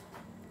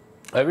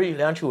I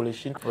really and truly,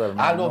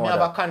 although we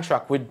have a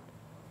contract with,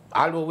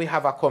 although we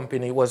have a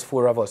company, it was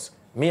 4 of us.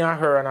 Me and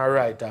her and a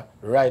writer.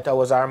 The writer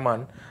was our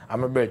man.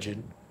 I'm a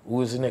virgin. Who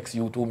was the next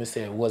youth who me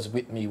say was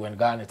with me when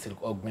Garnet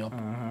Silk hugged me up.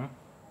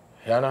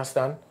 You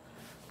understand?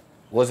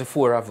 Was the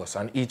 4 of us,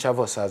 and each of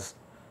us has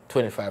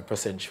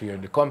 25% share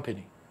in the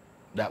company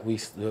that we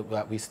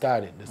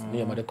started. The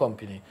name of the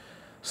company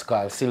is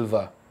called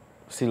Silver,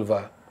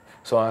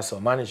 so and so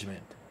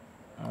management.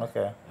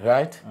 Okay.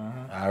 Right?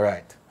 All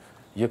right.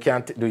 You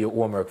can't do your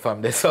homework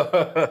from this.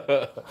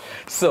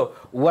 So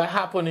what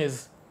happened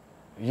is,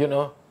 we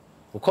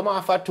come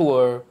off a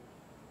tour,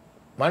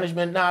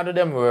 management now do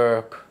them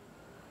work,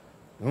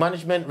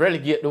 management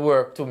relegate the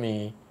work to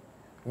me,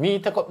 me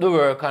take up the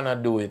work and I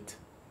do it.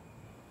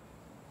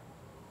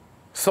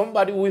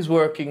 Somebody who is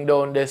working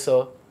down there,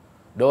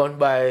 down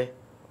by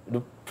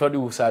the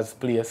producer's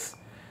place,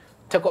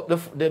 take up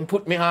then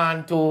put me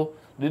on to,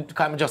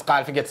 can just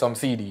call to get some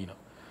CD,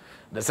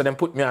 So then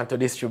put me on to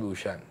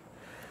distribution.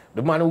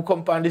 The man who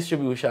come on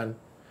distribution,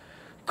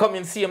 come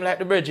and see him like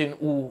the virgin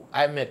who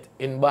I met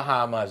in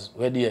Bahamas,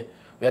 where they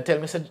tell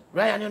me, said,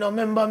 Ryan,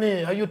 remember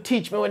me? How you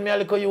teach me when me a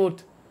little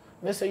youth?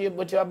 I say,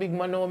 but you're a big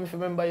man now, if you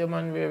remember your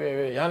man,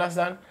 very. You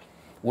understand?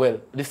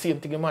 Well, the same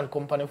thing, the man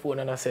come on the phone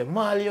and I say,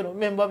 Mali,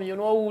 remember me, you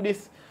know who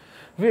this?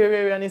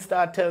 Very, and he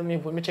start telling me,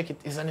 when me check it,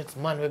 isn't it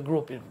man we grew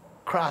up in,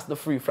 cross the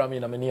free from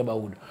in my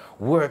neighborhood,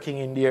 working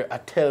in there,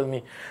 tell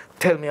me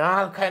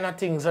all kind of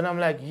things. And I'm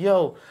like,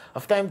 yo,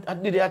 after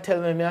I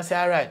tell me, I say,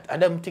 all right, I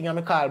don't think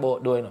I'm call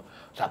about doing.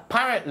 So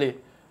apparently,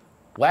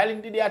 while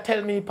in did they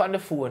tell me on the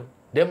phone,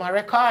 them are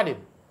record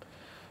him.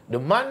 The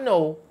man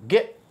now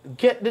get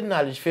the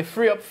knowledge for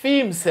free up for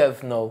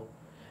himself now.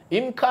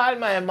 Him call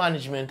my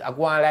management, I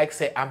go on like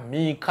say, and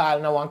me call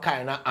now one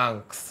kind of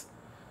angst.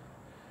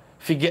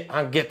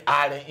 Get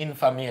all the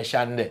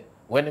information there.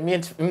 When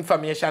the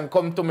information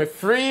come to me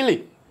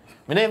freely,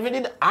 I never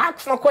did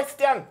ask no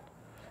question.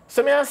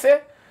 So I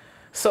say,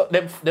 So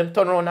them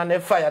turn around and they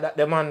fire that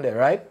them on there,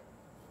 right?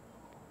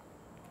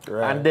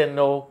 Right. And then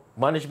now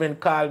management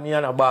call me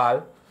on a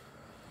ball.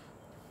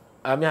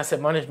 And I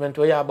said, management,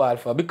 where you a ball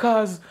for?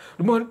 Because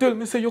the man tell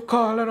me, say, you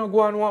call and I go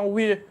on one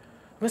way.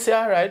 I say,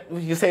 all right.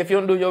 You say, if you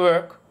don't do your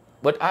work,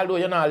 but although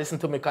you not listen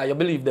to me because you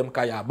believe them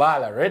because you're a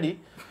ball already,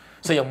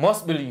 so you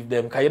must believe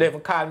them because you don't even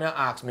call me and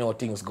ask me how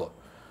things go.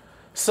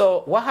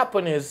 So what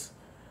happened is,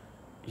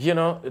 you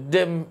know,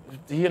 them,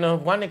 you know,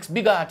 one next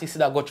big artist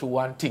that go through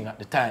one thing at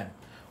the time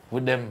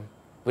with them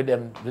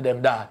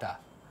daughter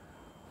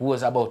who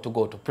was about to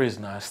go to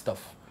prison and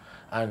stuff.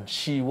 And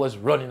she was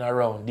running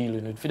around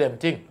dealing with them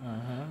thing.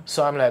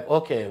 So I'm like,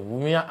 okay,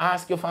 me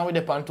ask you if I'm with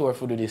the pan tour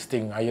for do this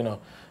thing, and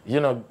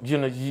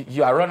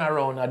you are run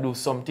around and do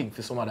something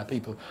for some other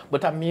people.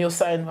 But I'm me you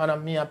sign and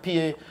I'm me I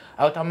pay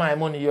out of my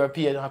money, you're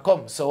paid and I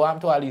come. So I'm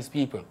to all these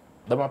people.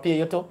 Them I pay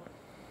you too.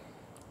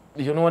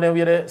 You know what I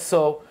mean?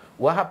 So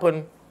what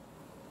happened?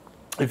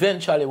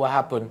 Eventually, what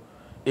happened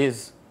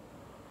is,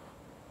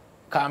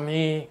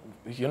 me,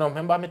 you know,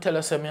 remember me tell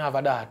us me have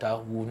a daughter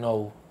who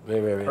know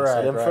very. Right,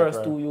 so them right, first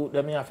right. two youth,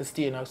 them me have to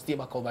stay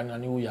back over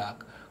in New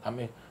York.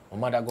 And my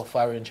mother go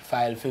foreign, she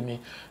file for me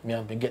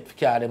have to get to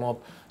carry them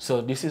up.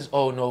 So this is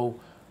how now,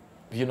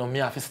 you know, me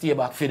have to stay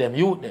back for them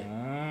youth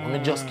then. Me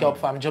just came up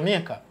from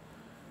Jamaica.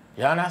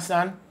 You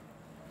understand?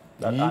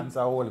 That answer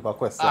a whole heap of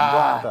questions.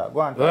 Go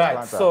on,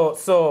 right.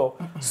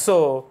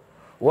 So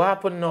what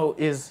happened now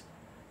is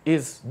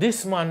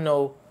this man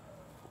now,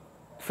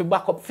 if he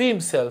back up for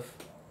himself,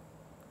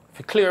 if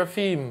he clear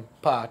for him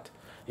part,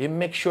 he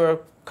make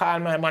sure call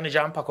my manager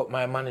and pack up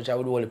my manager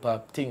with all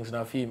the things in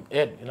a film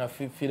head, in a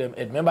film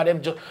head. Remember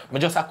them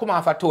just come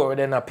off a tour,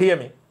 they not pay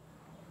me.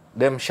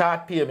 Them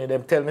short pay me,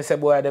 them tell me say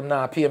boy them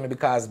not pay me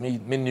because me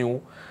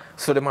new.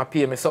 So them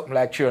pay me something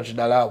like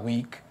 $300 a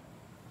week.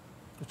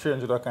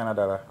 $300 what kind of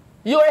dollar?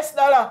 US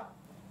dollar.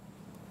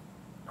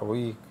 A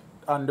week.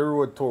 On the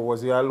road tour,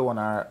 was you alone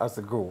or as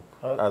a group?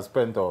 As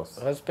Penthouse?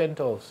 As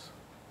Penthouse.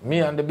 Me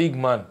and the big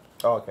man.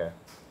 Okay.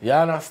 You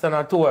understand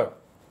a tour?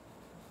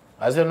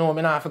 As you know, I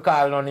don't have to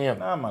call no name.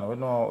 Nah, man, we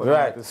know.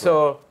 Right.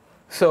 So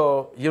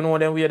you know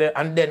them way there.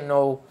 And then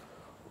now,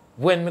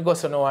 when me go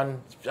so now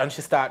and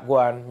she start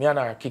going, me and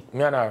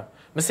her,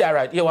 me say, all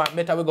right, you want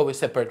better we go with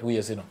separate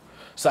ways, you know.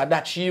 So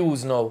that she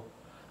use now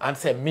and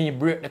say me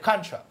break the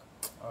contract.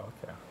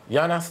 Okay. You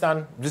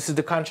understand? This is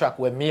the contract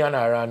where me and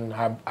her and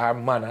her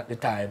man at the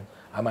time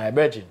and my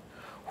virgin,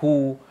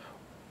 who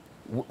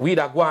we'd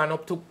have gone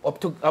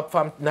up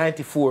from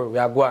 94, we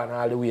are going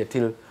all the way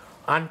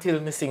until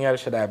me sing El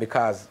Shaddai,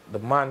 because the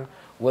man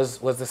was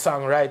the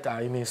songwriter.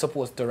 I mean,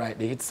 supposed to write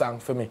the hit song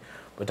for me.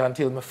 But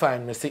until me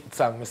find me hit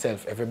song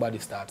myself, everybody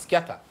starts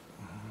scatter.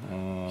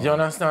 You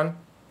understand?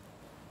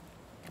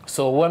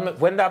 So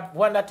when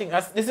that thing,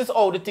 this is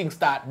how the thing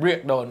start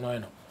break down now, you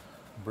know.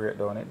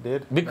 Breakdown it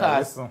did.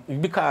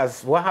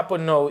 Because what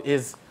happened now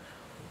is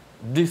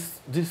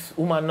this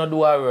woman not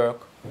do her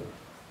work,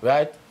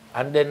 right?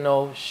 And then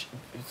now,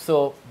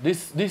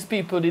 these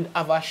people did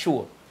have a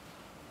show.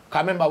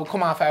 Cause remember we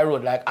come off a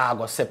road like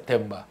August,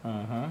 September,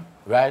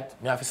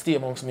 right? Me have to stay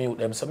amongst me with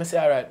them. So me say,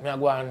 all right, me I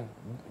go and,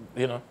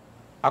 you know,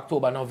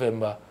 October,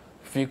 November,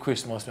 free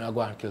Christmas, me I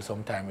go and kill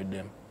some time with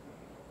them.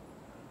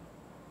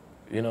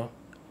 You know,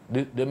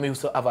 they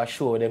used to have a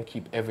show. Them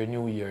keep every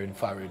New Year in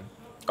foreign.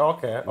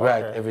 Okay.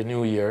 Right, every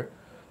New Year.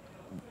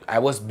 I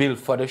was built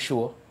for the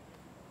show,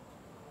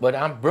 but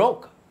I'm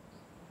broke.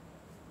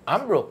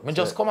 Me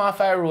just come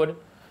off a road.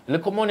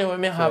 Look money when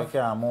me have. You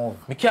can't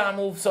move. Me can't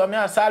move. So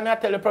I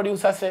tell the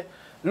producer, say,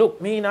 look,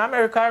 me in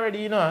America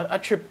already, you know, a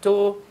trip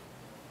to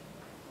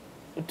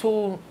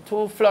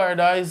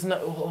Florida is not,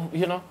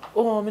 you know,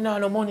 oh, me not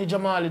no money,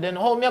 Jahmali, then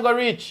how me I go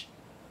reach?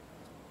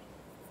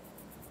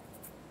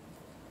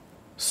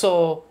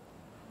 So,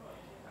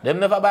 them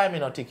never buy me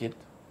no ticket.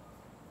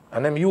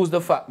 And them use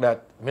the fact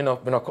that me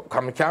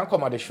can't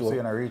come at the show. So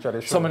you not reach at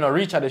the show. So me not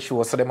reach at the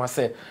show. So them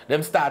say,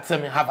 them start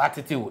saying me have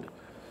attitude.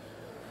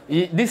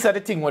 This is the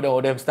thing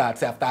where them start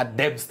say after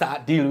them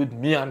start deal with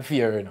me and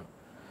fear, you know.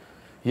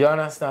 You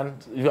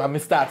understand? Me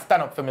start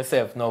stand up for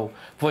myself now.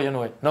 For you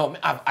know it. Now me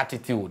have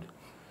attitude.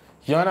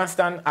 You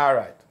understand?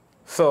 Alright.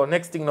 So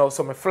next thing now,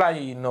 so me fly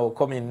in now,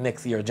 come in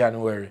next year,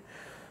 January.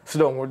 Sit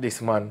down with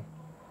this man.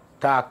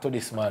 Talk to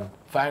this man.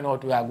 Find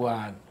out where I go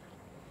on.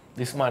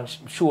 This man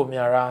show me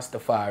a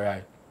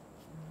Rastafari.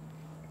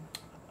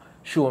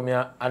 Show me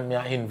and me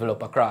an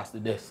envelope across the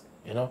desk,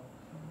 you know.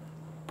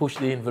 Push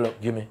the envelope,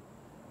 give me.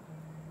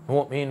 I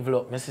want me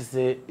envelope. Mrs.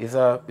 say is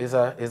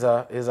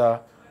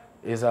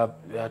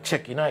a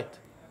check in it.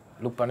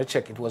 Look on the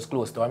check, it was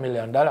close to $1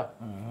 million. That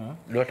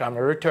time I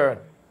return.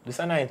 This is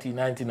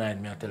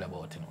 1999 me I tell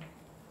about, you know.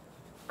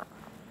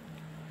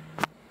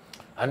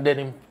 And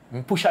then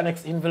he push a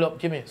next envelope,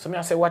 give me. So me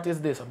I say, what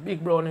is this? A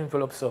big brown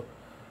envelope, so.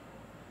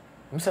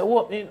 I say,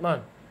 what mean,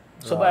 man?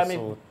 So by me,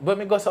 when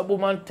me go some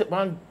man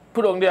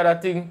put on the other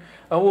thing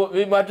and what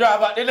me my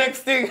drive at the next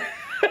thing.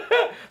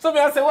 So me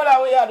I say, what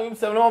are we doing? Him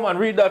say, no man,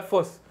 read that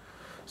first.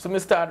 So me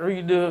start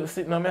read the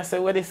sitting and I say,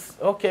 where this?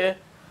 Okay,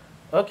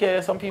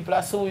 some people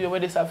are sue you,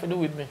 what this have to do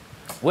with me?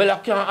 Well, I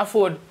can't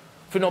afford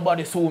for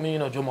nobody sue me, you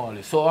know,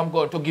 Jahmali. So I'm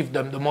going to give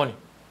them the money.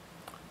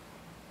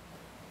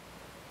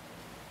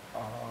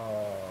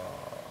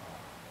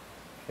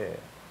 Okay.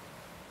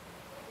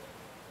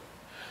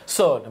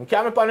 So, them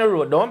carry me on the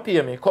road, don't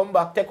pay me, come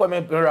back, take away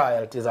my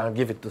royalties and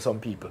give it to some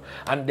people.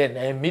 And then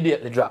they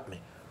immediately drop me.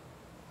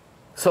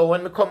 So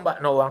when I come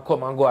back now and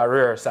come and go a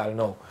rehearsal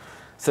now,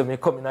 so me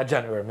come in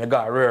January, I go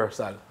a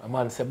rehearsal. A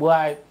man say,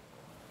 boy,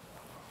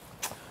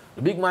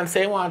 the big man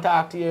say he want to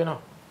talk to you, you know.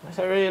 I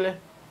say, really?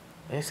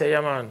 And he say,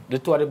 yeah man, the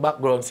two of the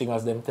background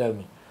singers them tell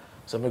me.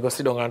 So I go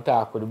sit down and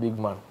talk with the big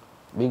man.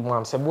 Big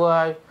man say,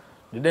 boy,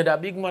 the day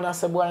that big man I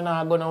say, boy, now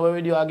I'm going to work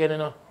with you again, you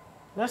know.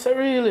 And I say,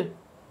 really?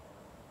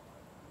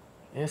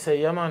 And he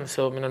say, yeah man,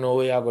 so I don't know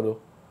what you are going to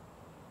do.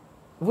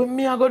 What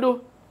me I going to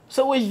do?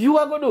 So what you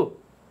are going to do?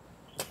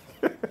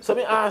 So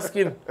me ask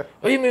him,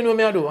 what you mean what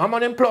me I do? I'm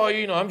an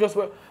employee, you know, I'm just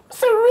work. I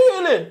say,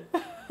 really?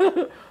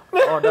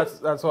 Oh,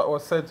 that's what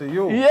was said to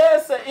you?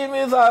 Yes, he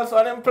is also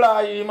an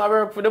employee. He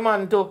work for the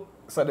man too.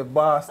 So the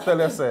boss tell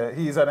you say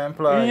he's an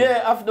employee?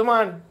 Yeah, of the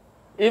man.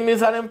 He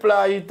is an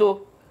employee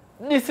too.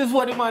 This is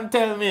what the man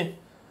tell me.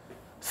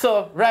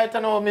 So right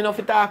now, me not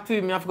to talk to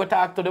him, I have to go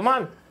talk to the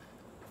man.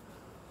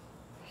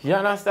 You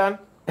understand?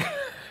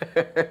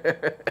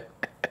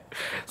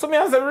 So me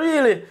I say,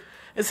 really?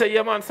 He say,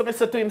 yeah man, so I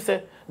said to him,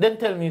 say, then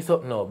tell me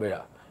something now,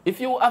 brother. If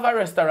you have a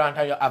restaurant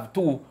and you have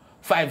 2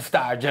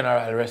 5-star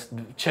general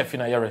chef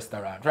in your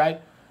restaurant,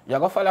 right? You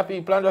go follow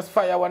people and just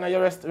fire one of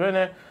your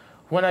restaurant.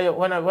 One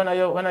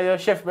of your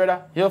chef,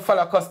 brother, you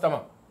follow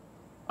customer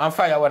and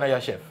fire one of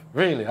your chef.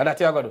 Really? And that's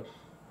what you go do.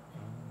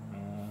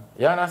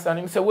 You understand?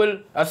 Him say, well,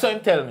 so him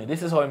tell me,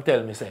 this is how him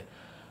tell me, say,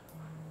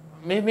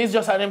 me's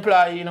just an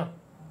employee, you know.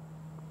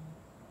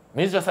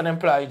 Me's just an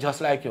employee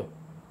just like you.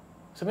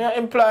 So me an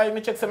employee,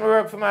 me check some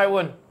work for my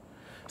own.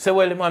 Say,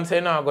 well, the man say,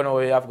 no, I'm going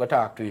to have to go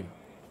talk to him.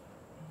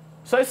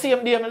 So I see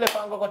him there, I left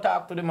and go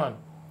talk to the man.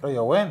 Oh,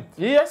 you went?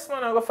 Yes,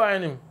 man, I go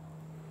find him.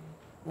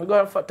 We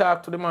go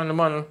talk to the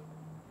man.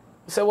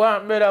 He say,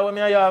 what, brother, what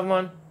me I have,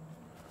 man?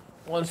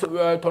 Once we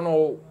are to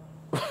know,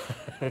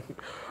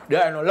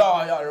 there are no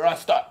loyal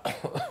Rasta.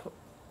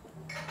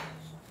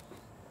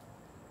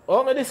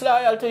 Oh, me this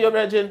loyal to you,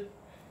 brethren?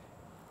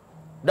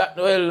 That,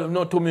 well,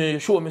 not to me,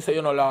 show me say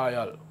you're not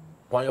loyal.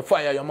 When you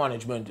fire your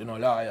management, you're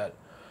not loyal.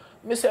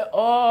 Me say,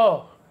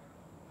 oh.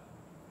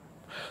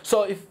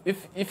 So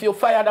if you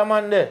fire the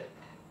man there,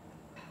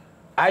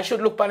 I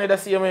should look upon it the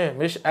same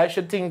way. I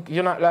should think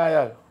you're not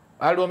loyal.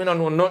 Although I don't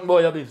know nothing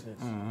about your business.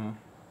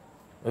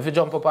 If you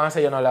jump up and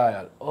say you're not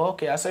loyal,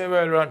 okay, I say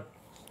well run.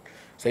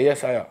 Say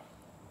yes, I am.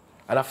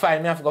 And I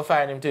find me, I have to go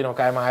find him too, you know,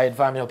 because I'm hide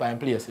for me up in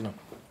place, you know.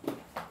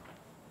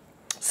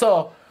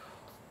 So,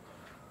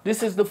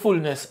 this is the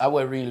fullness I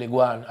will really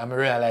go on. I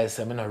realize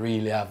I don't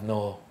really have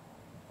no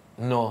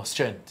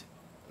strength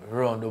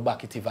around the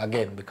back it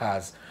again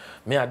because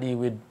me I deal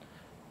with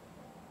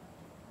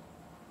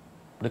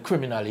the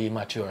criminally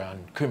immature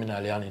and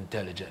criminally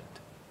unintelligent.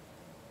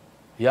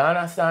 You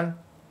understand?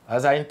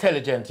 As an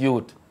intelligent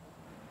youth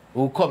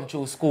who come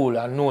through school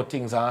and know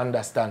things and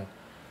understand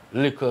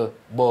little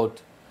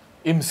about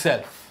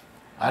himself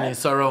and his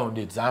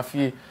surroundings and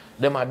feel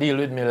them a deal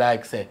with me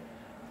like say,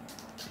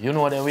 you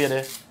know the way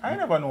they... I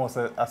never know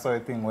a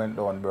certain thing went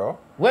down, bro.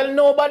 Well,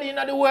 nobody in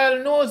the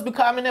world knows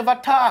because I never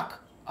talk.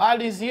 All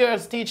these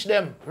years teach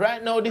them.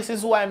 Right now, this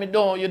is why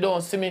you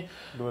don't see me.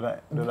 Do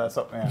that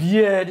something.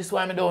 Yeah, this is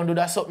why I don't do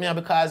that something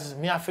because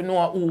me have to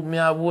know who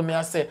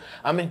me say.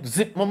 I mean,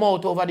 zip my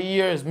mouth over the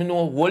years. Me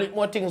know a whole lot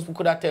more things we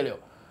could have tell you.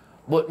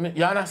 But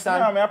you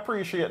understand? Yeah, I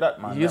appreciate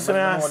that, man. You see me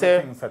I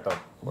say,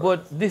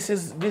 but this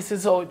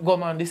is how it go,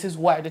 man. This is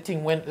why the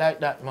thing went like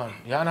that, man.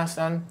 You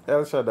understand?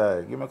 El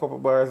Shaddai, give me a couple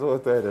bars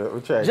out there. We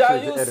try. Jah,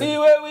 you see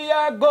where we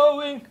are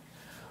going.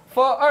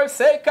 For our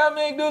sake, I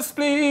make this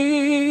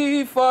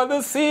plea. For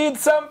the seed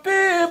some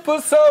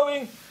people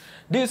sowing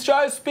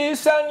destroys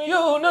peace and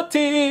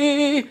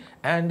unity.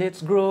 And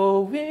it's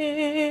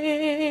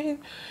growing.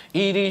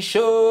 It is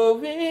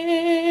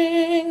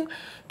showing.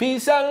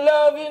 Peace and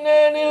love in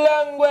any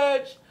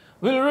language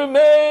will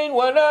remain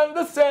one and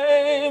the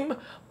same.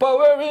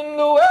 Power in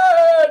the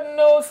word,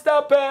 no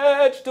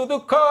stoppage to the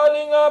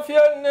calling of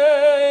your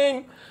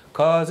name.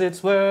 'Cause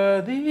it's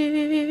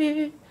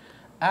worthy,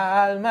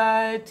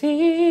 Almighty.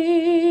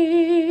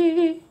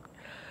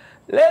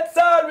 Let's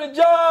all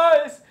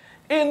rejoice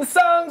in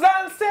songs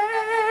and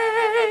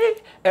say,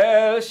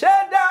 El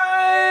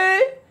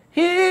Shaddai,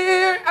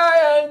 here I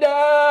and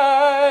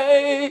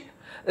I.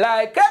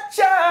 Like a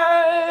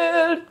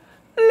child,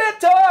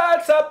 let our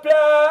hearts apply.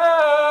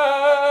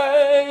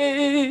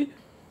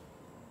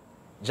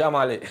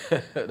 Jahmali,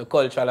 the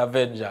cultural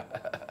avenger.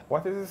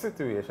 What is the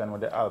situation with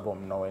the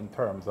album now in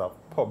terms of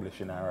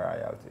publishing and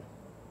royalty?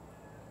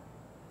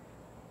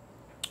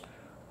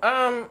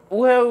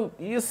 Well,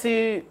 you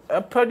see,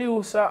 a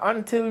producer,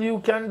 until you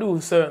can do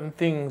certain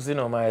things, you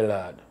know, my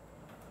lad,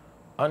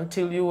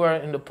 until you are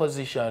in the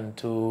position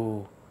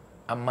to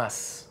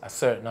amass a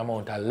certain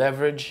amount of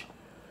leverage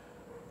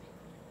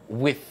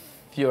with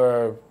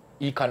your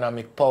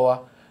economic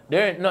power,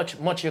 there ain't not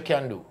much you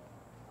can do.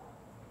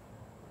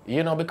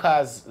 You know,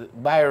 because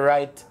by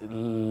right,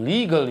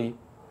 legally,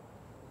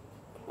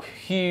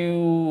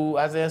 you,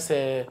 as I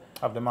say,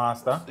 Of the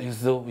master.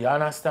 you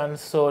understand?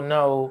 So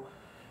now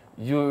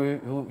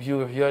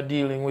you're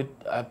dealing with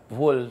a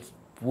whole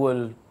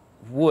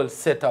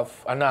set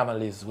of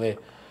anomalies where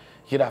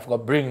you'd have to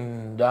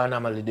bring the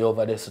anomaly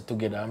over there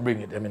together and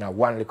bring it them in a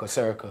one little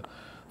circle,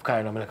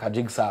 kind of like a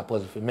jigsaw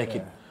puzzle to make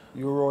it.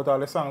 You wrote all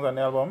the songs on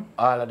the album?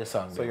 All of the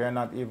songs. So you're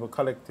not even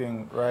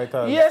collecting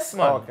writers? Yes,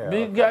 man. Okay,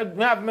 Me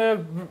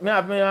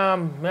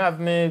have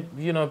me,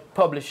 you know,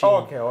 publishing.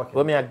 Okay.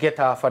 But me I get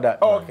off of that.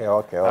 Okay.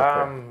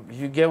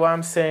 You get what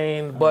I'm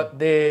saying? But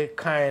they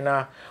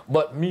kinda,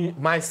 but me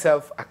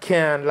myself, I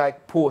can't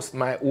like post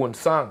my own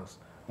songs,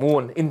 my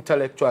own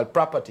intellectual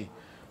property.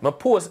 I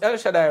post El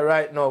Shaddai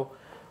right now.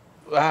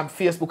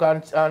 Facebook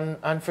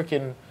and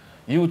freaking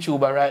YouTube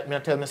right me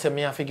and tell me say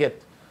me I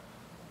forget.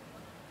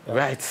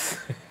 Right.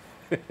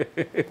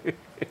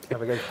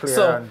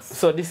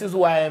 So this is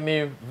why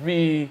I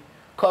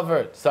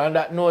recovered. So on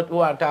that note, we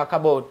want to talk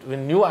about the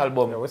new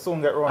album. Yeah, we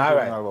soon get around to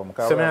the album.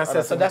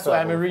 So that's why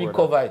I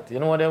recover it. You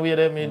know what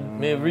I mean?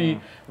 Me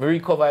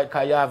recover it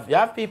because you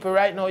have people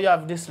right now. You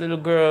have this little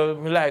girl.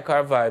 Me like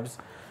her vibes,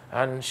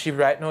 and she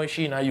right now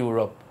she in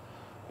Europe.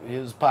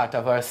 Is part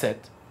of her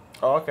set.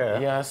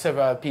 Okay. Yeah,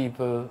 several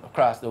people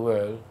across the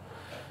world.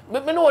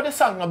 But me know the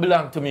song don't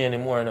belong to me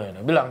anymore now.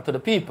 It belong to the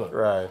people.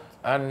 Right.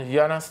 And you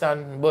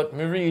understand, but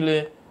me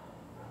really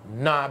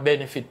not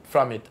benefit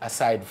from it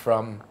aside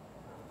from,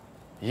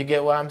 you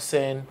get what I'm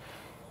saying?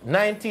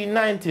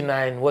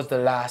 1999 was the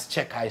last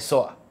check I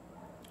saw.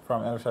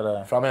 From El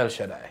Shaddai? From El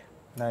Shaddai.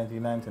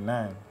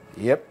 1999?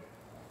 Yep.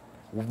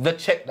 The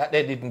check that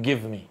they didn't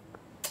give me.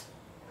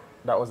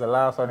 That was the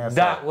last one you saw?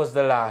 That was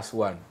the last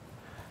one.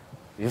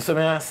 You see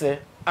me I say?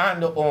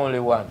 And the only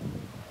one.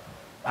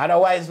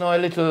 Otherwise, now the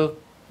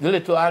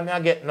little all me I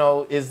get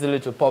now is the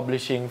little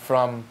publishing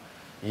from,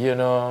 you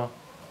know,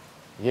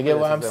 you get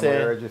what I'm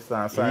saying?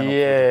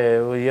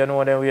 Yeah, you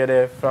know then we're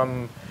there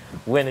from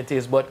when it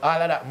is, but all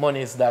of that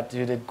money is that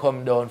you did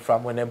come down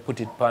from when they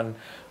put it on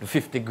the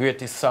 50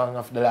 greatest song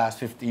of the last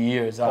 50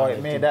 years. Oh, it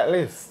made that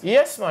list?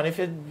 Yes, man. If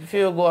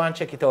you go and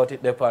check it out,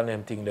 it depends on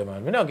them thing there,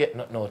 man. We don't get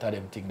nothing out of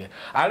them thing there.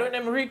 I let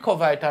them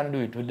recover it and do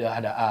it with the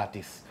other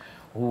artists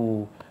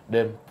who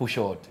them push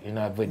out in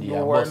a video.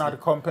 You were not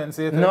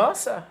compensated? No,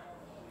 sir.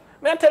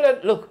 May I tell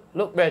you,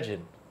 look,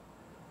 Bridget,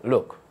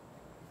 look.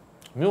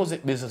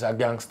 Music business is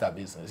gangster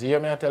business. You hear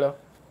me I tell you?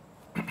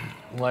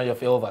 Why you have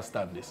to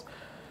overstand this.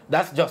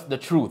 That's just the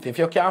truth. If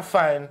you can't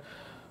find,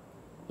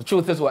 the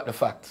truth is what the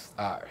facts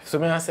are. So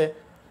may I say,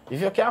 if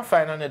you can't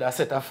find another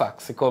set of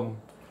facts, you come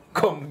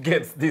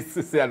against this,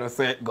 you say, I don't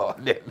say it, God,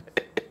 then.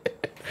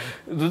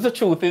 The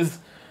truth is,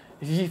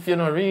 if you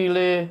don't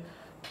really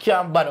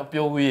can't bad up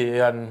your way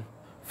and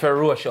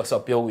ferocious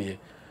up your way,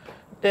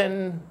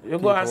 then you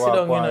go and sit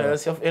down, you know,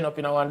 you end up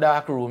in a one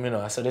dark room, you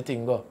know, so the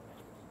thing go.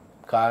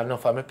 Because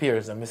enough of my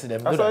peers and I see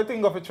them that's do how I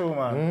think of it true,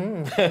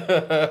 man.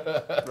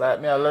 Like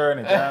me, I learn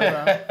it, you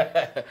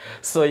know?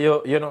 So,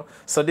 you know,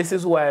 so this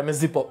is why I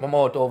zip up my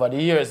mouth over the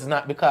years. It's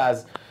not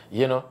because,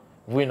 you know,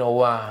 we know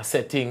want to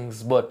say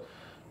things, but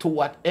to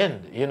what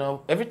end? You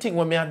know, everything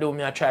when I do,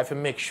 I try to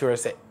make sure,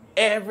 say,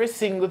 every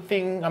single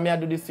thing I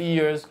do this for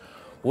years,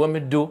 when I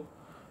do,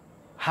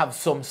 have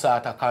some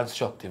sort of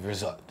constructive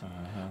result.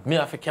 Me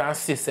have to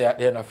consist at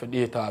the end of the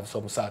day to have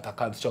some sort of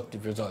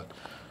constructive result.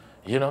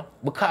 You know,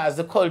 because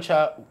the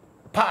culture,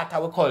 part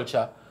of our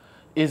culture,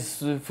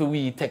 is for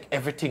we take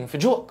everything for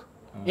joke.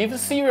 Even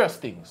serious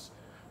things.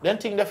 Then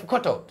things that for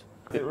cut out.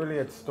 It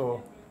relates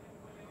to,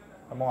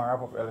 I'm going to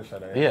wrap up El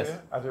Shaddai. Yes.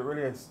 As it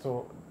relates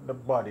to the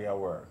body of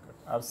work.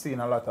 I've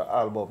seen a lot of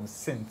albums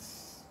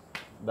since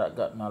that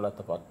gotten a lot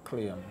of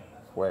acclaim.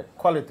 Where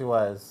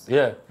quality-wise,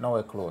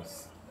 nowhere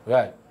close.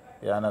 Right.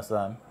 You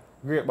understand?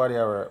 Great body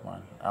of work,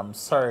 man. I'm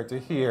sorry to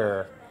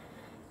hear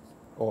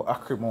how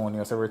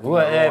acrimonious everything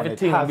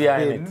everything has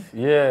behind been, it.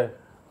 Yeah.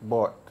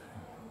 But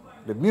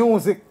the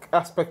music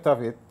aspect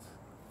of it,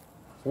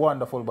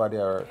 wonderful body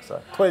of work,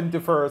 sir.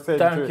 21st century.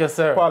 Thank you,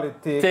 sir.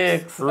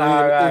 Politics,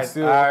 real issues,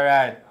 all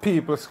right.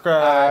 People's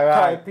Cry,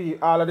 Right.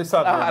 all of the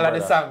songs. All of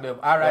the songs,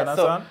 all right.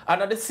 So,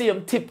 and on the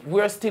same tip,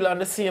 we're still on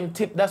the same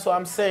tip. That's what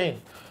I'm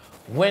saying.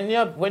 When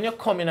you're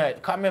coming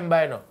out, come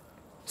remember, you know,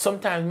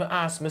 sometimes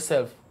I ask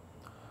myself,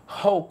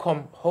 how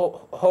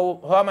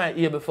am I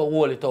able to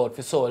hold it out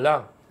for so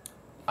long?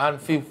 And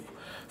if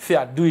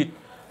do it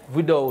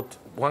without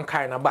one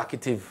kind of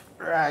backative.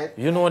 Right.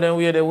 You know then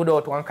we're there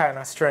without one kind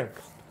of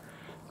strength.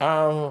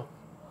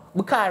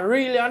 Because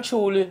really and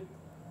truly,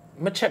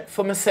 I check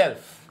for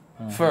myself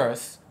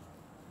first.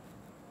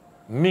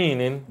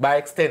 Meaning, by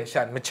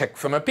extension, I check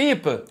for my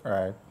people.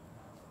 Right.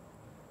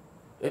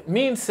 It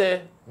means,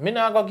 say, me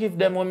not gonna give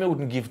them what I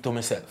wouldn't give to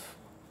myself.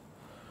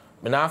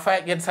 Me not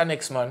fight against the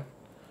next man.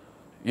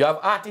 You have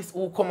artists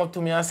who come up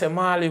to me and say,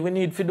 Marley, we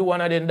need to do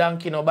one of them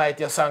donkey no bite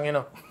your song, you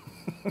know.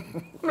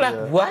 I'm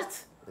like,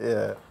 what?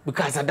 Yeah.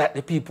 Because of that,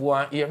 the people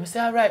want to hear. I say,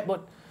 all right,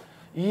 but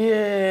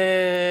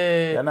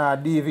yeah. You're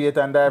not deviate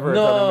and divert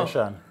on the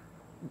mission.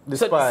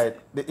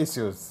 Despite the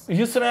issues.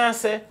 You see what I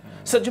say?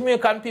 So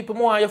Jamaican people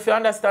more, if you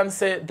understand,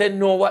 say they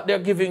know what they're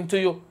giving to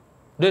you.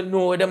 They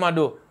know what them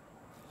do.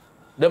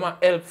 Them are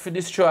help to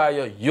destroy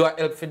you. You are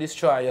help to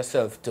destroy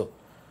yourself too.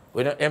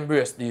 We don't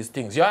embrace these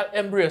things. You all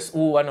embrace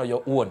who are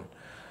your own.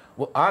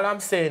 Well, all I'm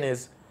saying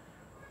is,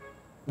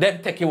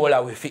 them take you all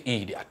away for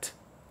idiot.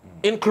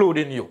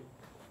 Including you.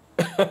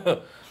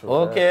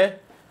 Okay?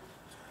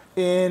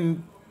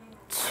 In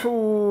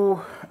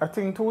I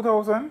think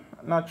 2000,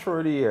 not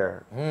sure the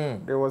year,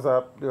 there was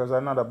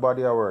another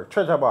body of work,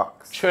 Treasure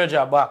Box.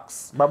 Treasure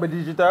Box. Bobby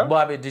Digital?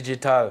 Bobby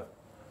Digital.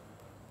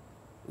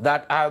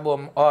 That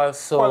album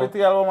also...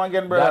 Quality album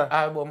again, brother. That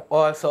album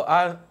also...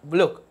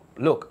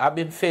 Look, I've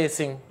been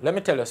facing... Let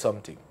me tell you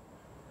something.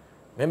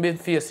 I've been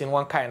facing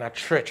one kind of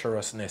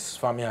treacherousness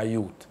from your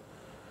youth.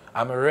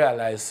 And I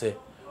realize, say,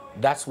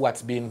 that's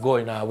what's been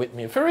going on with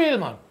me. For real,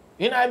 man.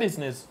 In our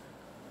business.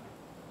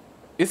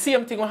 The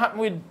same thing will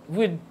happen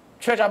with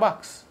Treasure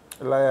Box.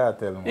 Liar,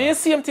 tell me. The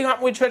same thing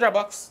happen with Treasure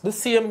Box. The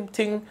same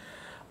thing...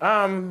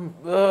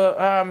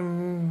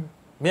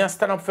 me I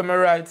stand up for my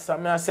rights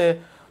and I say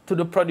to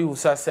the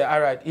producer, say,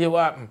 all right, here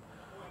what happen?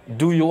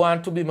 Do you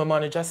want to be my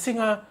manager?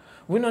 Singer,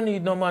 we don't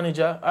need no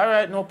manager. All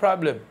right, no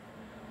problem.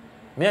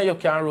 Me and you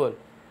can roll.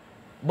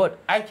 But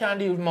I can't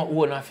deal with my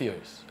own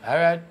affairs. All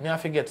right? Me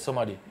have to get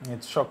somebody.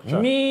 It's structure.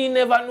 Me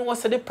never know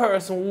say the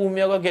person who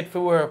me going to get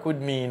for work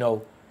with me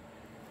now.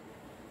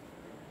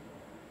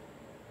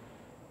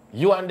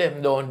 You and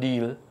them don't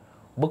deal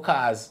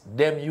because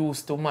them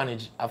used to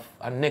manage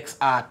a next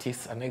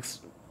artist, a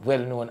next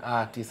well-known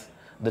artist,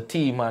 the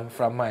T-man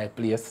from my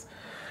place,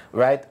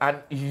 right?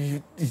 And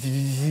you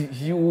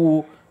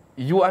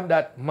and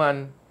that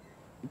man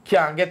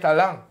can't get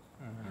along.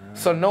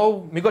 So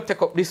now, me go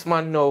take up this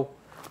man now,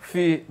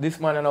 this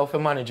man now for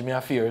manage my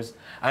affairs,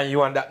 and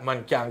you and that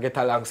man can't get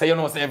along. So you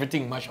know, say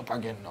everything mash up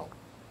again now.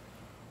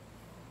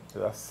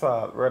 That's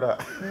sad, brother.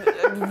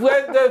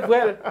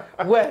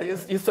 well,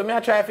 you saw me I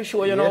try to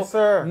show, you know. Yes,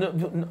 sir.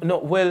 No,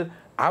 well,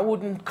 I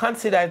wouldn't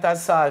consider it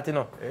as salt, you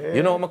know. Yeah.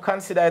 You know, I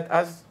consider it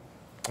as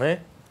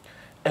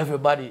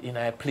everybody in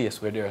a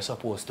place where they're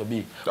supposed to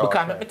be.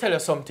 Because let me tell you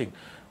something.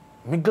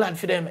 I'm glad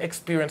for them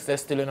experience that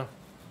still, you know.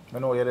 I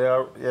know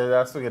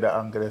you're still get the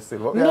angle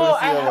still.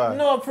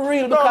 No, for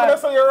real. No,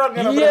 that's how you're wrong,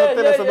 you know. Yeah,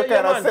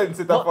 kind of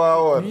sensitive for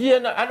our yeah,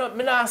 no, I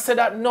not say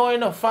that no, you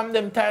know. From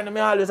them time, I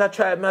always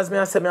try, as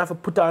I say, I have to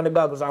put on the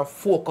goggles and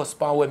focus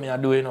on what I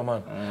do, you know,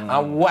 man.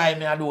 And why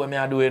I do what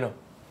I do, you know.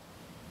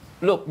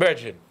 Look,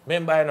 Virgin,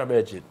 remember, you know,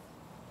 Virgin.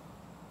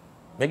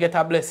 I get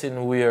a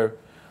blessing where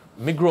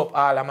I grew up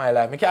all of my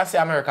life. I can't say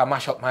America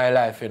mash up my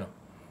life, you know.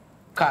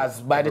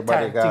 Because by the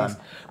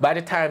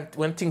time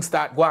when things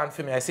start going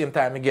for me, at the same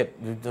time I get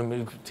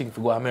things to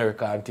go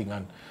America and thing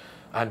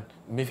and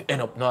me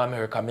end up now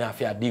America, I have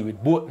to deal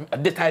with both.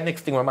 The time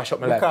next thing will mash up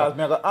my life. Because I'm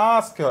going to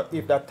ask you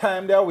if that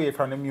time they're away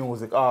from the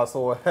music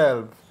also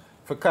help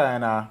for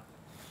kind of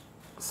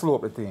slow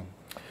up the thing.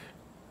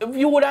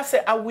 You would have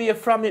said away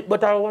from it,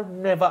 but I was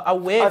never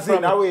away As from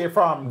in it. away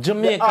from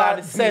Jamaica,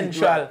 the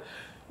central.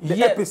 The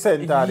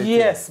epicenter of the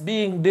yes, thing.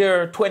 being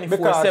there 24/7.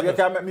 Because you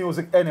can make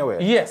music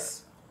anyway. Yes.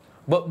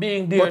 But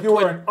being there but you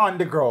weren't on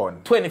the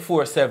ground.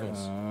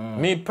 24/7.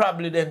 Me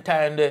probably then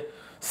time the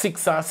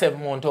 6 or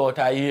 7 months out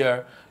a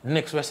year. The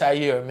next rest of a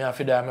year, me have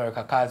to do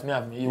America because me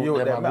have me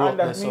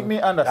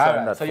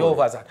understand that. So you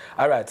over that.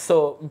 Alright,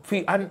 so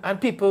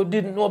and people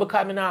didn't know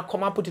because me now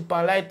come and put it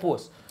on light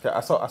post. Yeah,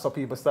 I saw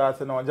people start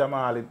to know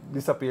Jahmali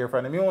disappear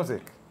from the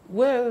music.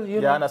 Well, you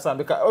know. Understand?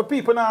 Because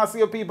people now see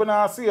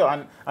you,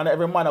 and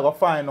every man will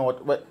find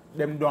out what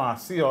them don't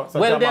see you. So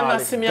well, Jahmali them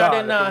not see me and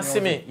they not see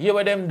me. Hear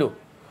what them do.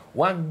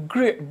 One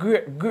great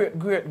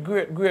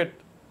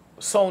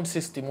sound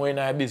system in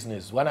our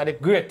business. One of the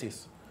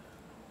greatest.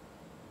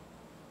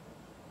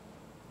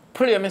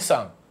 Play my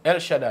song, El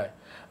Shaddai,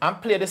 and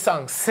play the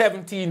song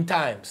 17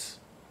 times.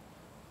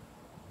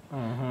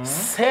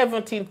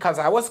 17, because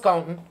I was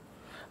counting.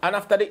 And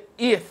after the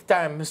 8th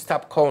time, I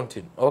stopped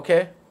counting,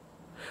 okay?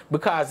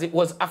 Because it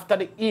was after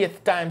the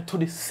 8th time to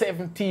the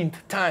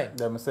 17th time.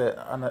 Them say,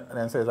 and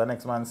then says the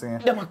next man singing.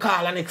 Them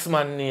call the next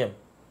man name.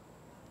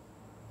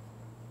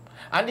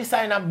 And this is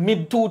in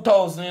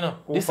mid-2000, you know.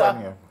 Who This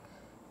find you?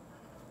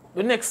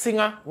 the next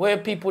singer where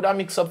people that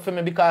mix up for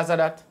me because of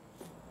that.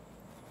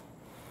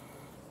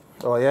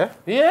 Oh, yeah?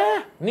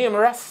 Yeah, name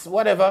Ras,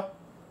 whatever.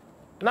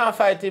 Now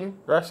fight him.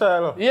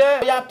 Rashalo.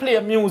 Yeah, you play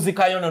music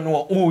and you don't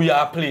know who you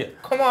play.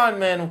 Come on,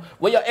 man.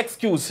 What your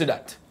excuse to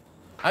that?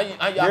 And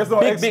you There's no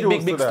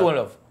big stone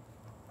love.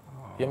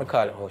 You me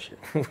call him, oh shit.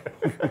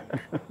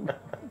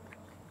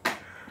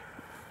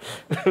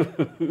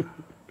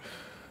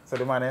 So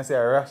the man then say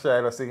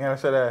Rashalo sing El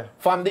Shaddai.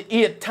 From the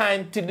 8th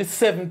time to the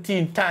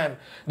 17th time.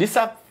 This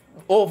is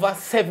over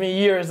 7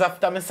 years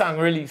after my song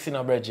release in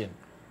a Bridging.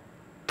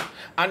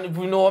 And if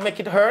you know what make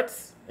it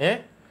hurts,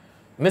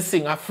 me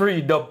sing a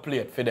free dub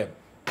plate for them.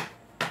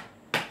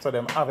 So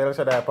them have El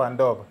Shaddai upon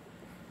dub.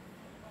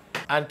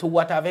 And to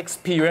what I've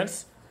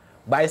experienced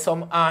by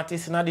some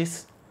artists in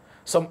this,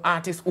 some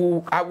artists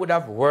who I would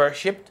have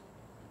worshipped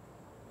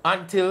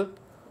until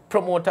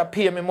promoter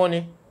pay me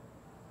money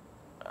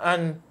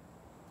and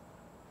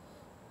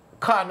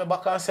call me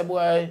back and say,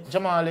 boy,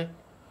 Jahmali,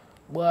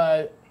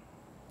 boy,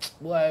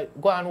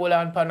 go and hold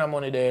on pan the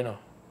money there, you know.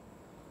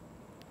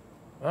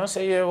 I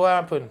say, yeah, what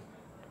happened?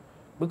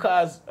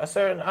 Because a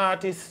certain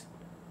artist,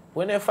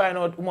 when they find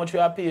out how much you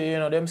are paying, you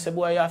know, them say,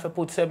 boy, you have to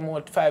put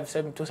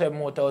 $7,000 to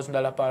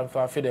 $7,000 pound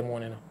for the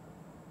money, you know.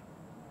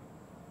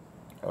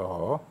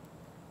 Oh.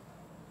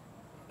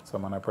 So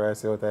man, I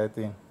price out that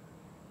thing.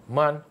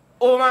 Man.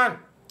 Oh, man.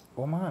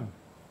 Oh, man.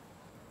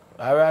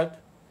 All right?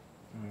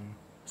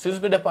 Since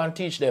we up and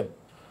teach them.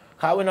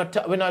 Because we not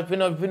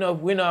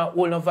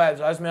hold no vibes.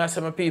 As me I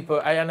say my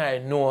people, I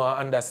know and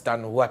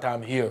understand what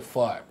I'm here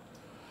for.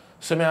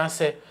 So me I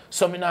say,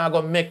 so me not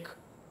gonna make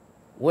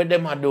what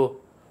them I do,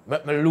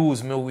 make me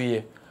lose my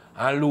way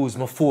and lose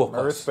my focus.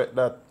 I respect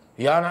that.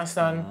 You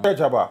understand?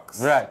 Treasure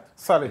box. Right.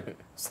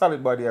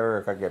 Solid body of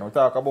work again. We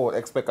talk about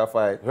expect a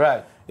fight.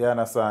 Right. You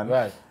understand?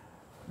 Right.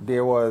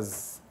 There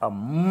was a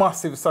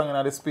massive song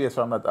in the space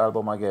from that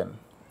album again.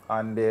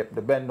 And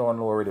the bend down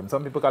low rhythm.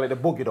 Some people call it the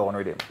boogie down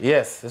rhythm.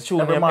 Yes, it's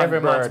true. Every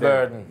man's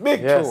burden.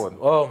 Big yes. tune.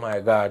 Oh my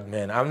God,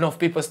 man. Enough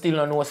people still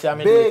don't know. I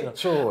mean, big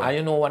tune. And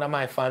you know, one of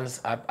my fans,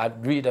 I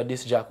read that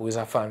this Jack who is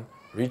a fan,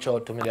 reached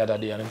out to me the other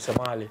day and he said,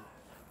 Jahmali,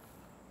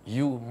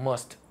 you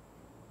must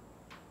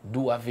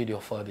do a video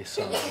for this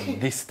song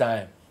this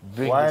time.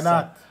 Bring Why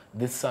not?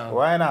 This song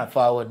Why not?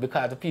 forward,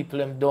 because the people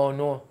them don't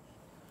know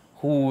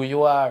who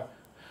you are.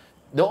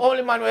 The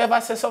only man who ever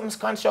says something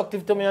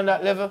constructive to me on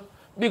that level,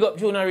 big up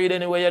Junior Reid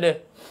anyway you're there.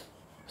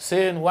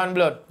 Saying One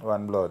Blood.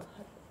 One Blood.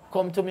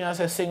 Come to me and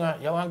say, singer,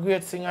 you're one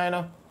great singer, you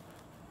know.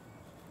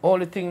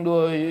 Only thing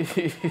though,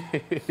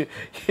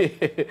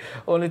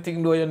 only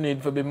thing though you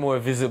need to be more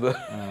visible.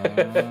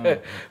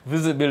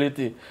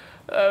 Visibility.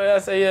 I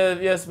say,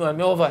 yes man,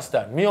 me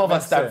overstand. Me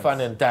overstand for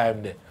the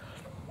time there.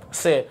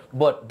 Say,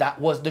 but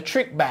that was the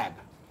trick bag.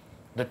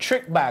 The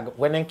trick bag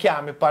when they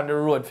carry me on the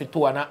road for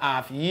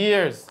 2.5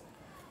 years.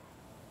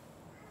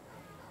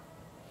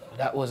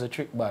 That was a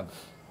trick bag.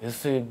 You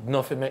see,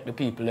 nothing make the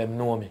people them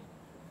know me.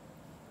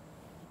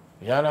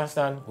 You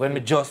understand? When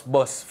me just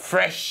bust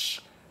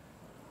fresh.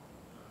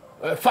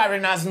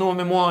 Foreigners know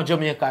me more,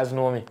 Jamaicans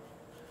know me.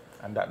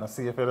 And that not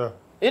safe, you know.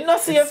 It's not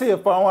safe. It's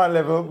safe on one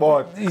level,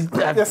 but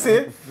you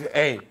see?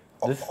 Hey.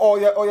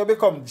 You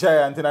become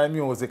giant in the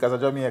music as a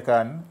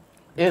Jamaican.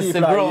 It's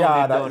people the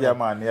ground. Yeah,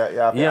 man. You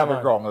have to have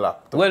a ground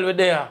locked. Well, we're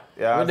there.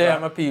 Yeah, we're there,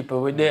 my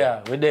people. We're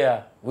there. We're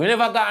there. We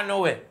never gone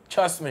nowhere.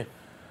 Trust me.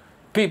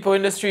 People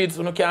in the streets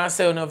who can't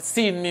say who have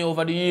seen me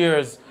over the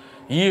years,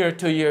 year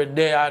to year,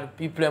 there.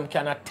 People them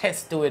can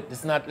attest to it.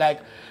 It's not like,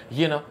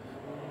 you know,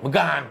 we're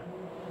gone.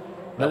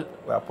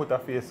 Well, put a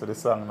face to the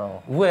song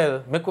now.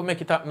 Well, I could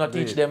make it up, not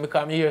teach them,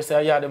 because I'm here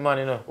say, yeah, the man,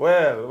 you know.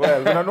 Well, we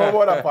don't know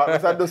about that part. We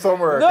just do some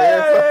work. No,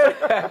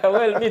 yeah.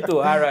 Well, me too,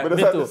 all right. We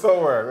just do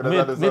some work.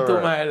 Me too,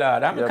 my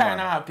lord. I'm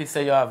kind of happy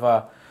say you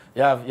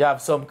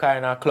have some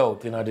kind of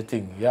clout, you know, the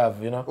thing. You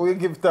have, you know. We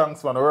give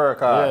thanks for the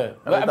work hard. Yeah.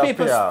 But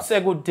people say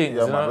good things,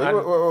 yeah, you man.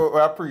 know. We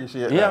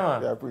appreciate that. Yeah,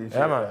 man. We appreciate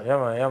yeah, man. that.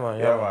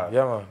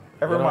 Yeah, man.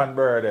 Every man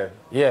birthday.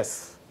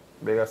 Yes.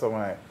 Big as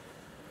something.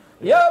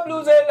 Your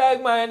blues ain't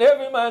like mine,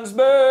 every man's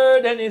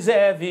burden is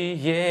heavy,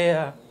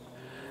 yeah.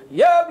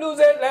 Your blues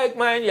ain't like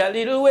mine, your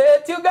little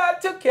weight you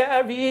got to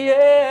carry,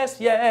 yes,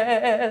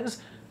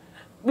 yes.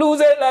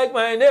 Blues ain't like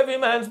mine, every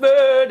man's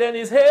burden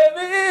is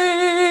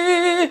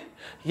heavy.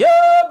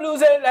 Your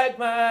blues ain't like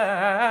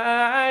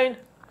mine.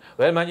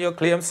 Well, man, you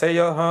claim say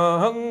you're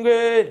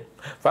hungry.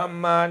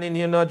 From morning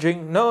you no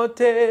drink no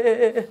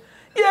tea.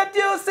 Yet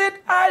you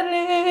sit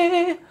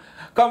idly,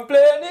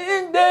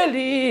 complaining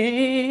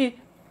daily.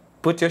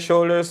 Put your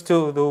shoulders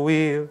to the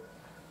wheel,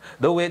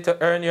 the way to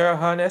earn your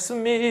honest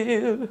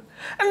meal.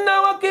 And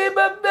now I keep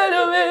a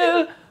better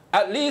will,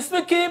 at least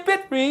we keep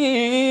it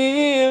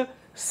real.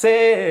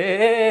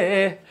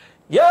 Say,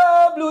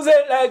 your blues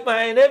ain't like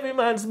mine, every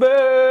man's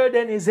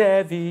burden is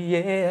heavy,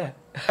 yeah.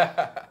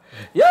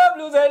 Your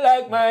blues ain't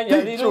like mine,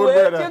 your little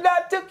weight you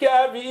got to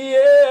carry,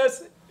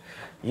 yes.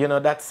 You know,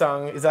 that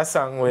song is a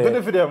song where... Do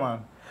the video,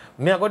 man.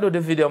 Me I go do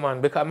the video,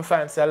 man, because I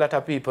find a lot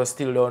of people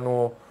still don't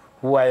know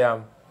who I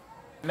am.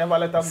 Never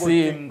Let a Good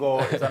Thing Go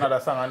is another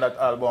song on that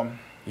album.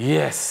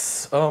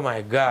 Yes. Oh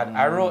my God.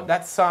 I wrote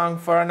that song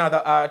for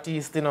another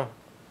artist, you know.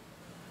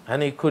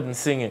 And he couldn't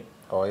sing it.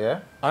 Oh,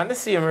 yeah? On the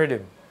same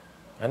rhythm.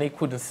 And he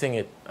couldn't sing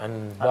it.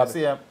 And the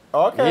same?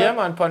 Okay. Yeah,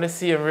 man, on the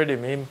same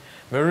rhythm. Me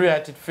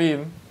write it for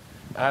him.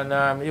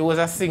 And he was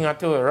a singer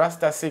too, a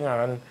Rasta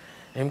singer. And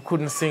he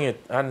couldn't sing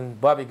it. And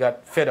Bobby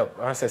got fed up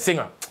and said,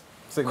 singer,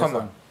 come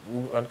on.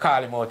 And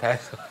call him out.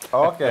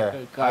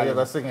 Okay. Are you going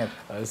to sing it?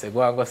 I said,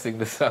 go and go sing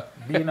the song.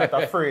 Be Not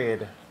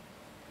Afraid.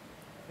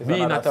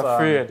 Be Not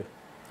Afraid.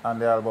 On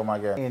the album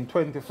again. In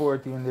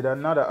 2014, did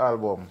another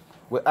album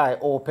with I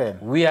Open.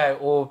 We Eye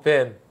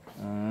Open.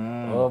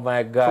 Oh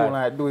my God. Tune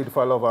like Do It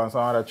For Love and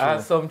some other tune.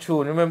 And some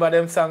tune. Remember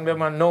them song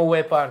them on No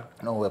Weapon?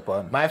 No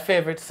Weapon. My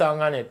favorite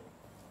song on it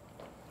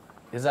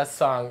is a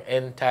song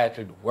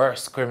entitled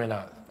Worst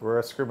Criminal.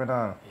 Worst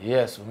criminal.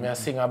 Yes, me I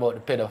sing about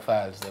the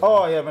pedophiles.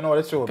 Oh yeah, I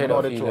know the truth. I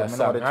know the Pedophilia truth. I song.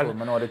 know the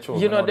truth. I know the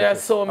truth. You know, there are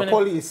so many. A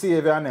police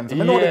savior and them. So I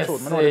know the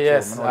truth. I know the truth.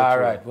 Yes, I know the all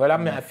truth. right. Well, I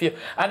mean, I feel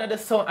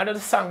another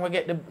song we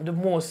get the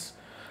most.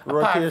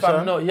 Rotation.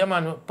 Apart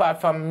from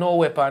apart from No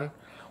Weapon,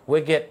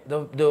 we get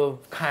the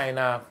kind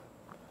of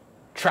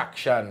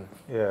traction.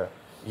 Yeah.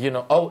 You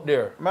know, out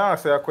there. May I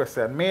ask you a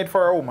question? Made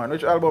for a Woman.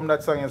 Which album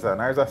that song is on?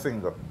 Or is it a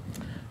single?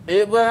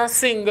 It was a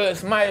single.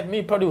 It's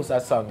me produce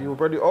that song. You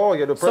produce? Oh,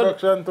 you do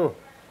production too.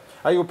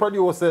 Are you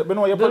produce it? But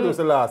no, you produced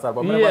the last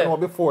album. I never know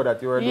before that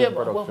you were doing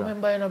production. Yeah, but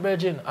remember, you know,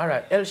 Virgin. All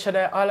right, El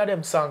Shaddai, all of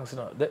them songs, you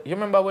know. You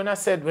remember when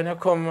you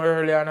come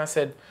earlier and I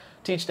said,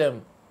 teach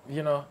them,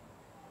 you know,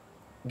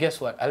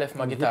 guess what? I left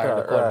my guitar in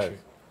the country.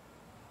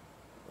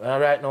 Right.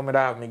 And right now, I don't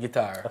have my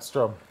guitar. A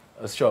strum.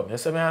 A strum. You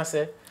see me I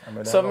say?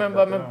 So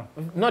remember,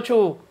 not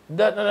true.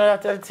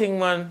 That thing,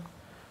 man.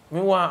 Me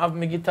want to have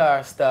my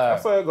guitar start.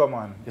 That's how you go,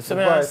 man. You see the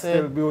me I voice say?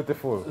 Still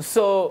beautiful.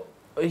 So,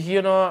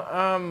 you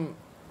know,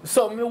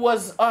 so me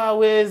was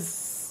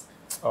always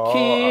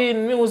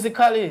keen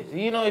musically.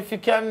 You know, if you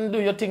can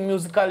do your thing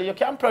musically, you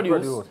can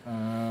produce.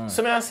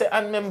 So me I say,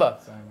 and remember,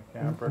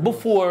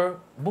 before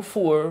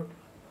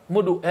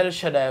Mudu El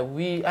Shaddai,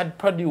 we had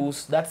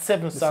produced that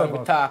 7 song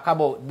we talk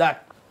about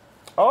that.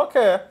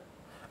 Okay.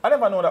 I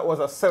never know that was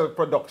a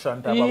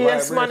self-production type of vibration.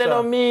 Yes, man, you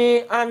know,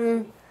 me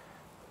and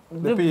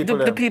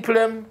the people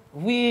them,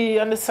 we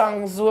and the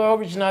songs were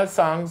original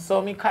songs,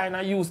 so me kind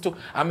of used to.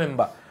 I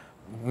remember,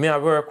 me I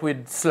work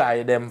with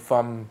Sly them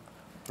from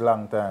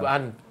long time,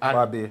 and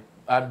Bobby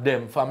and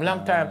them from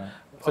long time.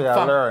 So you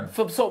learn.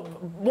 So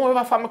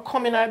moreover, from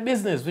coming out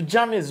business with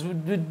jammies,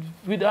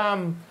 with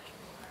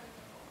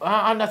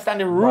I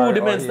understand the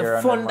rudiments, the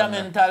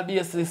fundamental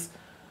basis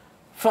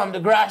from the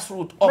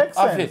grassroots up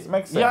of it.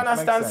 Makes sense. You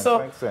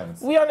understand? Makes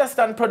sense. We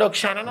understand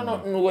production and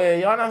nothing way.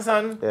 You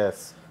understand?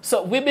 Yes.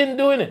 So we've been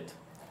doing it.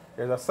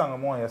 There's a song I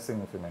want you to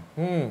sing for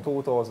me.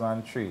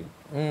 2003.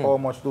 How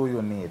much do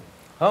you need?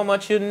 How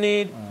much you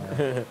need?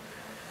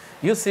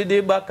 You see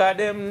the back of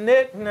them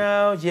neck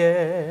now,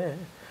 yeah.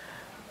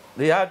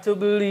 They have to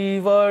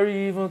believe or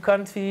even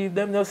conceive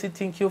them. Just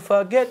think you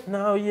forget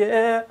now,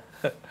 yeah.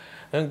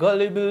 And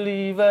gully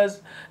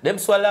believers, them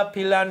swallow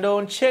pill and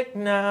don't check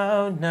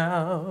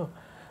now.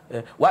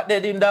 What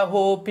they in the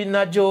hope in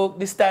a joke,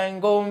 this time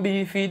gon'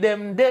 be for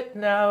them dead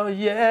now,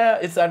 yeah.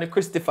 It's on the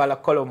Christopher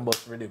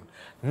Columbus rhythm.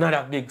 Not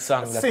a big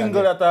song.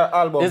 Single that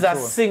album. It's a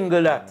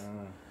single that.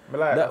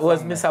 Like that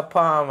was Mr.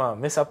 Palmer.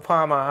 Mr.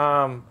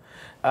 Palmer,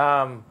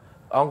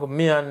 Uncle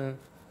me and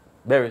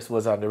Beres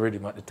was on the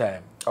rhythm at the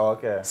time. Oh,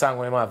 okay. Song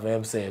when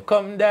him say,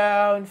 come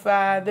down,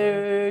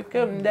 Father,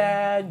 come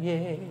down,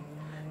 yeah.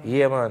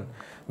 Yeah, man.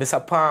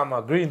 Mr.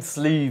 Palmer, Green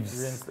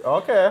Sleeves.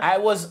 Okay. I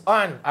was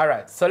on. All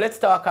right, so let's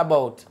talk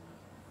about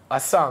a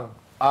song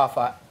of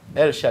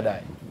El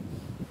Shaddai.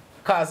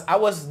 Because I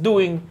was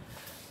doing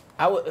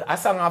a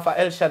song of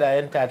El Shaddai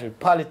entitled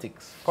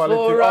Politics.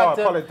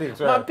 Politics, right.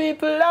 My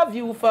people love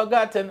you,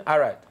 forgotten. All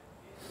right.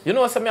 You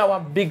know, some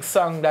one big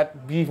song that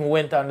even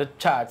went on the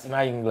charts in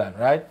England,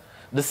 right?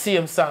 The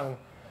same song.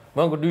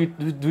 I'm going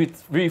to do it,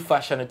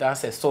 refashion it and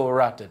say, so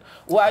rotten.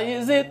 Why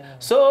is it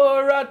so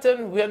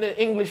rotten? We have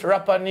the English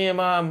rapper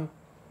named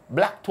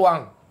Black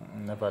Twang.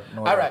 Never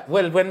know. All right,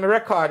 well, when we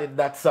recorded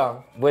that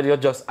song, where you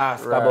just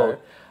asked about,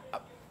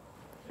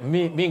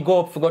 me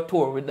go up for go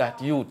tour with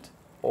that youth.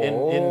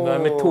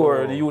 In me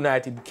tour the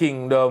United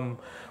Kingdom,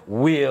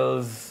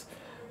 Wales,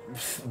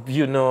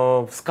 you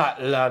know,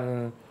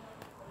 Scotland,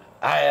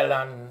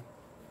 Ireland,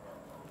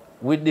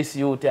 with this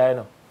youth, you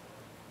know.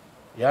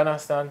 You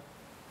understand?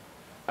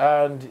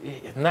 And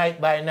night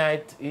by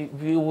night,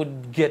 we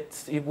would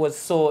get, it was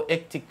so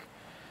hectic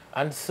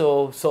and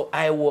so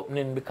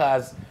eye-opening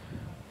because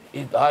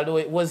although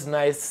it was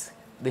nice,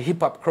 the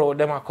hip-hop crowd,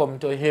 them are come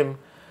to him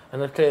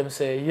and they tell him,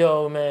 say,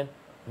 yo, man,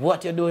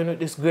 what you doing with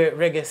this great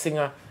reggae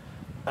singer?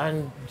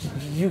 And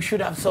you should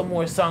have some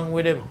more song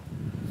with him.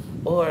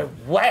 Or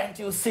why aren't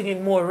you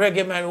singing more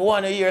reggae, man? We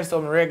want to hear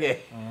some reggae.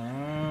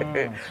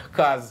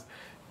 Because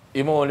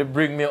he only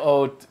bring me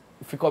out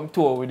if you come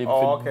tour with him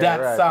for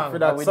that song. For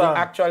that we song.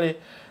 Actually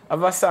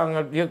have a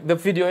song. The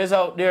video is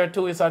out there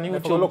too. It's on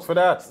YouTube. Look for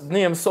that.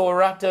 Name So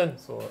Rotten.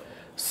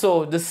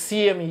 So the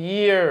same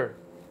year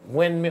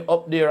when me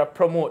up there I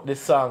promote this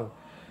song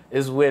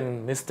is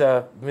when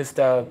Mr.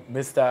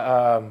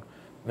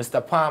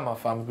 Palmer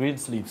from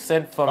Greensleeve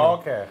sent for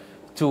me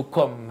to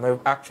come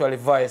actually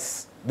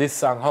voice this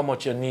song, How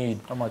Much You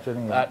Need. How Much You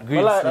Need. At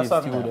Greensleeve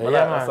Studio.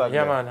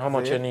 Yeah, man, How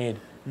Much You Need.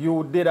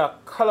 You did a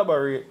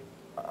collaboration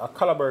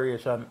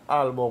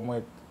album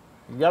with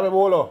Yami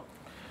Bolo.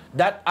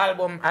 That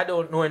album, I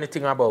don't know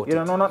anything about it. You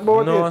don't know nothing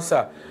about it? No,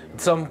 sir.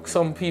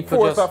 Some people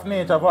Force of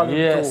Nature Volume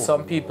 2. Yes,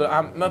 some people.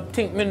 I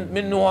think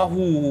me know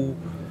who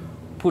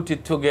put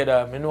it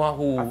together. Me know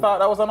who. I thought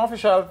that was an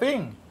official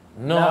thing.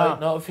 No,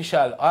 not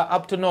official.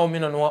 Up to now, me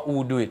don't know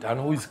who do it and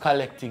who is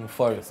collecting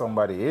for it.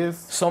 Somebody is.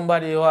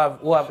 Somebody who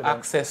have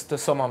access to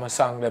some of my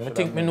songs. I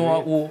think me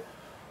know who.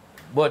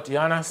 But you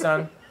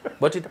understand?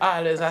 But it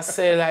always I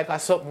say like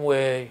something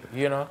where,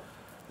 you know,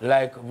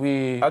 like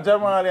we... A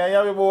Jahmali and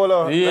Yavi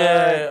Bolo.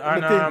 Yeah,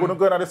 and... I think we're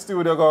going to the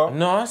studio go.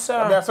 No,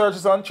 sir. And they're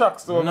searching on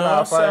tracks too.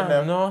 No, sir. Find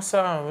them. No,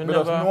 sir. We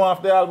just know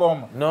off the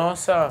album. No,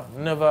 sir.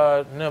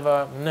 Never.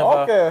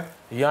 Okay.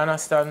 You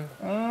understand?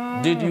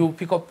 Did you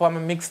pick up on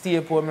my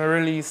mixtape when I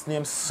released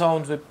named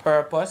Sounds with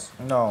Purpose?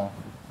 No.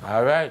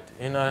 All right.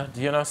 You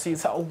know, see,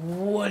 it's a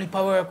whole heap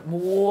of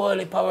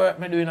work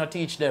me doing to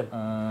teach them.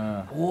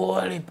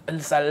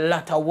 It's a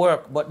lot of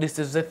work, but this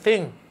is the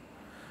thing.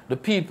 The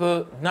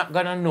people not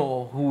gonna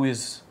know who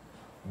is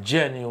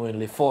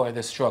genuinely for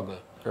the struggle.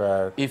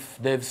 Right. If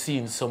they've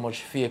seen so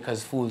much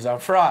fakers, fools,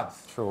 and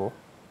frauds. True.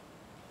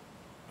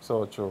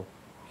 So true.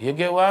 You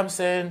get what I'm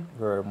saying?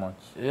 Very much.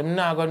 Them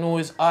not gonna know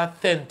it's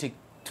authentic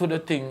to the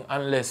thing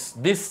unless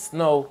this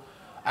now,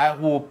 I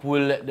hope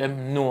will let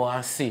them know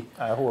and see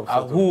I hope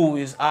so who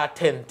is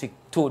authentic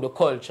to the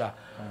culture,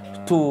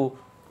 to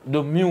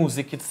the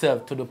music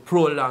itself, to the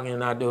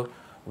prolonging of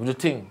the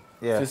thing.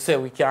 Yeah. If you say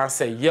we can't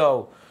say,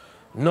 yo,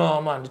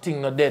 no man, the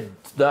thing not dead.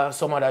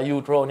 Some other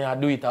youth around here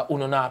do it and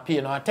uno not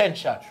pay no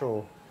attention.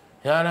 True.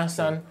 You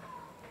understand?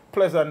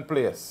 Pleasant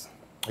Place.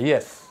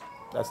 Yes.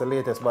 That's the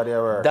latest body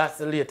of work. That's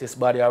the latest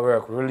body of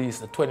work,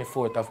 released the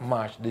 24th of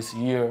March this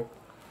year.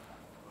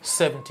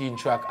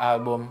 17-track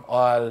album,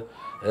 all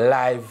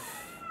live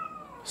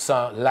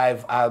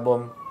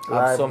album.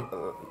 Live some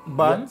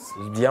bands?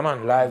 Yeah,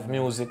 man, live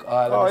music,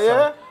 all of the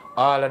songs.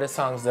 All of the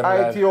songs them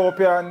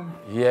Ethiopian.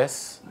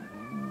 Yes.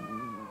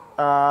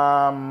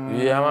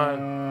 Yeah,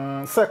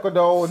 man. Circle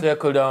Down.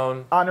 Circle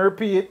Down. On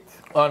repeat.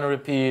 On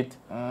repeat.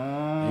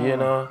 You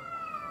know.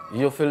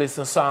 You feel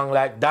listen song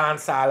like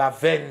Dancehall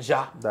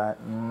Avenger. That,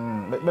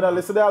 me not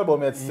listen to the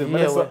album yet still. Yeah,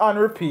 Me listen on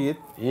repeat.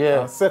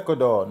 Yeah. And Circle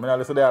Down. Me not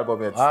listen to the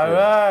album yet still. All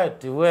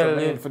right. Well, so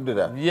me need to do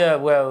that. Yeah,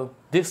 well,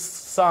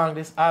 this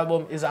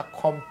album is a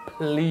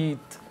complete.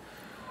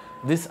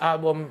 This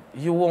album,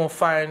 you won't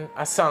find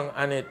a song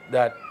on it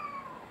that,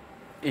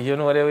 you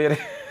know what I mean?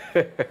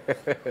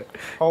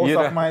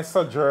 House of My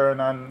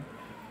Sojourn and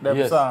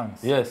them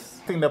songs.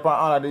 Yes. I think they're on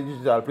all of the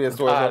digital play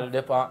stores.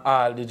 They're on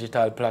all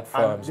digital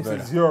platforms. And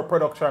this is your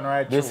production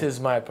right through? This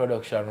is my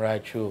production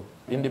right through.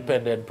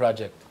 Independent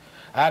project.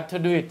 I had to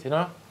do it, you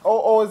know?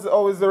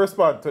 How is the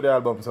response to the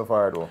album so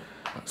far though?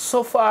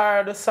 So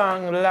far, the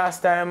song, the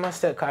last time I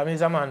said, because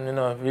he's a man, you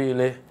know,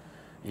 really.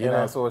 You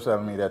know,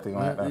 social media thing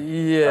like that.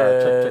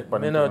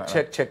 Yeah,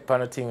 check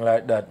on a thing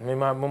like that. Me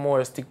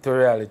more stick to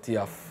reality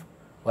of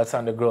what's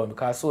on the ground,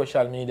 because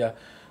social media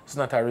is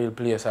not a real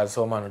place, as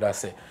some man would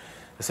say.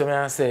 So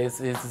I say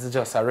it's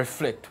just a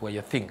reflect what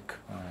you think.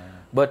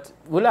 But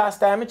the last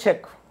time I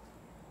checked,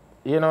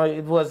 you know,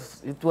 it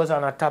was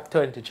on a top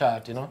 20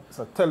 chart, you know.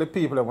 So tell the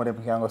people when they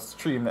can go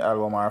stream the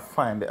album or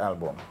find the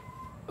album.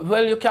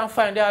 Well, you can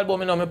find the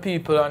album, you know, my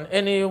people, on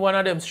any one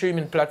of them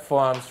streaming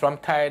platforms, from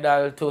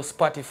Tidal to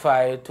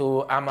Spotify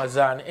to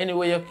Amazon.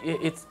 Anyway,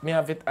 me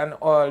have it on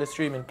all the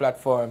streaming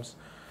platforms.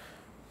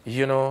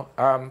 You know,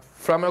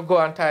 from you go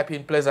and type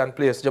in Pleasant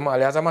Place,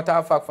 Jahmali. As a matter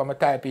of fact, from I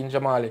type in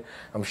Jahmali,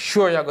 I'm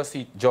sure you're going to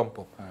see it jump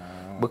up.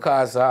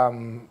 Because,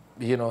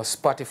 you know,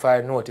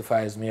 Spotify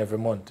notifies me every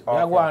month. Okay,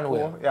 you're going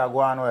well. You're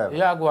going well.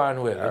 You're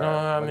going well, you know what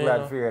I mean? I'm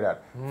glad to hear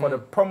that. For the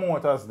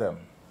promoters, them,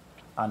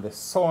 and the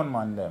sound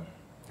man, them,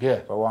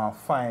 yeah. But want to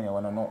find you,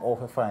 want to know how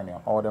to find you,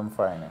 how them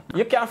find you.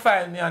 You can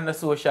find me on the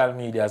social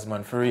medias,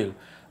 man, for real.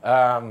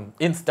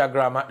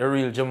 Instagram at The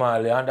Real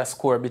Jahmali,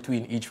 underscore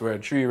between each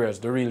word, 3 words,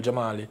 The Real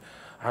Jahmali,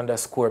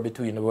 underscore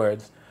between the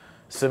words.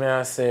 So me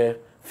I say,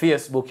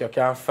 Facebook, you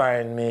can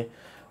find me,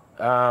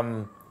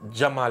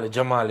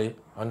 Jahmali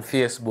on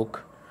Facebook.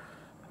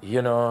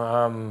 You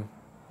know,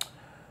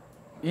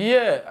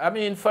 yeah, I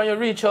mean, for you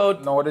reach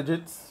out. No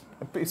digits.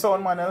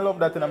 Sound man, I love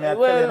that, and I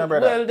tell you,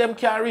 brother. Well, them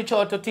can reach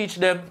out to teach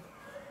them.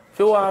 If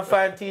you want to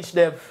find, teach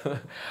them.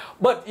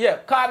 But yeah,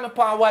 call me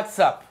upon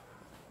WhatsApp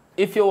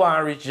if you want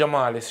to reach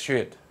Jahmali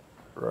straight.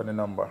 Run the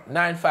number.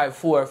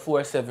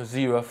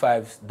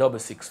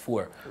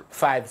 954-470-5664.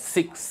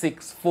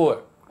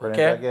 5664. Run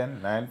Okay? it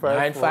again.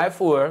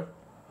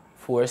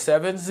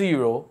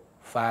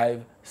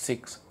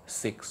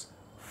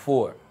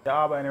 954-470-5664. You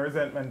have any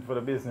resentment for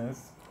the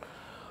business?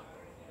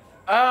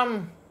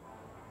 You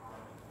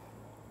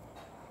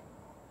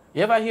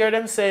ever hear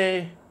them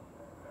say,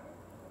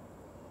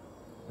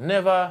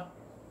 never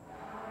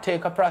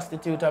take a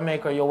prostitute and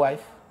make her your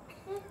wife?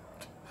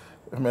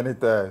 Many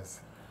times.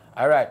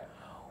 All right.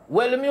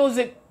 Well, the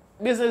music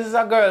business is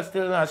a girl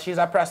still now. She's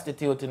a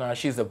prostitute, you know.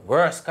 She's the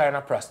worst kind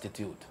of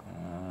prostitute.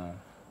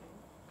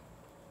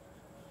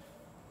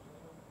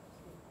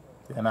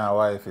 You're not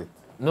wife it?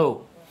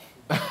 No.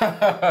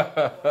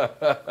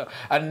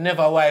 I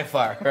never wife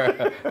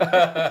her.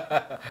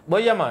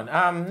 But yeah, man.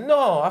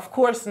 No, of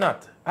course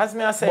not. As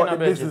me I say, but the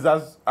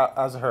business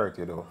has hurt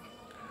you, though.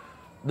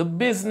 The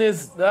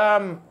business,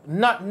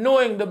 not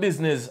knowing the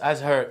business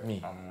has hurt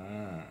me.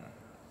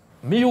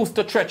 Me used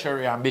to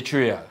treachery and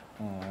betrayal.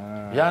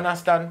 You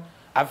understand?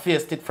 I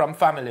faced it from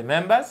family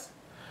members.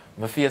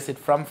 I faced it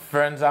from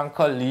friends and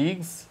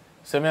colleagues.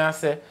 So me I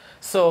say,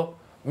 so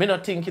me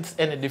not think it's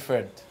any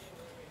different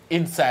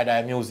inside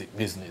our music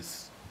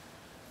business.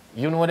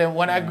 You know, then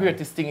one of the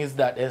greatest thing is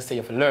that they say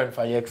you have to learn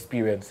from your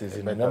experiences,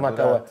 you know, no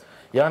matter what.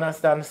 You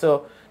understand?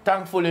 So,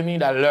 thankfully, me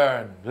that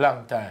learn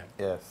long time.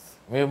 Yes.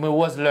 Me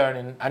was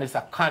learning, and it's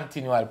a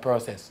continual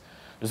process.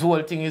 This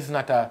whole thing is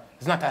not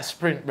a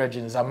sprint,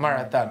 Bridget, it's a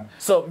marathon.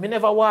 So, me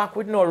never walk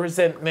with no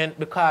resentment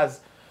because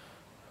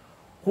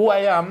who I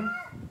am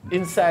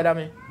inside of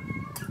me.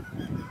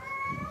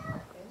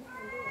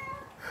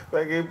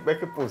 Make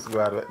it push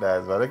go out with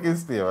that, man. I can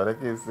stay, man. I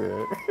can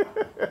stay.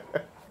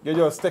 You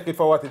just take it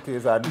for what it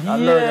is and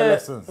learn your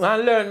lessons.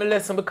 And learn my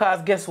lesson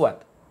because guess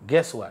what?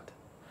 Guess what?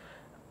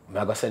 I'm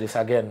going to say this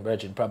again,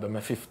 Bridget, probably my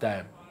 5th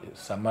time.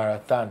 It's a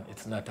marathon,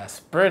 it's not a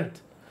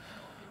sprint.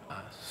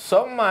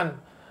 Some man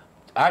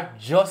are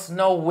just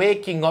now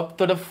waking up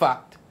to the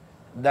fact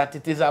that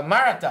it is a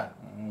marathon.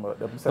 But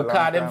them say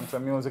long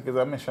time, music is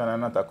a mission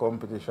and not a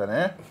competition,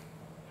 eh?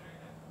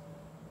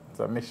 It's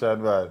a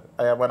mission, man.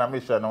 I am on a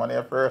mission. One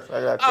year first. All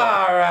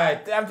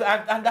right.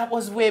 And that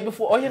was way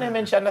before. Oh, you didn't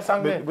mention the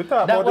song there. We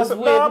talk about this.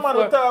 No, man,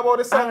 we talk about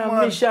the song, man.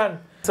 On a mission.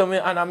 So me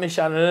on a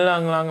mission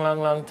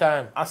long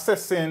time.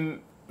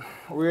 Assessing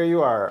where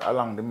you are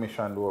along the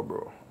mission, though,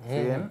 bro.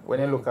 See, when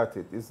you look at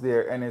it, is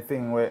there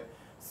anything where,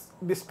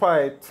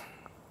 despite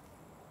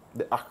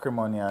the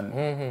acrimony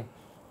and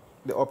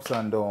the ups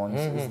and downs,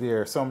 is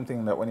there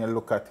something that when you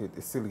look at it,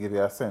 it still gives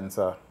you a sense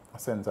of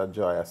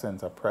joy, a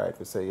sense of pride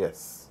to say,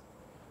 yes,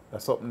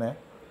 that's something there?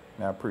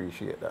 I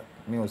appreciate that,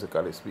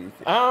 musically speaking.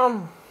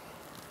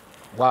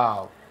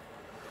 Wow.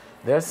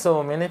 There's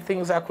so many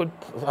things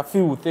a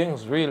few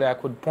things really I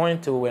could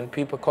point to when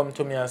people come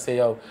to me and say,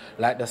 yo,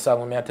 like the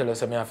song when I tell you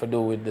something I have to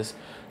do with this,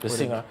 the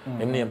singer,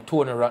 him name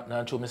Tony Rotten,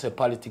 and me say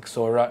politics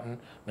so rotten.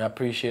 I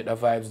appreciate the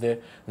vibes there.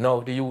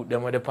 Now the youth,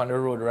 them are up on the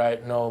road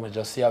right now, I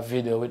just see a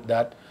video with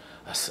that.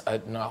 I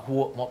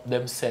hook up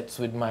them sets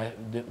with my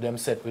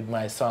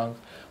songs.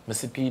 I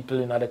see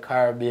people in the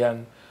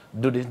Caribbean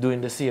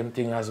doing the same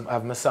thing as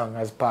have my song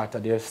as part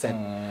of their set.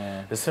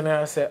 So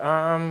I say,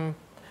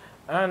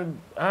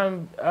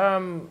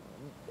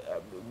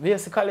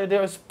 basically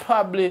there's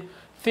probably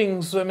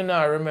things I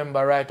not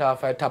remember right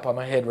off the top of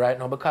my head right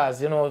now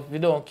because, you know, we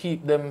don't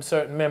keep them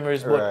certain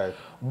memories,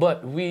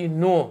 but we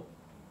know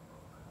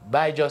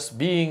by just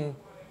being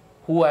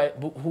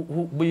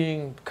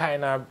being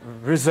kind of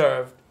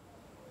reserved,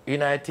 you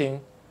know, I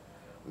think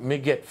me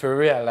get to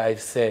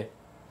realize, say,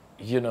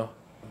 you know,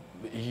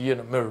 me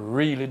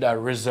really that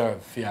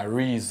reserve for a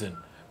reason.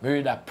 Me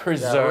really that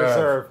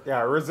preserve.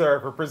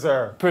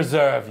 Reserve.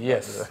 Preserve,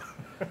 yes.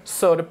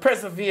 So the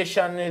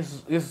preservation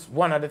is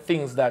one of the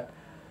things that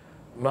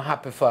I'm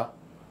happy for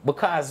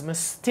because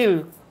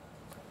the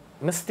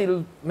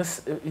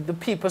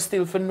people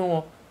still for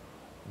know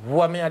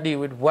what I do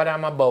with what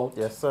I'm about.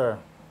 Yes, sir.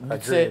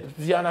 Say,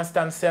 you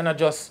understand? Say, not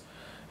just,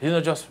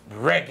 just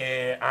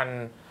reggae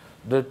and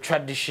the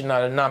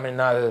traditional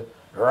nominal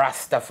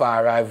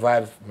Rastafari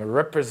vibes. I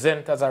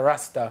represent as a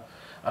Rasta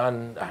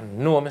and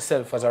know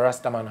myself as a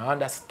Rasta man. I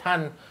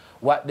understand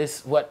what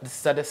this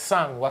is the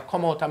song, what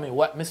come out of me,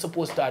 what I'm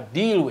supposed to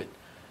deal with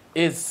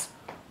is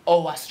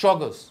our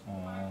struggles.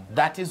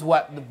 That is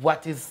what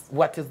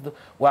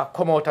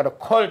come out of the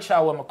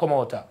culture when we come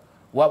out of.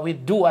 What we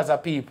do as a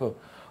people.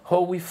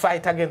 How we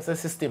fight against the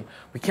system.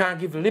 We can't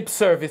give lip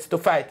service to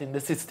fighting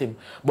the system,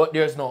 but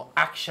there's no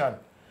action.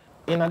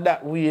 In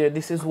that way,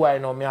 this is why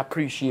now I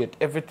appreciate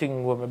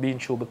everything we've been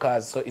through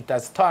because so it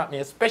has taught me,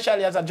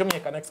 especially as a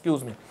Jamaican,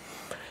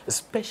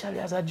 especially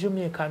as a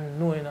Jamaican,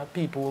 knowing that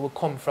people where we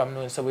come from,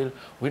 knowing so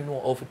we know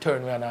how to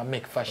turn around and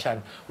make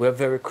fashion. We're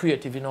very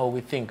creative in how we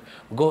think.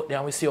 We go out there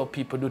and we see how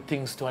people do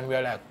things too, and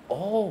we're like,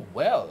 oh,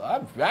 well,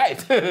 all right.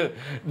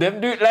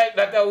 Them do it like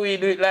that, and we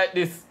do it like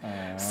this.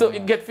 So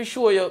it gets to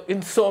show you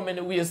in so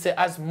many ways, say,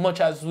 as much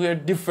as we're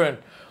different,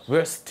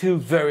 we're still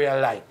very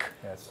alike.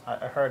 Yes,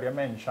 I heard you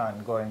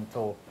mention going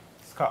to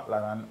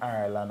Scotland and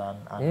Ireland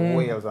and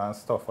Wales and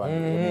stuff, and you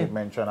made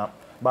mention of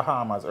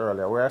Bahamas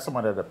earlier. Where are some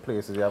of the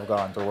places you have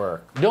gone to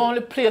work? The only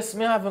place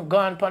I haven't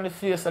gone on the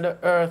face of the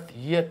earth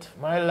yet,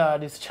 my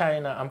lord, is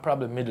China and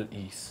probably Middle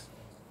East.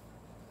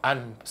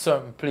 And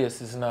certain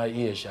places in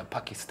Asia,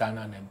 Pakistan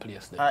and them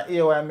places there.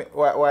 Here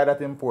why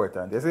that's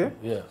important, you see?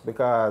 Yeah.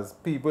 Because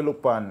people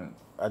look on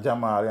a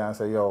Jahmali and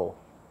say, yo,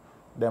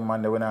 them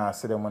man, they when I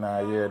see them, when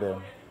I hear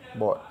them.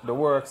 But the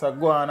works are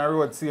going on the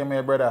road, see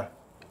me, brother.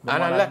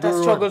 And a lot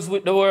of struggles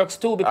with the works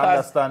too because...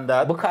 Understand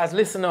that. Because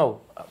listen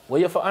now, what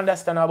you have to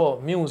understand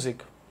about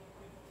music,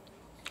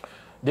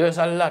 there's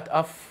a lot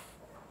of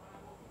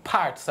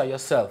parts of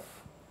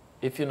yourself.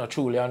 If you not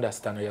truly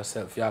understand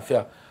yourself, you have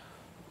to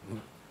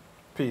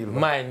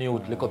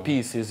minute little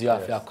pieces you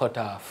have to cut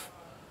off.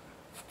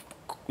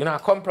 You know,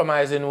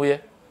 compromising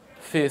way,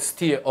 to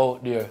stay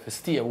out there, to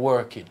stay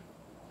working.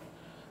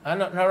 And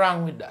nothing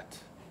wrong with that.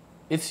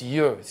 It's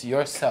yours,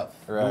 yourself.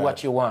 Right. Do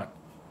what you want.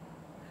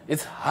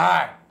 It's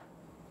hard.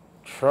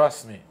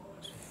 Trust me.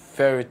 It's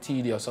very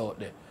tedious out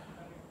there.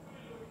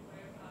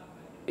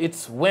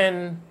 It's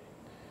when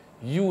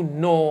you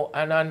know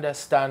and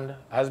understand,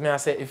 as me I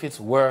say, if it's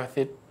worth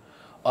it,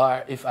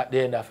 or if at the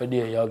end of the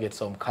day you get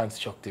some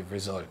constructive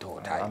result out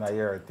of it. And I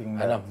hear a thing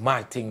that... And a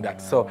my thing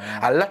that. So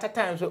a lot of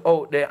times we're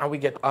out there and we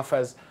get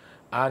offers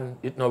and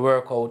it no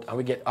work out, and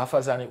we get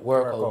offers and it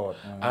work out.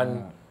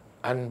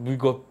 And we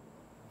go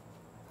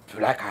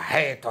like a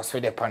hiatus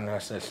with the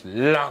panels, this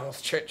long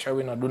stretch where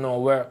we not do no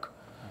work.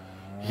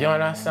 You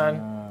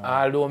understand?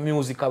 Although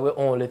music is the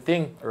only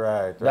thing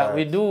that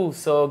we do.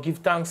 So give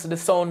thanks to the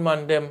sound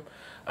man them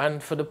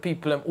and for the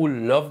people who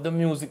love the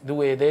music the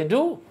way they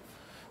do.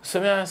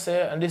 So I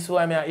say, and this is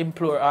why I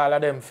implore all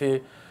of them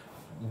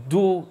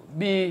to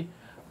be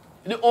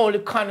the only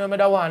connoisseur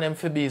that I want them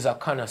to be is a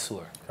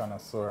connoisseur.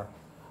 Connoisseur.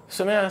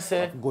 So I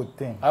say, good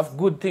things. Have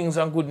good things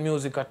and good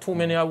music. Too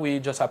many of we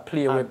just a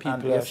play where people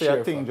and are sharing.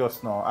 You say a thing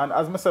just now. And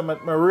as I said,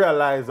 I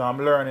realize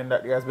I'm learning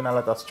that there has been a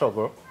lot of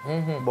struggle.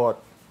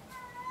 But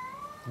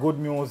good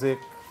music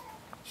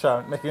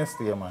shall make it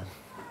stay, man.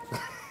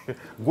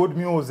 Good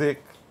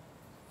music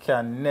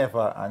can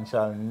never and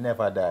shall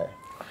never die.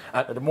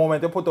 At the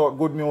moment you put out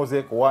good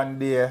music, one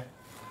day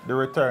the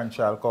return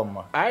shall come,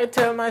 man. I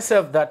tell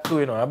myself that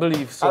too, you know. I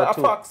believe so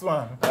too. A facts,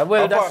 man.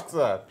 Well, a facts,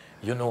 that.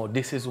 You know,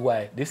 this is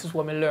why. This is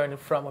what I'm learning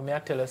from. I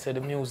tell her, say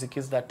the music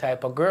is that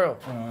type of girl.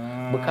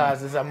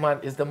 Because it's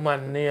the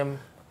man named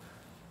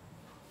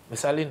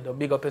Mr. Lindo,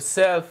 big up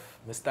yourself.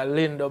 Mr.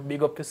 Lindo,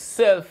 big up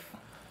yourself.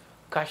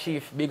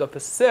 Kashif, big up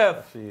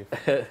yourself.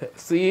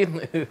 See?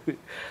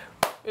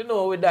 You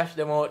know, we dash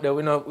them out there.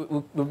 We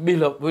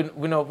build up.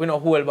 We no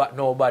hold back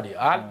nobody.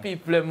 All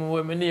people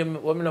when we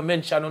no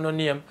mention no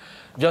name,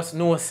 just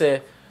know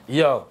say,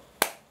 yo,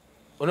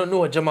 we don't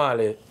know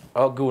Jahmali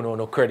or go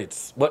no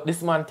credits. But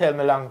this man tell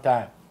me long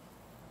time.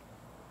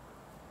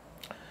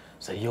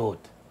 Say, yo,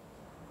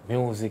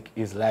 music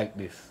is like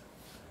this.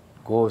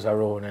 Goes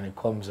around and it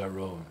comes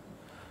around.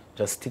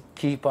 Just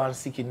keep on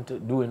sticking to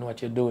doing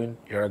what you're doing.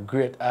 You're a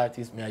great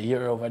artist. I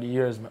hear over the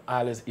years, I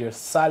always hear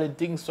solid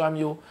things from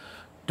you.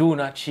 Do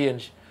not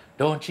change.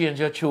 Don't change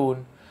your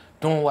tune.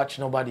 Don't watch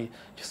nobody.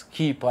 Just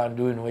keep on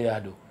doing what you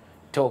do.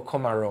 It'll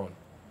come around.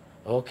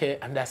 Okay?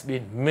 And that's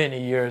been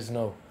many years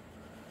now.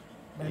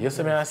 You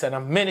see me I said,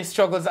 and many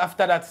struggles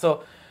after that.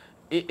 So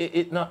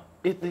and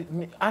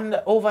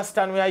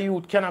overstand where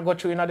youth cannot go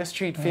through in the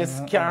street face,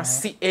 can't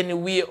see any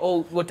way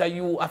out. What are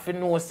you have to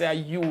know say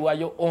you are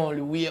your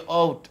only way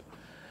out.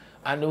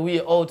 And the way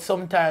out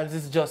sometimes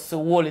is just to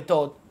hold it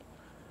out.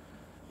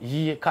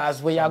 Yeah,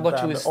 because where you go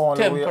through is temporary.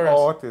 The only way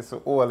out is to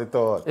hold it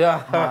out.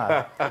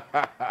 Yeah.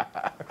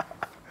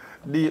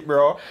 Deep,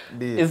 bro.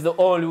 Deep. It's the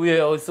only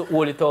way out is to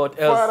hold it out.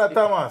 Father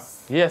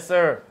Thomas. Yes,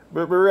 sir.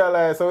 We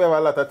realize we have a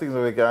lot of things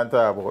we can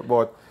talk about,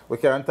 but we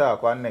can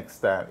talk on next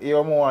time.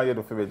 Even more you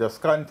do for me,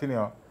 just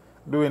continue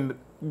doing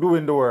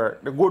the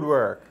work, the good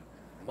work.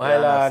 My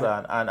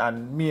lad.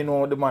 And me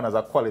know the man as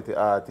a quality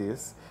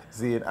artist.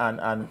 See,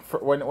 and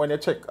when you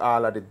check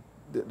all of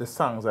the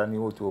songs on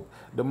YouTube,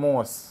 the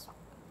most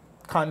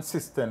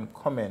consistent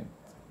comment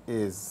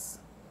is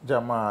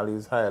Jahmali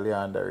is highly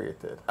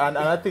underrated. And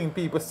I think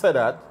people say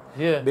that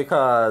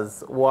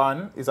because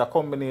one is a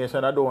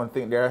combination. I don't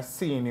think they're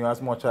seeing you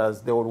as much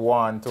as they would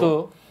want to.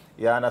 Two.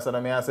 You understand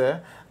what I say?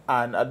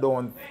 And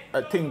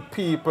I think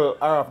people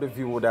are of the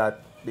view that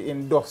the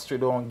industry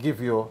don't give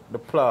you the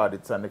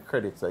plaudits and the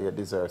credits that you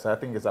deserve. So I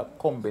think it's a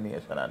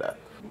combination of that.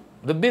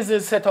 The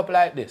business set up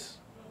like this.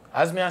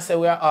 As me I say,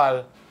 we are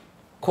all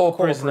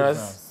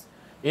co-prisoners.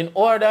 In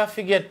order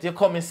to get your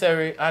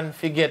commissary and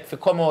to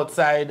come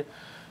outside,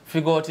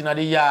 to go out in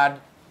the yard,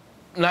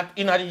 not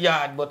in the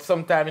yard, but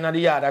sometime in the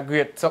yard, a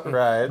great something.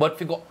 Right. But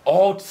to go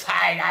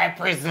outside our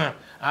prison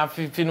and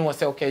if you know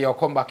say, okay, you'll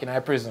come back in our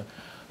prison.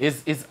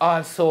 It's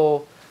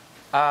also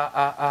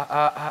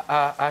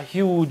a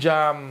huge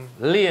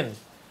lane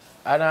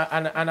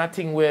and a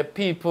thing where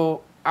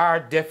people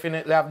are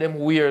definitely have them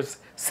weirs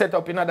set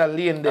up in another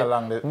lane there.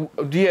 Along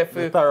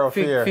the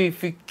thoroughfare.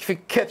 To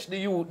catch the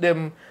youth,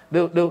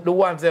 the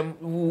ones them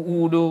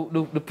who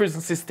the prison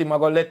system are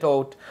going to let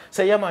out.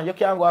 Say, yeah man, you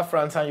can't go to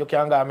France and you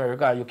can't go to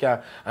America, you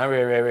can't, and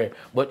rare.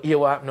 But here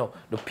what no,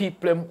 the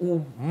people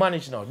who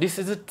manage now, this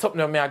is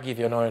something that I give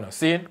you now, you know,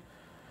 see?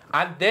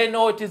 And they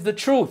know it is the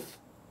truth.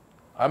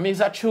 I mean,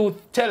 it's a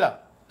truth teller.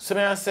 So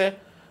I say,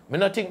 I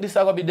don't think this is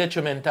going to be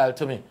detrimental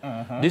to me.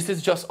 This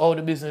is just how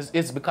the business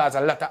is because a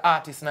lot of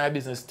artists in our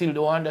business still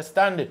don't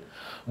understand it.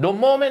 The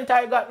moment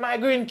I got my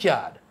green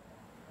card,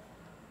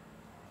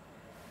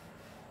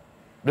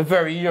 the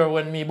very year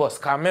when me bus,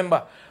 because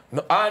remember,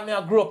 all me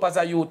I grew up as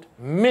a youth,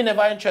 me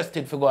never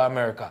interested to go to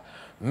America.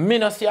 Me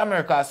not see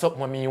America as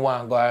something when me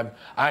want to go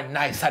and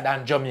nicer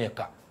than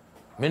Jamaica.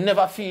 Me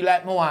never feel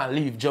like me want to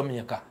leave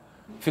Jamaica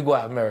to go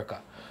to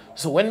America.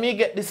 So when me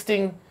get this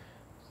thing,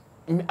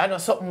 I know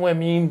something where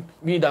me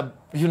that,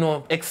 you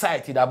know,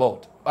 excited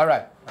about. All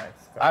right.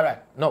 Nice. All right.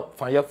 No,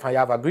 when you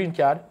have a green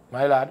card,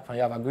 my lad, when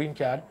you have a green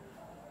card,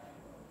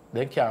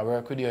 they can't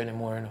work with you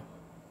anymore, you know.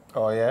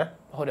 Oh, yeah?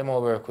 How they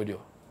more work with you?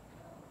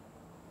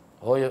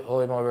 How they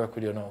more work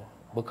with you now?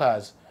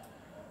 Because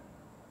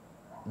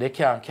they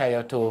can't carry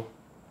you to,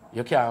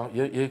 you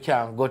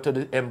can't go to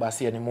the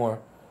embassy anymore.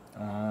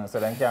 So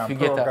they can't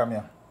program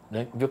you.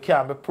 You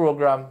can't be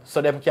programmed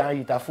so them can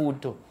eat a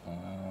food too.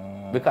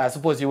 Because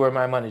suppose you were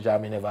my manager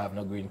and me never have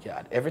no green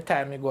card. Every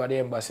time you go to the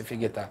embassy, if you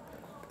get a...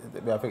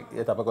 You have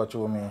to go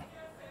through me.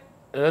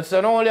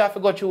 So not only have to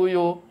go through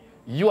you,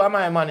 you are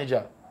my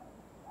manager.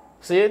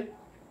 See?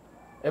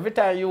 Every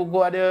time you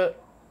go there,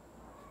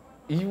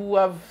 you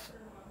have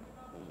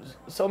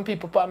some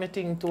people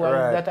permitting to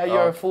that are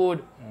your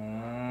food.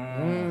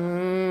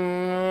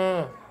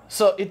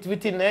 So it's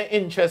within their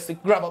interest to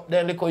grab up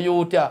them little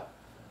youth here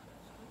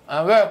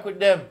and work with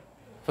them.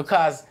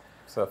 Because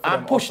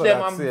and push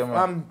them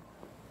and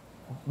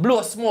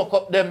blow smoke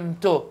up them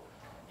too.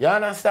 You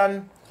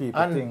understand? Keep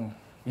and, thing.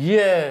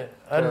 Yeah.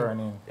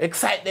 And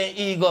excite their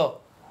ego.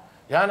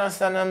 You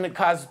understand? And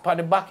because for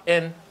the back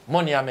end,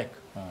 money I make.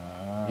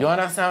 You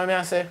understand what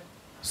I say?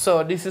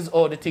 So this is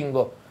how the thing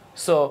go.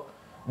 So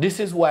this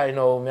is why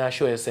now me I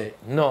show you say,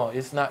 no,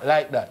 it's not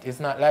like that. It's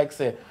not like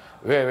say,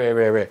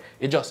 where.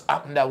 It just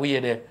happened that way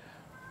there.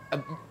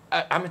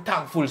 I'm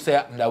thankful say it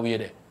happened that way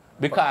there.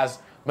 Because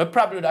me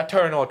probably would have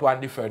turned out one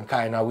different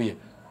kind of way.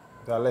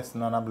 It's a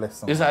lesson and a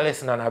blessing. It's a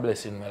lesson and a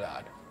blessing, my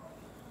lord.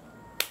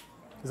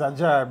 It's a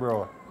joy,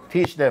 bro.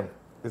 Teach them.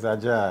 It's a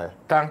joy.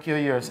 Thank you,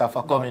 yourself,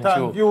 for coming through.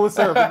 Thank you,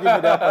 sir, for giving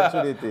me the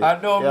opportunity. I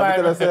don't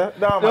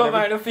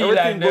mind the feeling.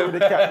 Everything good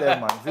with the cat there,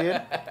 man. See?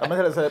 I'm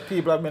going to tell you,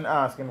 people have been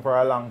asking for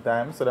a long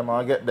time, so I'm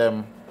going to get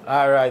them.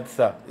 All right,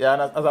 sir. Yeah,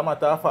 and as a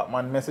matter of fact,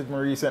 man, messaged me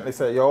recently,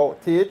 say, yo,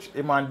 Teach,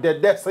 the man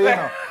dead there, so you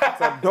know.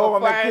 So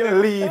don't make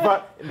him leave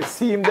at the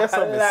same there,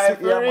 so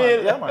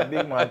yeah, man,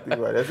 big man, thing,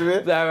 right? That's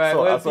it? All right.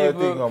 So well, that's what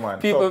thing, man.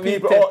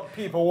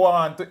 People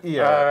want to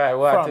hear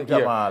from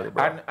Jahmali,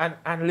 bro.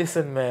 And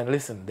listen, man,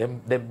 listen,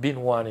 they've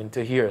been wanting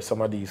to hear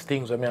some of these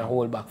things when I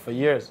hold back for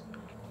years.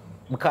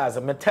 Because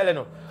I'm telling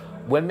you,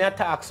 when I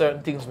talk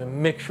certain things, I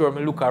make sure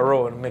I look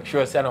around, make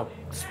sure I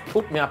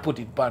put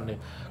it on there.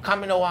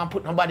 Because I don't want to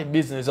put nobody's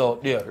business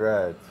out there.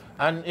 Right.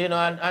 And you know,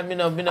 I mean,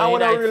 I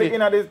want to really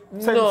this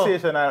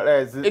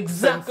sensationalism.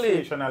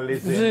 Exactly.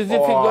 Sensationalism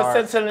or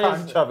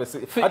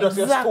controversy. I just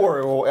your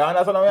story. You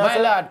understand what I'm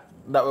saying? My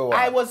lad,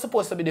 I was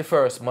supposed to be the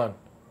first man.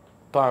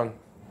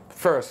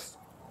 First,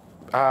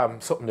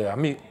 something there.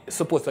 Me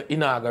supposed to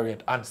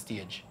inaugurate on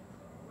stage.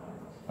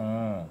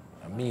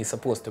 Me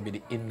supposed to be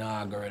the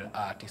inaugural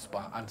artist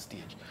on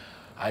stage.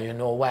 And you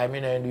know why me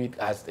don't do it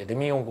as the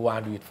me don't go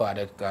and do it for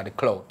the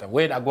clout. And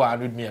where they go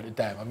and with me at the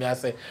time. I mean I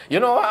say, you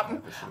know what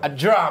happened? A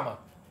drama.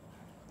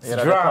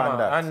 It's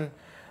drama. And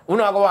we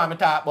not go want to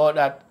talk about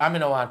that. I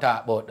don't want to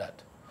talk about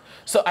that.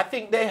 So I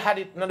think they had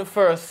it in the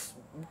first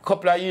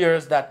couple of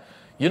years that,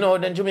 you know,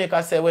 then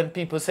Jamaica say when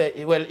people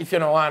say, well, if you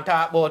don't want to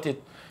talk about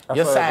it,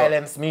 your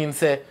silence means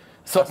say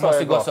something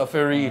must go so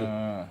for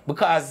real.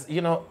 Because,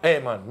 you know, hey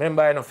man,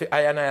 remember, you know,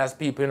 I and I as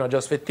people, you know,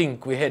 just we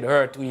think we head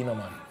hurt, you know,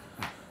 man.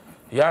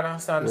 You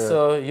understand? Yeah.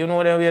 So, you know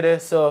what we're there,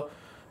 so,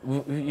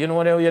 you know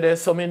what we're there,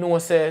 so me know,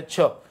 say,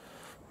 chop.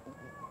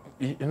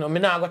 You know, me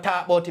not going to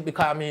talk about it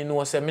because me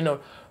know, say, me know,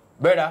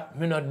 brother,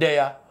 me not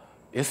there.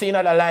 You see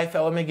another life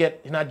I me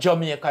get in a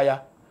Jamaica, yeah,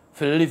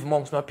 to live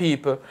amongst my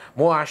people.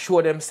 More I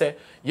show them, say,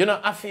 you know,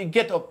 if you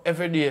get up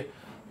every day,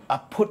 I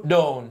put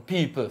down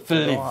people to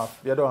live.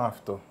 You don't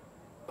have to.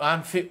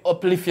 And to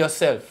uplift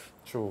yourself.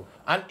 True.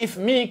 And if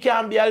me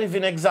can be a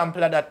living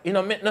example of that, you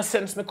know, make no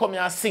sense me come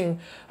here and sing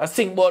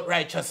about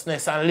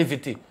righteousness and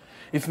liberty.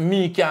 If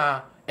me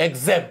can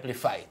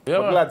exemplify it.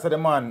 I'm glad that the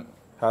man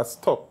has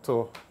stuck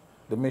to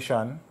the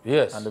mission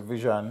and the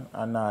vision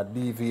and not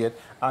deviate.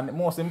 And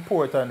most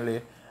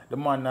importantly, the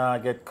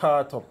man get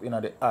caught up in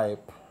the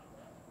hype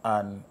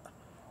and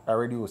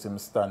reduce him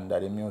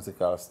standard, the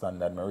musical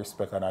standard. I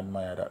respect and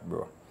admire that,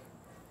 bro.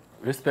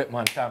 Respect,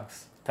 man.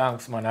 Thanks.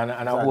 Thanks, man. And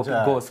I hope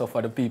it goes so for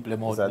the people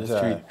out in the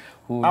street.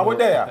 And we're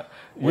there.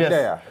 We're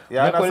there. You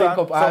understand?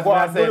 So go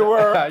and do the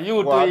work.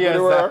 You go and do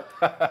the work.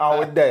 And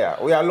we're there.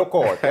 We are look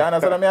out. You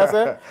understand what I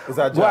say? It's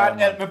a job. Go and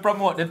help me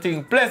promote the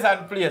thing.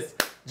 Pleasant place.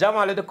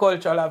 Jahmali the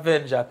Cultural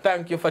Avenger.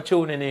 Thank you for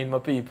tuning in, my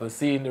people.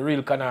 Seeing the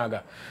real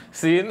Kanaga.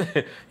 Seeing,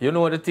 you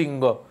know the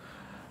thing go.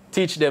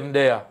 Teach them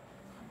there.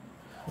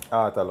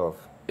 Art of love.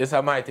 It's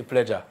a mighty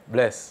pleasure.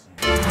 Bless.